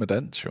i Vild med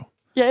Dans, jo.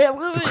 Ja,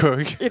 du kan jo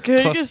ikke. Jeg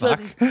kan ikke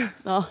sådan...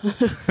 Nå,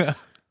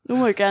 nu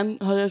må jeg gerne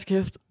holde jeres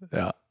kæft.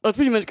 Ja. Og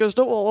fordi man skal jo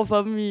stå over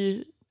for dem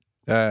i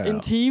en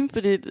time,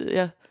 fordi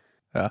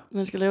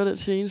man skal lave den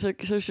scene,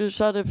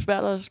 så er det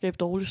svært at skabe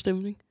dårlig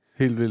stemning.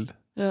 Helt vildt.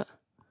 Ja.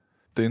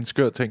 Det er en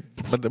skør ting.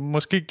 Men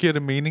måske giver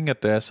det mening,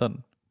 at det er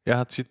sådan. Jeg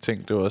har tit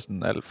tænkt, det var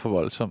sådan alt for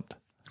voldsomt.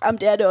 Jamen,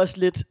 det er det også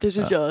lidt. Det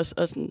synes jeg også.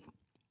 Og sådan,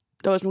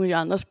 der var også nogle af de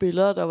andre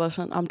spillere, der var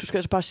sådan, du skal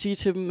altså bare sige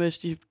til dem, hvis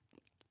de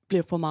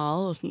bliver for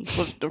meget, og sådan,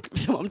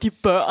 som om de er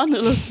børn,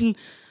 eller sådan.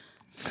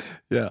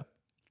 Ja.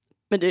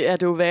 Men det er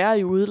jo værre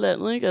i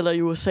udlandet, ikke? Eller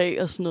i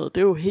USA og sådan noget.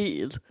 Det er jo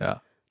helt... Ja.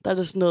 Der er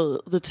det sådan noget,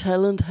 the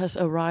talent has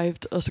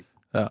arrived, og så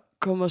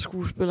kommer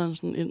skuespilleren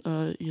sådan ind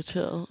og er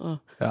irriteret. Og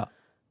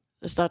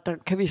altså der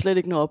kan vi slet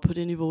ikke nå op på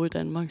det niveau i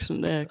Danmark.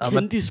 Sådan der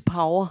kendis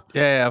power.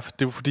 Ja, det er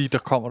jo fordi, der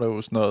kommer der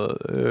jo sådan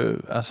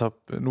noget... altså,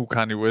 nu er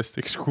Kanye West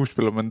ikke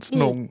skuespiller, men sådan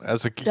nogle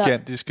altså,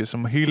 gigantiske,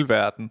 som hele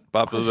verden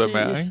bare ved,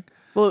 hvad med, ikke?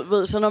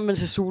 Ved, så når man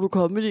ser Zulu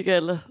Comedy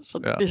Gala, så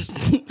det er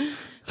sådan...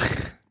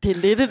 Det er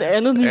lidt et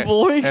andet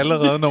niveau, ikke?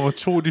 Allerede nummer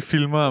 2, de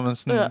filmer, og man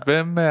sådan,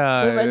 hvem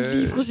er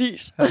lige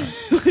præcis?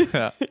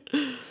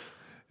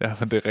 Ja,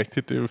 men det er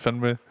rigtigt, det er jo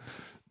fandme,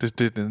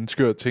 det er en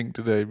skør ting,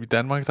 det der. I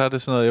Danmark, der er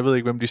det sådan noget, jeg ved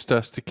ikke, hvem de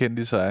største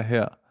kendisser er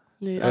her.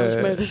 Nej,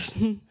 Anders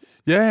Matthesen.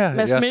 Ja.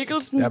 Mads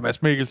Mikkelsen. Ja,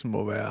 Mads Mikkelsen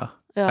må være.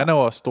 Ja. Han er jo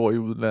også stor i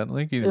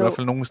udlandet, ikke? I hvert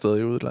fald nogle steder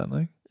i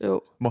udlandet, ikke?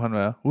 Jo. Må han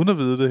være, uden at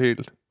vide det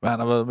helt. Men han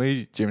har været med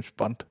i James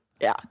Bond.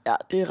 Ja,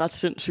 det er ret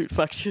sindssygt,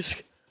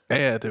 faktisk.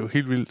 Ja, det er jo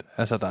helt vildt.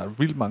 Altså, der er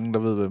vildt mange, der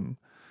ved, hvem... Nu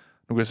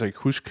kan jeg så ikke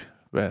huske,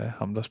 hvad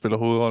ham, der spiller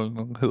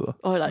hovedrollen,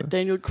 hedder. Nej,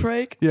 Daniel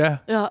Craig. Ja,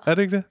 er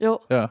det ikke det? Jo.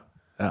 Ja,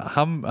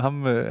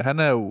 han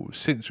er jo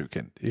sindssygt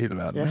kendt i hele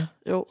verden. Ja,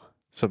 jo.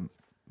 Så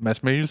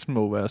Mads Mikkelsen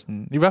må være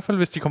sådan... I hvert fald,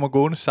 hvis de kommer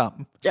gående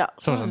sammen. Ja.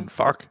 Så er sådan,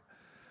 fuck.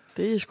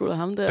 Det er sgu da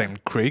ham der. Daniel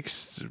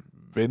Craigs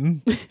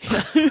ven.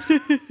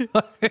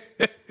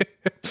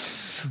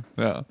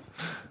 Ja.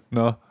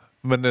 Nå.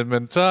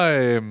 Men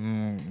så...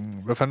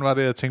 hvad fanden var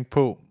det, jeg tænkte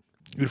på?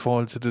 I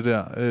forhold til det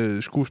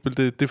der skuespil.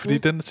 Det er fordi,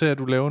 den serie,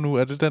 du laver nu,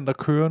 er det den, der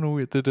kører nu?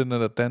 Det er den,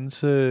 der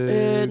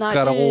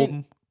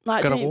dansegarderoben?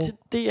 Nej,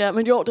 det er...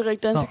 Men jo, det er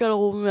rigtigt.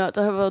 Dansegarderoben, ja.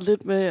 Der har været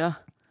lidt med, ja.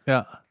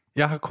 Ja.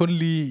 Jeg har kun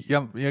lige...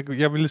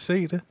 Jeg ville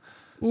se det,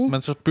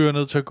 men så blev jeg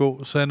nødt til at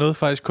gå. Så jeg nåede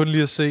faktisk kun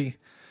lige at se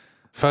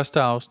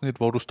første afsnit,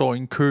 hvor du står i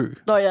en kø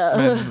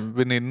med en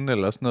veninde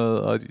eller sådan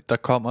noget, og der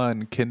kommer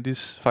en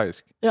kendis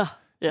faktisk. Ja.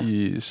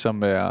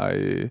 Som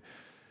er...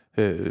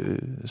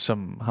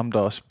 som ham, der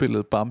også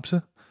spillede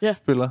Bamse. Ja.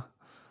 Spiller.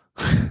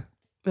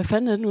 Hvad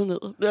fanden er det nu ned?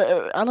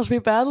 Anders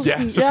V.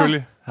 Bertelsen. Ja,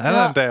 selvfølgelig. Han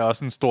er endda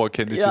også en stor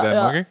kendis i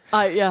Danmark, ikke?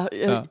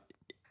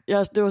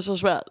 Ej, det var så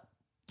svært.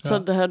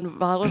 Sådan, da han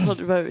var der,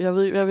 så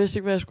jeg vidste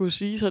ikke, hvad jeg skulle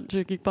sige, sådan, så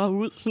jeg gik bare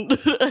ud. Sådan,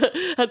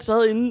 han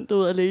sad inde, du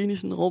ved, alene i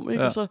sådan et rum,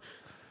 ikke? Ja. Og så,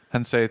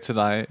 han sagde til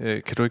dig,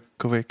 kan du ikke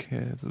gå væk?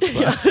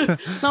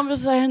 Nå, men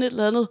så sagde han et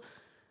eller andet.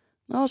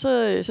 Nå,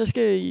 så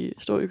skal I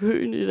stå i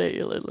køen i dag,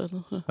 eller et eller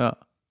andet.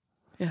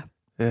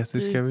 Ja,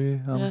 det skal vi.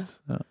 Ja.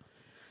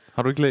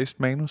 Har du ikke læst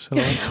manus,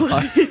 eller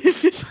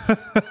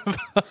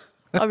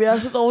hvad? Og vi er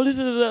så dårlige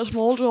til det der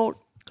small talk.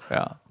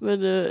 Ja. Men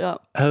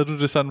Havde du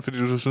det sådan, fordi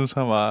du synes, at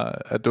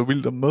det var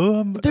vildt at møde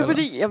ham? Det er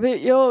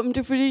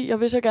fordi, jeg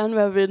vil så gerne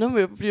være venner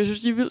med dem, fordi jeg synes,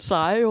 de er vildt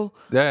seje jo.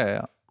 Ja.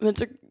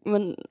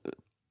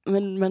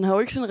 Men man har jo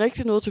ikke sådan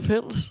rigtig noget til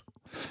fælles.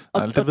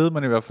 Nej, det ved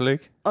man i hvert fald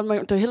ikke. Og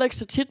det er heller ikke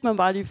så tit, man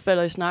bare lige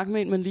falder i snak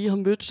med en, man lige har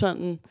mødt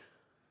sådan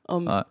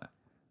om... Nej.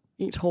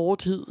 Ens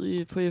hårde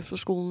tid på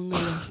efterskolen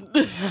eller sådan.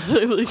 Altså,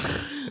 jeg ved ikke.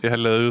 Jeg har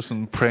lavet jo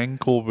sådan en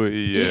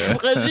prank-gruppe i... Ja,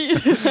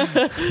 præcis.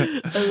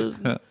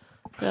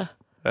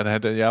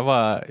 Altså,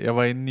 Jeg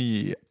var inde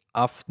i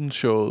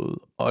aftenshowet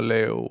og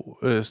lave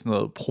sådan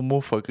noget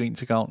promo for Grin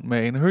til Gavn med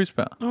Ane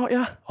Høgsberg.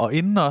 Ja. Og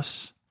inden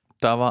os,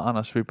 der var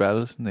Anders V.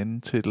 Bertelsen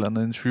inde til et eller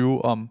andet interview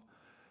om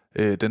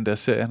den der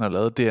serie, han har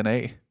lavet,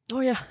 DNA.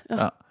 Ja.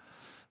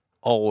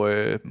 Og...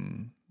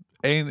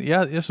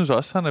 jeg synes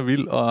også, han er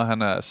vild, og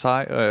han er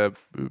sej, og jeg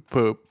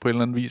på en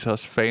eller anden vis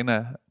også fan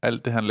af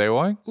alt det, han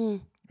laver,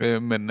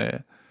 ikke?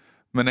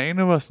 Men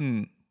Ane var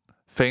sådan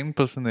fan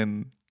på sådan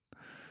en...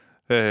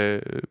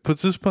 på et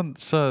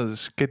tidspunkt, så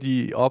skal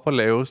de op og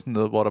lave sådan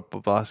noget, hvor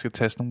der bare skal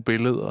tages nogle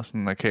billeder og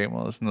sådan af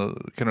kameraet og sådan noget.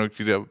 Kan du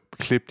ikke de der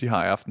klip, de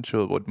har i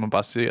aftenshowet, hvor man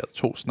bare ser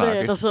to snakke?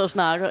 Ja, der sidder og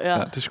snakker,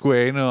 ja. Det skulle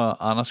Ane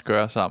og Anders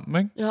gøre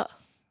sammen, ikke? Ja.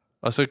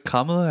 Og så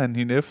krammede han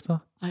hende efter,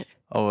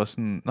 og var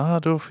sådan, nå,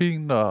 det var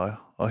fint,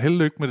 og held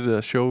lykke med det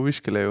der show, vi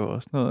skal lave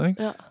og sådan noget,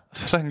 ikke? Ja. Og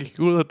så da han gik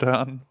ud af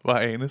døren, var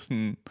Ane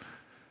sådan,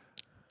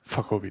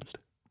 fuck hvor vildt.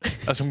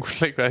 Altså, hun kunne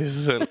slet ikke være i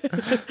sig selv.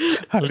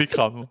 Han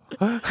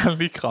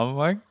lige krammer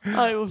mig, ikke?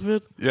 Ej, hvor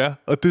fedt. Ja,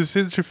 og det er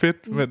sindssygt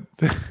fedt,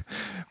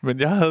 men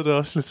jeg havde det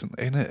også lidt sådan,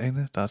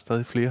 Anne, der er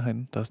stadig flere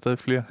herinde.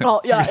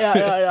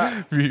 Ja.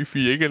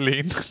 Vi er ikke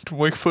alene. Du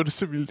må ikke få det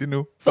så vildt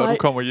endnu, før du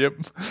kommer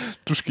hjem.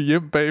 Du skal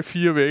hjem bag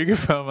 4 vægge,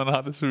 før man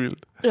har det så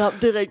vildt. Ja,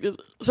 det er rigtigt.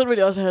 Sådan vil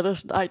jeg også have det.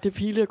 Sådan, ej, det er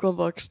pinligt at gå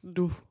voksen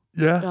nu.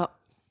 Ja.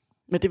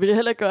 Men det vil jeg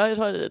heller ikke gøre. Jeg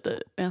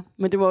tror,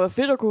 men det må være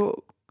fedt at kunne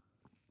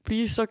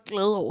blive så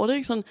glad over det,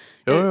 ikke? Sådan,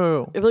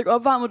 Jo. Jeg ved ikke,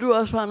 opvarmer du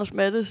også for Anders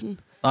Matthesen?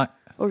 Nej.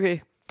 Okay,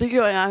 det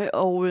gjorde jeg,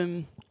 og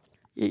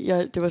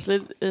det var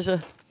slet, altså,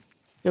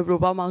 jeg blev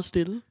bare meget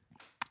stille.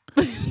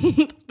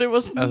 Det var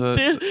sådan altså,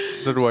 det.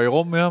 Da du var i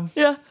rum med ham?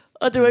 Ja,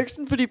 og det var ikke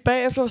sådan, fordi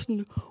bagefter var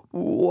sådan,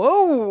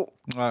 wow.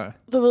 Nej.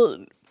 Du ved,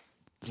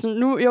 sådan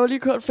nu, jeg var lige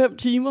kørt 5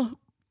 timer.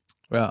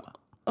 Ja.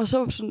 Og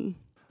så sådan,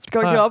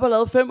 skal jeg op og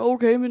lave 5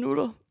 okay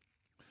minutter.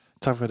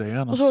 Tak for det,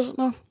 Anders. Og så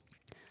sådan,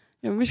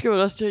 jamen vi skal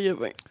jo også til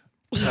hjem, ikke?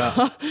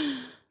 Ja.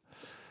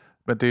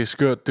 Men det er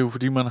skørt, det er jo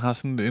fordi, man har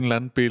sådan en eller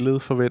anden billede,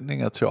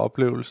 forventninger til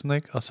oplevelsen,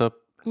 ikke? Og så,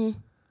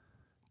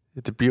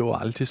 det bliver jo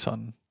aldrig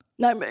sådan.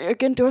 Nej, men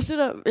igen, det var det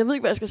der, jeg ved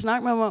ikke, hvad jeg skal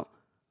snakke med ham om.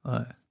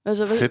 Nej.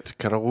 Altså, fedt,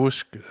 kan du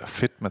huske?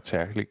 Fedt med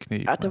tærkelig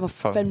Ja, det var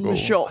fandme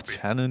sjovt. Og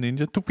ternet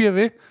ninja, du bliver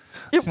ved.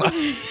 Ja,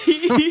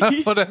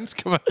 hvordan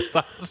skal man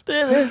starte?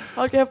 Det er det.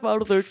 Hold kæft, hvor er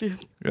du dygtig.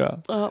 Ja.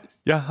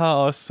 Jeg har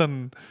også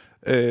sådan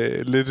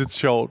lidt et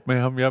sjovt med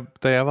ham.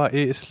 Da jeg var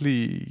æsel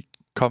i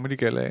Comedy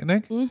Galaen,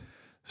 ikke?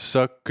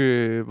 Så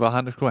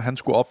var han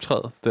skulle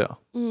optræde der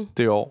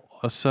det år.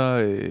 Og så,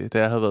 da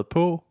jeg havde været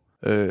på,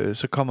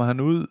 så kommer han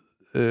ud,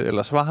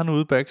 eller så var han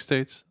ude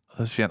backstage,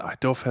 og så siger han,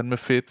 det var fandme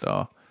fedt,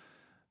 og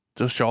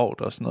det var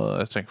sjovt og sådan noget. Og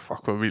jeg tænkte, fuck,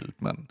 hvor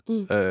vildt, mand.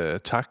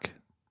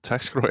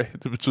 Tak skal du have.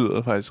 Det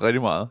betyder faktisk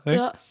rigtig meget,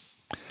 ikke? Ja.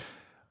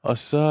 Og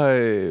så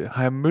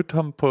har jeg mødte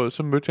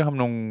jeg ham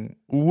nogle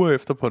uger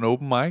efter på en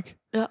open mic.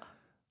 Ja.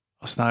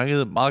 Og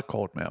snakkede meget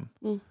kort med ham.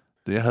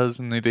 Jeg havde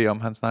sådan en idé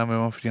om, han snakkede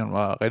med mig, fordi han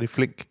var rigtig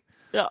flink.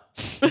 Ja.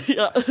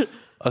 Ja.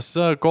 Og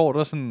så går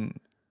der sådan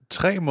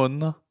 3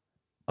 måneder,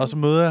 og så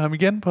møder jeg ham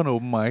igen på en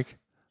open mic.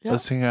 Ja. Og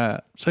så tænker jeg,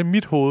 så i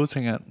mit hoved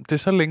tænker jeg, det er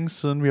så længe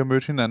siden, vi har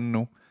mødt hinanden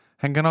nu.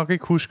 Han kan nok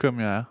ikke huske, hvem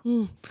jeg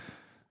er.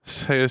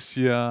 Så jeg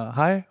siger,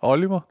 hej,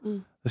 Oliver.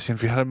 Så siger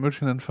han, vi har da mødt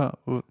hinanden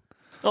før.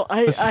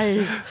 Ej. Og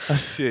så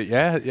siger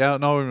jeg,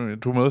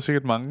 du møder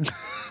sikkert mange.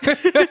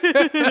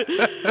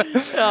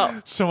 Ja.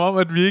 Som om,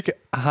 at vi ikke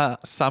har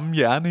samme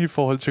hjerne i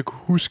forhold til at kunne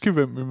huske,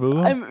 hvem vi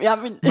møder.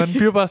 Man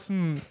bliver bare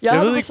sådan... Jeg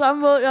ved ikke, på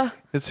samme måde, ja.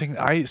 Jeg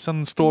tænkte, sådan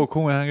en stor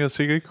komiker, han kan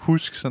sikkert ikke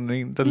huske sådan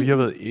en, der lige har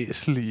været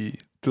æsel i...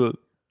 Du ved,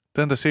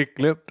 den der sikkert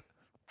glemt.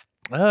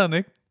 Det havde han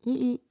ikke.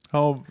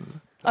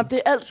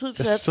 Det er altid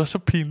sat. Det er så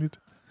pinligt.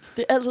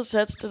 Det er altid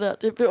sat, det der.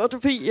 Det blev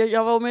fordi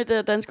jeg var jo med i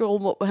det danske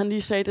rum, hvor han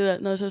lige sagde det der,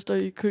 når jeg så står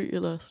i kø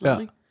eller sådan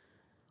noget, ikke?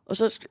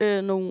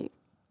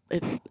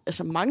 Og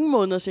så mange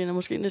måneder senere,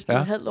 måske næsten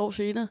et halvt år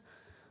senere,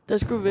 der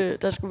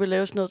skulle vi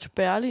lave sådan noget til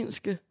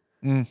Berlingske.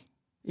 En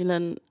eller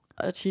anden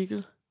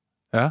artikel.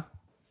 Ja.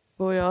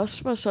 Hvor jeg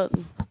også var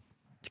sådan,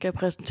 skal jeg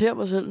præsentere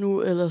mig selv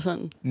nu, eller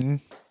sådan.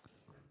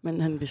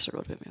 Men han vidste så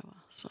godt, hvem jeg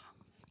var, så...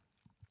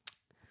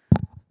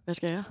 Hvad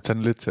skal jeg? Tag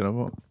den lidt tættere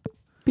på.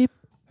 Bip.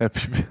 Ja,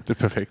 bip. Det er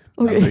perfekt.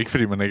 Okay. Det er ikke,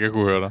 fordi man ikke har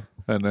kunne høre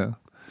dig.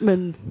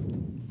 Men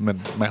man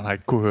har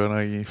ikke kunne høre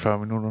dig i 40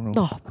 minutter nu.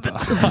 Nå,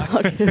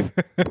 okay.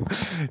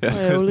 Jeg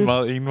synes, det er en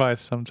meget envejs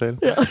samtale.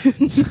 Ja.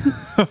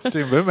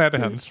 Hvem er det,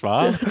 han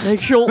svarer?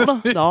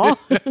 Reaktioner. Nå.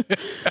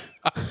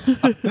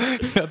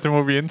 Ja, det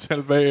må vi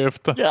indtale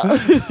bagefter. Ja.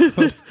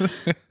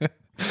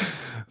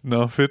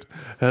 Nå, fedt.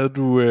 Havde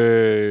du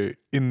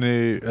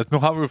nu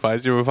har vi jo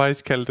faktisk, jeg vil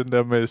faktisk kalde den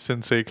der med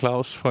Sensei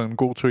Claus fra En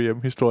god tur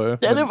hjem historie.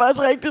 Ja, det er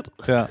faktisk rigtigt.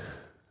 Ja.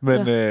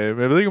 Men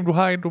jeg ved ikke, om du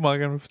har en, du meget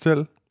gerne vil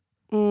fortælle?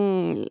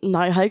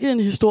 Nej, jeg har ikke en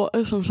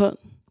historie som sådan.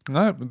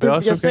 Nej, men det er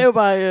også jeg sagde jo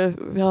bare, at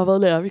jeg har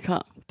været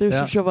lærervikar. Det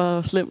synes jeg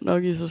var slemt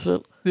nok i sig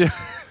selv. Ja.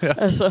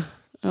 Altså,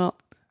 ja.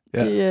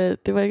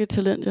 Det var ikke et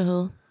talent, jeg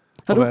havde.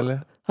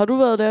 Har du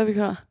været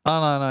lærervikar?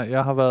 Nej.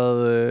 Jeg har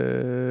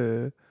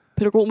været...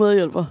 Pædagog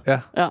medhjælper? Ja.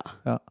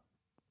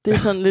 Det er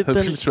sådan lidt... Det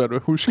er svært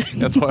at huske.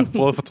 Jeg tror, jeg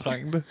prøvede at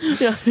fortrænge det.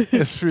 Ja.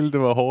 Jeg synes,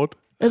 det var hårdt.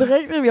 Er det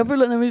rigtigt? Jeg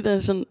føler nemlig,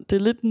 at det er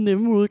lidt en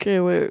nemme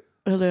udgave af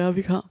at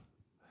lærervikar.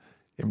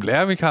 Jamen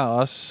lærervikar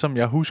også, som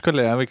jeg husker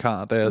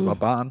lærervikar, da jeg var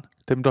barn.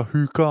 Dem, der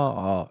hygger,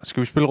 og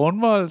skal vi spille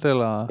rundbold,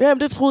 eller? Jamen,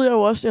 det troede jeg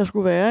jo også, jeg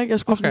skulle være, ikke? Jeg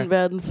skulle sådan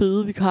være den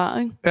fede vikar,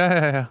 ikke?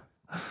 Ja.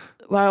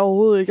 Var jeg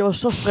overhovedet ikke. Jeg var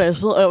så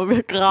stresset, og jeg var ved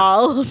at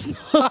græde og sådan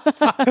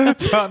noget.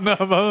 Børnene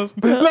har været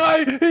sådan, nej,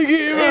 ikke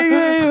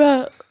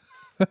Eva!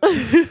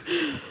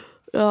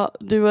 Ja,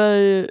 det var...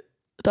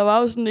 der var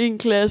jo sådan en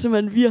klasse,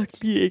 man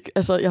virkelig ikke...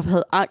 Altså, jeg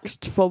havde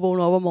angst for at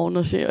vågne op om morgenen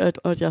og se,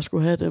 at jeg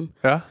skulle have dem.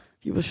 Ja.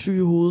 De var syge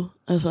i hovedet,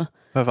 altså.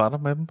 Hvad var der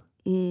med dem?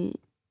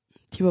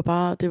 Det var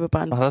bare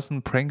en... Var der sådan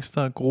en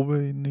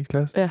prankster-gruppe inde i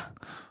klassen? Ja.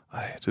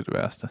 Ej, det er det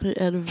værste. Det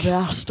er det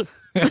værste.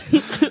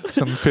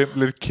 Sådan 5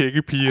 lidt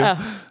kække piger.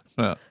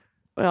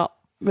 Ja.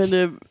 Men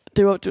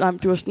det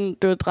var sådan,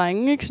 det var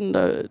drenge, ikke?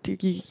 Sådan, de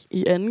gik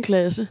i 2.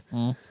 klasse.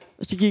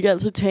 Så de gik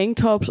altid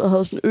tanktops og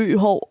havde sådan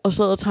ø-hår og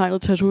sad og tegnede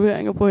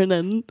tatoveringer på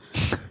hinanden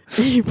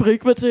i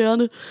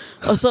frikvartererne.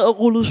 Og sad og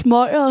rullede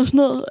smøger og sådan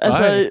noget.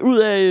 Altså ud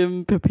af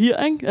papir,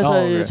 ikke?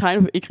 Altså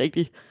tegne ikke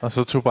rigtigt. Og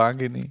så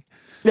tobak ind i.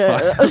 Ja.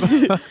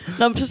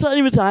 Nå, men så sad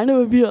de med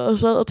tegnepapir og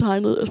sad og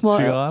tegnede smøger.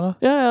 Cigaretter?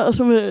 Ja, og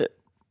så med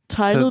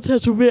tegnede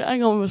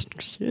tatoveringer. Og man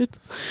sådan, shit.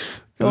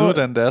 Jeg ved,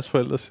 hvordan deres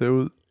forældre ser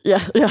ud.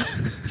 Ja.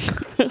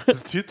 Det er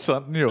tit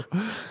sådan jo.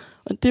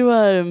 Og det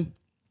var...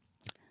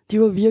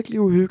 de var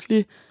virkelig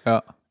uhyggelige. Ja.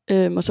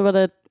 Og så var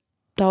der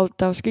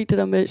er jo sket det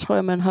der med, tror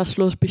jeg, man har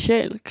slået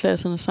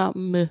specialklasserne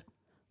sammen med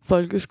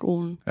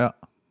folkeskolen. Ja.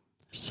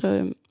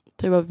 Så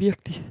det var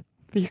virkelig,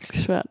 virkelig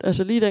svært.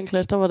 Altså lige i den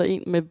klasse, der var der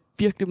en med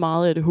virkelig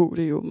meget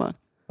ADHD, åbenbart.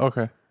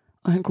 Okay.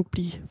 Og han kunne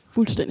blive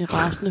fuldstændig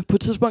rasende. På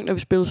et tidspunkt, da vi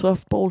spillede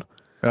softball,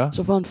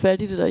 så får han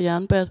fat i det der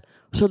jernbat,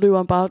 og så løber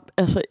han bare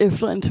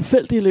efter en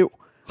tilfældig elev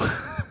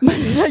med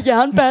det der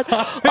jernbat,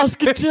 og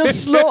skal til at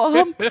slå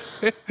ham.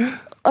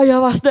 Og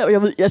jeg var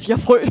sådan, jeg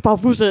frøs bare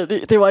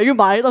fuldstændig. Det var ikke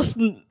mig, der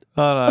sådan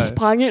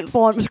sprang ind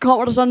foran. Men så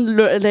kommer der sådan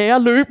en lærer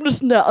løbende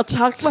sådan der, og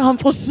takler ham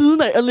fra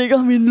siden af, og ligger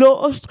ham i en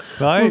låst.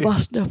 Og jeg var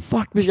sådan der,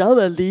 fuck, hvis jeg havde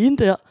været alene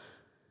der.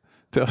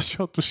 Det er også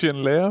sjovt, du siger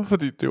en lærer,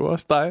 fordi det var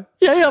også dig.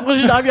 Ja,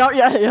 præcis.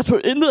 Jeg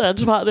tog intet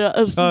ansvar der.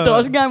 Altså, der var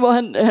også en gang, hvor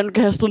han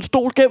kastede en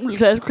stol gennem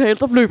klasselokalet,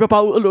 så fløb jeg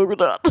bare ud og lukkede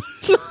døren.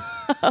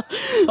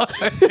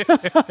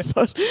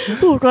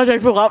 Det var godt, jeg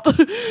ikke blev ramt.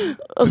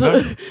 Og så,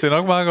 det er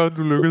nok meget godt,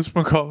 du lykkedes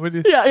med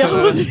comedy. Ja,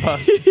 præcis.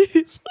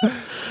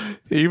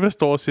 Eva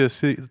står og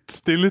siger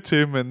stille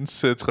til,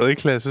 mens 3.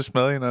 klasse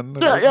smadrer hinanden.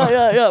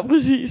 Ja,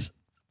 præcis.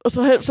 Og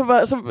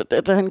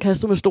så da han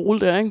kastede med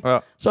stol der, ikke? Ja.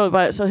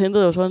 Så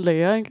hentede jeg jo så en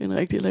lærer, ikke? En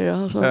rigtig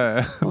lærer. Og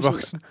så,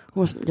 voksen.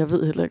 Hun var sådan, jeg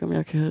ved heller ikke, om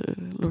jeg kan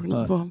lukke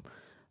ned for ham.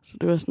 Så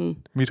det var sådan...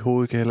 Mit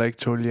hoved kan heller ikke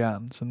tåle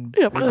jern. Sådan,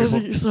 ja,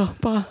 præcis. Så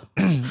bare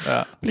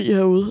blive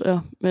herude. Ja.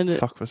 Men,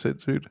 fuck, hvor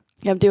sindssygt.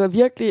 Jamen, det var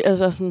virkelig,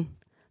 altså sådan...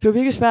 Det var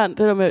virkelig svært, det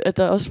der med, at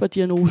der også var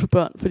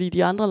diagnosebørn, fordi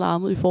de andre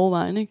larmede i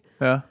forvejen, ikke?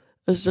 Ja.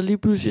 Altså, så lige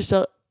pludselig,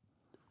 så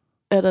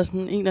er der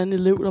sådan en eller anden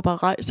elev, der bare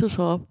rejste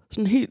sig op.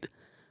 Sådan helt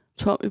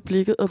tom i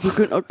blikket, og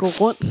begyndte at gå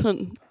rundt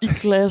sådan i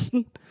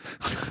klassen.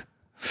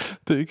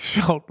 Det er ikke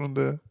sjovt, men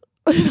det...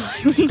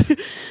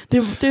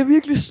 det er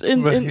virkelig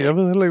jeg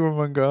ved heller ikke, hvad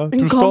man gør.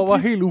 Du står bare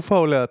helt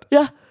ufaglært.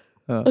 Ja.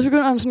 Og så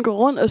begynder han sådan at gå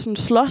rundt og sådan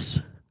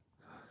slås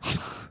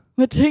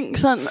med ting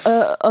sådan,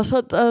 og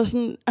så der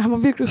sådan, han var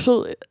virkelig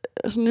sød,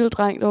 sådan en lille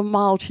dreng, der var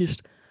meget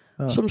autist,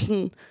 som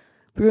sådan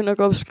begynder at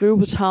gå op og skrive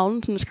på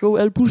tavlen, sådan at skrive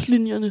alle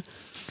buslinjerne.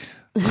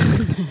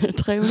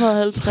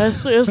 350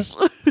 S.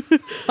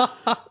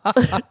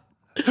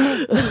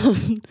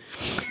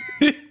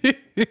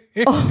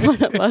 Man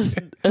er bare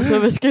sådan, altså,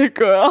 hvad skal jeg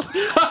gøre?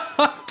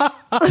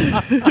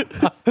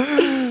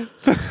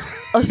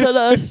 Og så er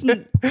der også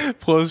sådan...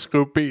 Prøv at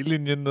skrive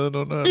B-linjen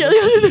nedenunder. Ja.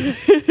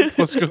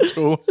 Prøv at skrive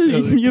 2.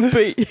 Linje B.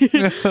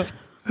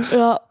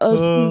 Ja, og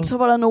sådan, så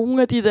var der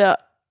nogle af de der...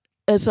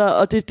 Altså,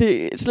 og det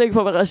er slet ikke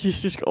for at være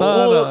racistisk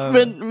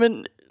overhovedet,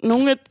 men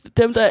nogle af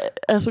dem, der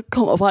altså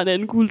kommer fra en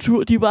anden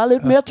kultur, de er bare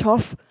lidt mere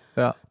tough.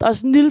 Ja. Der er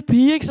sådan en lille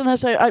pige, ikke? Sådan han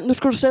sagde, ej, nu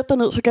skal du sætte dig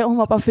ned, så gav hun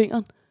mig bare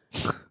fingeren.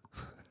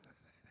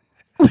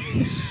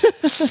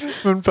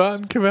 Men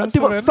børn kan være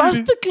så vanvittige. Det var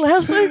første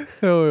klasse, ikke?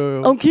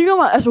 Jo. Og hun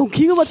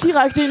kigger mig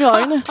direkte ind i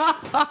øjnene.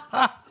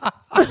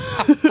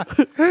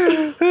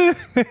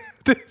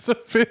 Det er så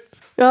fedt.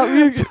 Ja,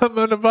 virkelig.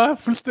 Man er bare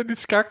fuldstændig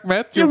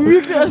skakmat. Ja,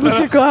 virkelig, altså, hvad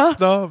skal jeg gøre?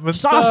 Nå, men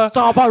så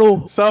stopper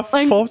du. Så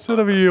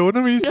fortsætter vi i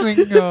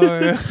undervisningen.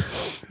 Og,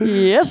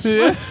 yes.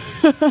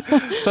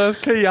 Så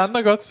kan I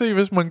andre godt se,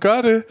 hvis man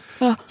gør det,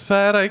 så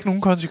er der ikke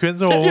nogen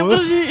konsekvenser overhovedet. Ja,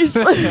 præcis.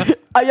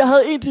 Og jeg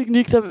havde en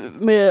teknik der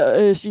med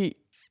at sige,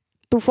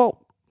 du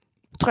får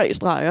 3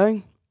 streger,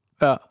 ikke?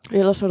 Ja.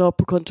 Ellers så er det op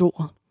på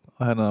kontoret.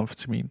 Og han havde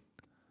amfetamin.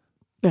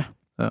 Ja.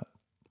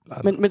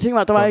 Men tænk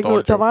mig, der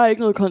var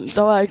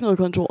ikke noget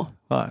kontor.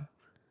 Nej.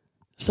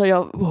 Så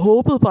jeg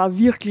håbede bare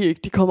virkelig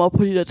ikke, de kom op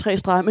på de der 3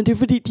 streger. Men det er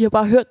fordi, de har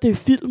bare hørt det i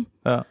film.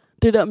 Ja.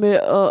 Det der med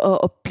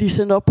at blive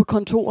sendt op på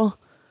kontoret.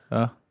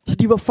 Ja. Så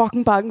de var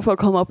fucking bange for at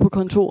komme op på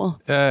kontoret.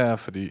 Ja,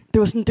 fordi...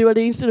 Det var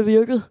det eneste, der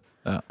virkede.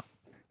 Ja.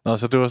 Nå,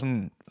 så det var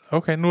sådan...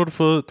 Okay, nu har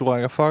du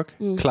rækker fuck.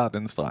 Klar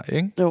den streg,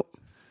 ikke? Jo.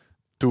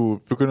 Du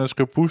begynder at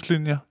skrive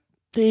buslinjer.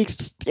 Det er ikke...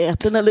 Ja,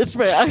 den er lidt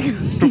svær.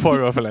 Du får i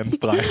hvert fald anden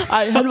streg.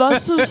 Ej, han var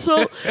så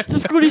sød. Så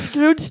skulle de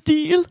skrive en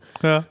stil.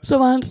 Ja. Så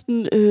var han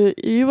sådan,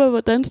 Eva,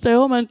 hvordan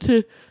staver man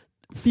til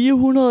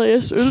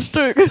 400S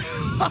ølstykke?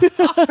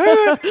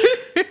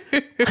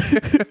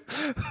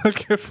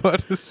 Okay, for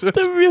det sødt.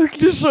 Det er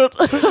virkelig sødt.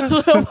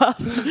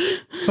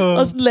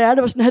 Og sådan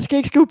lærte var sådan, han skal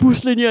ikke skrive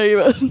buslinjer,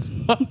 Eva.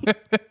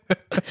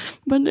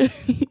 Men...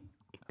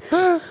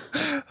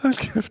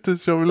 Hold kæft, det er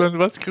sjovt. Vil han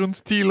bare skrive en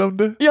stil om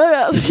det?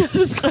 Ja,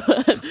 så skrev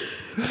han,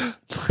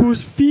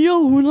 bus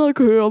 400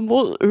 kører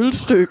mod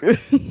ølstykke.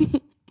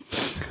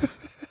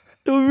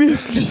 Det var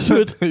virkelig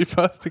sødt. I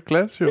første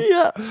klasse, jo.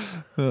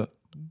 Ja.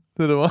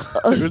 Det var.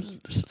 Og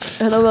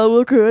han har været ude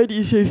at køre i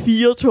et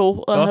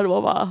IC4-tog, og han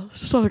var bare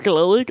så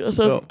glad, ikke? Og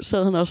så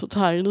sad han også og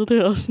tegnede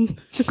det, og sådan.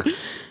 Det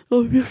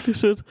var virkelig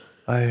sødt.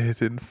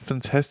 det er en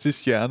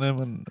fantastisk hjerne,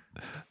 men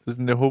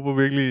sådan, jeg håber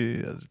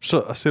virkelig... Så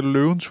at sætte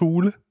Løvens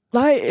Hule.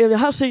 Nej, jeg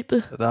har set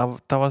det.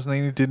 Der var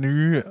sådan en af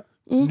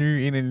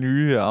de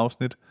nye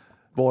afsnit,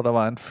 hvor der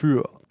var en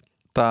fyr,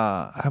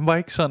 han var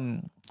ikke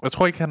sådan... Jeg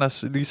tror ikke, han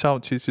er lige så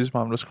autistisk som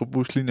ham, der skriver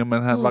buslinjer,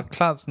 men han var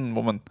klart sådan,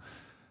 hvor man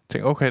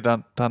tænker, okay, der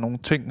er nogle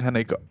ting, han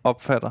ikke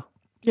opfatter.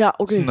 Ja,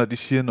 okay. Sådan, når de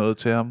siger noget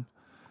til ham.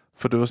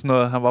 For det var sådan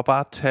noget, han var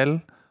bare tal,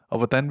 og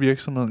hvordan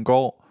virksomheden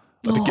går.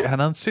 Og han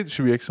havde en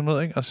sindssyg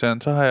virksomhed, ikke? Og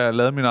så har jeg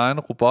lavet min egen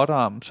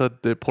robotarm, så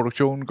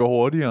produktionen går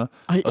hurtigere.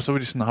 Ej. Og så var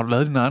de sådan, har du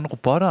lavet din egen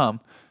robotarm?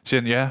 Så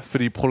siger han, ja,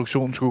 fordi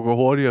produktionen skulle gå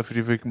hurtigere, fordi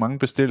de fik mange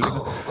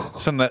bestillinger.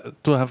 Sådan,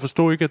 han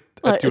forstod ikke,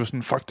 at de var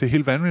sådan, fuck, det er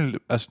helt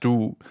vanvittigt.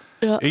 Altså,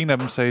 en af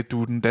dem sagde,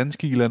 du er den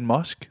danske Elon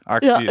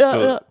Musk-agtig.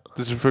 Ja. Det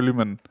er selvfølgelig,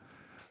 men...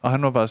 Og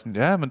han var bare sådan,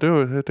 ja, men det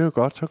er jo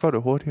godt, så går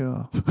det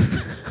hurtigere.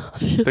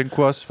 Den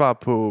kunne også svare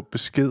på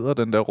beskeder,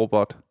 den der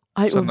robot.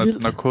 Ej, så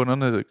når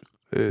kunderne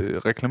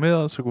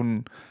reklamerede, så kunne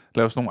den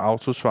lave sådan nogle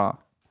autosvar,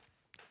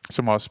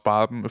 som også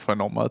sparede dem for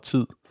enormt meget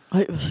tid.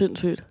 Ej, hvor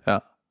sindssygt. Ja.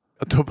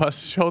 Og det var bare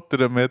så sjovt, det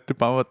der med, at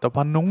der var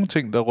bare nogle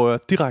ting, der rører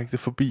direkte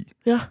forbi.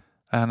 Ja.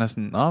 Og han er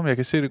sådan, men jeg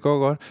kan se, det går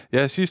godt.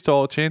 Ja, sidste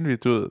år tjente vi,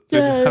 du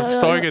ved. Han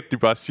forstår ikke, at de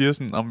bare siger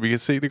sådan, om vi kan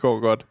se, det går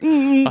godt.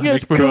 Og han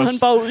kører han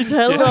bare ud i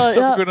tal. Ja,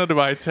 så begynder det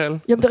bare i tal.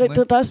 Jamen,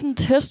 der er sådan en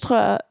test, tror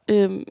jeg,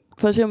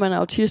 for at se, om man er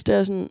autist, det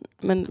er sådan,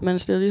 man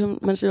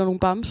stiller nogle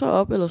bamser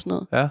op, eller sådan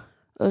noget. Ja.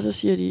 Og så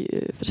siger de,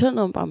 fortæl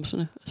noget om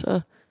bamserne. Og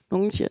så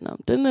nogen siger,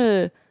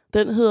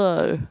 den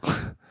hedder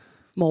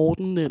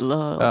Morten,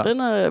 eller den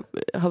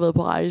har været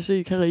på rejse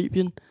i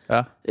Karibien.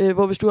 Ja.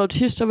 Hvor hvis du er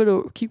autist, så vil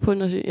du kigge på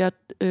den og sige,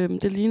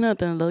 det ligner, at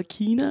den er lavet i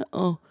Kina,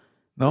 og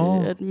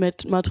at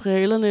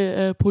materialerne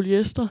er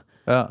polyester.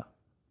 Ja.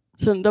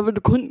 Så der vil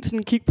du kun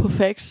sådan kigge på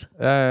facts.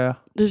 Ja. Det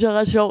synes jeg er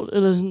ret sjovt.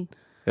 Eller sådan.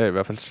 Ja, i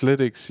hvert fald slet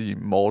ikke sige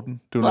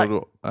Morten. Det er noget,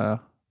 du... Ja.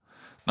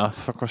 Nå,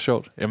 fuck, hvor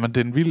sjovt. Jamen,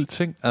 det er en vild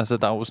ting. Altså,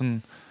 der er jo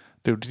sådan...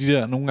 Det er jo de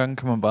der... Nogle gange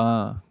kan man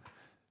bare...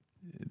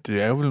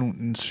 Det er jo vel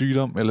en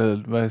sygdom, eller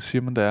hvad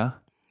siger man, det er?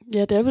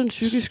 Ja, det er vel en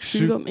psykisk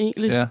sygdom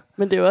egentlig. Ja.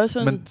 Men det er jo også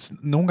sådan... Men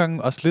nogle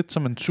gange også lidt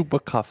som en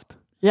superkraft.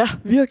 Ja,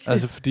 virkelig.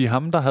 Altså, fordi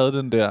ham, der havde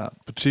den der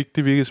butik,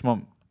 det virkede som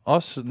om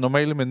også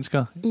normale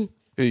mennesker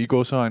i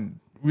gåseøjne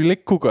ville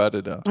ikke kunne gøre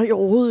det der. Nej,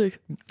 overhovedet ikke.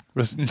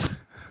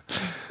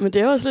 Men det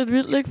er jo også lidt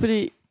vildt, ikke?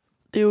 Fordi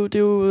det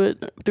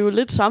er jo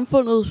lidt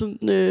samfundet,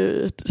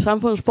 sådan,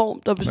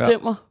 samfundsform, der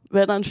bestemmer,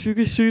 hvad der er en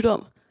psykisk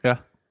sygdom. Ja.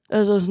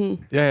 Altså sådan...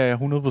 Ja,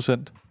 100%.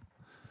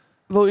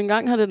 Hvor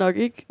engang har det nok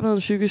ikke været en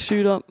psykisk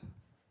sygdom.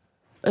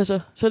 Altså,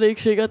 så er det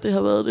ikke sikkert, det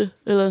har været det.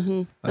 Eller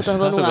sådan, at der har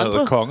været nogle andre.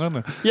 Været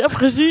kongerne. Ja,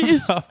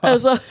 præcis.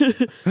 Altså,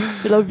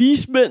 eller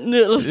vismændene,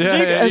 eller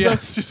sådan, ikke? Altså. Ja,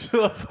 de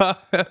sidder bare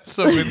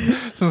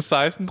som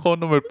 16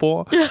 rundt om et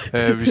bord.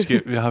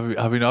 Ja.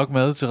 Har vi nok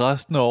mad til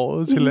resten af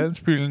året til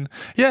landsbyen?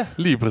 Ja,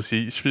 lige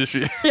præcis. Hvis vi...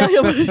 ja,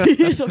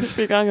 præcis. Så hvis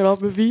vi ganger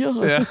op med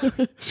 4. Ja,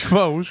 skal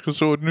bare huske at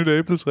så et nyt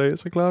æbletræ,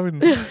 så klarer vi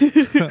den.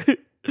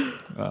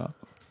 Ja.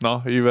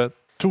 Nå, Eva,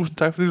 tusind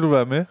tak, fordi du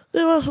var med.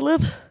 Det var så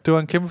lidt. Det var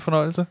en kæmpe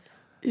fornøjelse.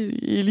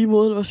 I lige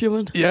måde, hvad siger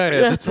man?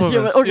 Ja, det tror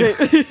jeg, man okay.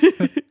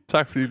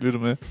 Tak fordi I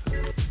lyttede med.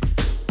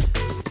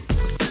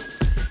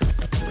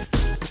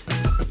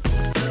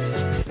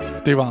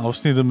 Det var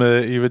afsnittet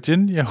med Eva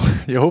Jin.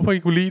 Jeg håber, I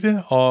kunne lide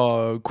det,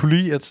 og kunne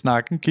lide, at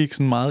snakken gik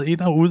sådan meget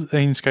ind og ud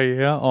af hendes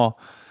karriere, og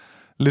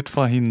lidt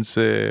fra hendes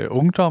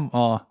ungdom,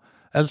 og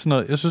alt sådan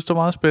noget. Jeg synes, det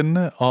var meget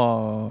spændende,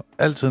 og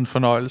altid en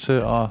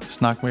fornøjelse at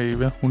snakke med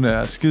Eva. Hun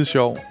er skide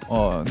sjov,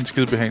 og en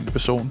skide behagelig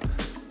person.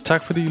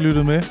 Tak fordi I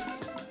lyttede med.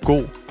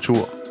 God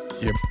tur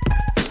hjem.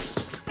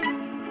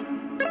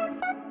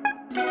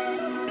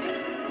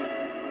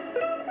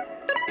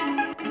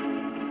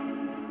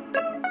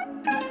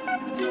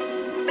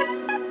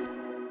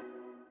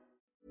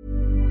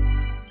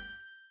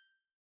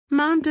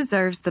 Mom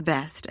deserves the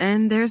best,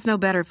 and there's no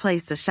better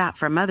place to shop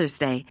for Mother's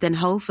Day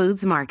than Whole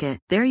Foods Market.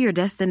 They're your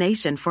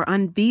destination for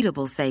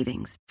unbeatable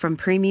savings, from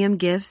premium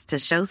gifts to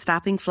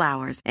show-stopping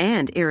flowers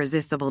and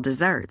irresistible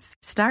desserts.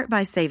 Start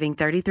by saving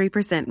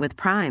 33% with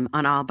Prime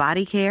on all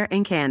body care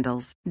and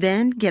candles.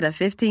 Then get a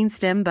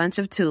 15-stem bunch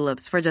of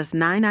tulips for just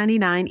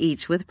 $9.99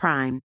 each with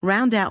Prime.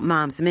 Round out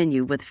Mom's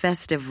menu with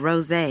festive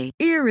rosé,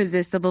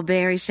 irresistible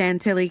berry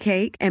chantilly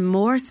cake, and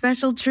more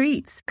special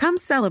treats. Come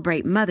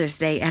celebrate Mother's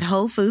Day at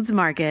Whole Foods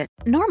Market.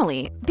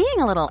 Normally, being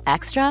a little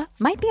extra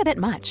might be a bit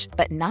much,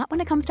 but not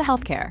when it comes to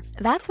healthcare.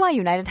 That's why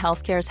United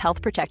Healthcare's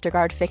Health Protector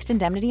Guard fixed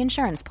indemnity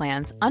insurance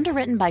plans,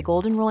 underwritten by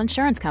Golden Rule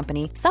Insurance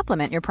Company,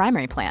 supplement your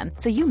primary plan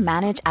so you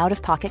manage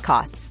out-of-pocket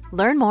costs.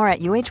 Learn more at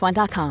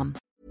uh1.com.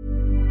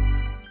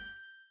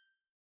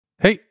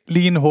 Hey,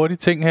 lige en hurtig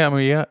ting her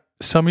med jer.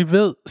 Som I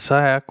ved, så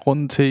er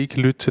grunden til, at I kan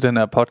lytte til den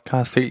her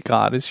podcast helt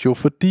gratis, jo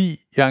fordi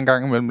jeg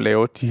engang imellem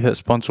laver de her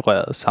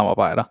sponsorerede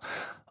samarbejder.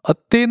 Og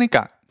denne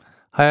gang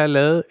har jeg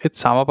lavet et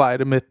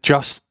samarbejde med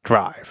Just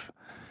Drive.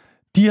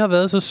 De har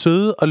været så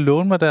søde at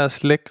låne mig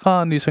deres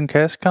lækre Nissan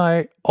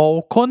Qashqai,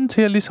 og grunden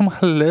til, at jeg ligesom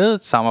har lavet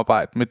et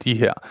samarbejde med de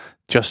her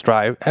Just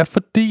Drive, er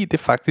fordi det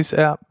faktisk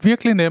er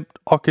virkelig nemt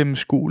og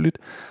gennemskueligt.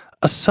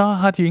 Og så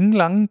har de ingen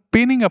lange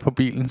bindinger på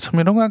bilen, som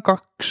jeg nogle gange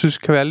godt synes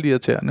kan være lidt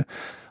irriterende.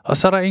 Og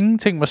så er der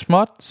ingenting med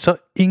småt, så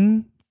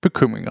ingen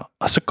bekymringer.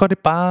 Og så går det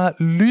bare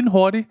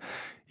lynhurtigt.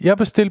 Jeg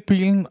bestilte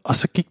bilen, og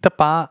så gik der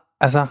bare,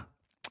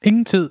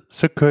 ingen tid,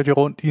 så kørte jeg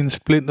rundt i en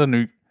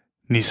splinterny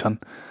Nissan.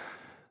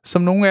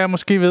 Som nogle af jer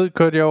måske ved,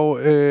 kørte jeg jo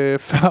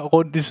før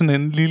rundt i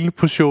sådan en lille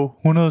Peugeot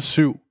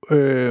 107.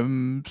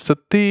 Så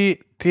det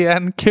er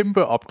en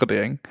kæmpe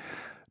opgradering.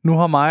 Nu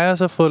har Maja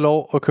så fået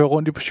lov at køre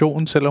rundt i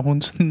Peugeoten, selvom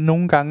hun sådan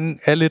nogle gange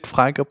er lidt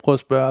fræk og prøver at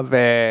spørge,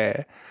 hvad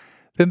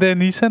den der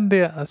Nissan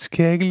der,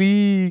 skal jeg ikke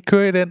lige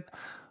køre i den?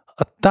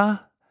 Og der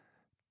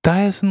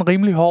er jeg sådan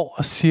rimelig hård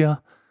og siger,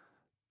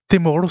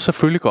 det må du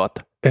selvfølgelig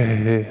godt,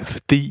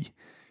 fordi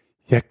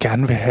jeg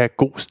gerne vil have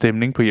god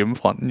stemning på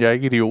hjemmefronten. Jeg er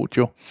ikke idiot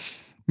jo.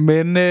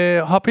 Men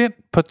hop ind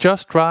på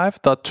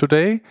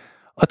justdrive.today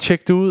og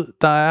tjek det ud.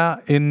 Der er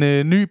en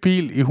ny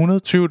bil i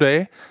 120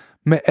 dage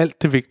med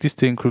alt det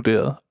vigtigste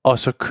inkluderet. Og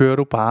så kører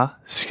du bare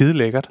skide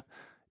lækkert.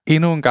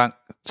 Endnu en gang,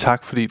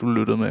 tak fordi du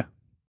lyttede med.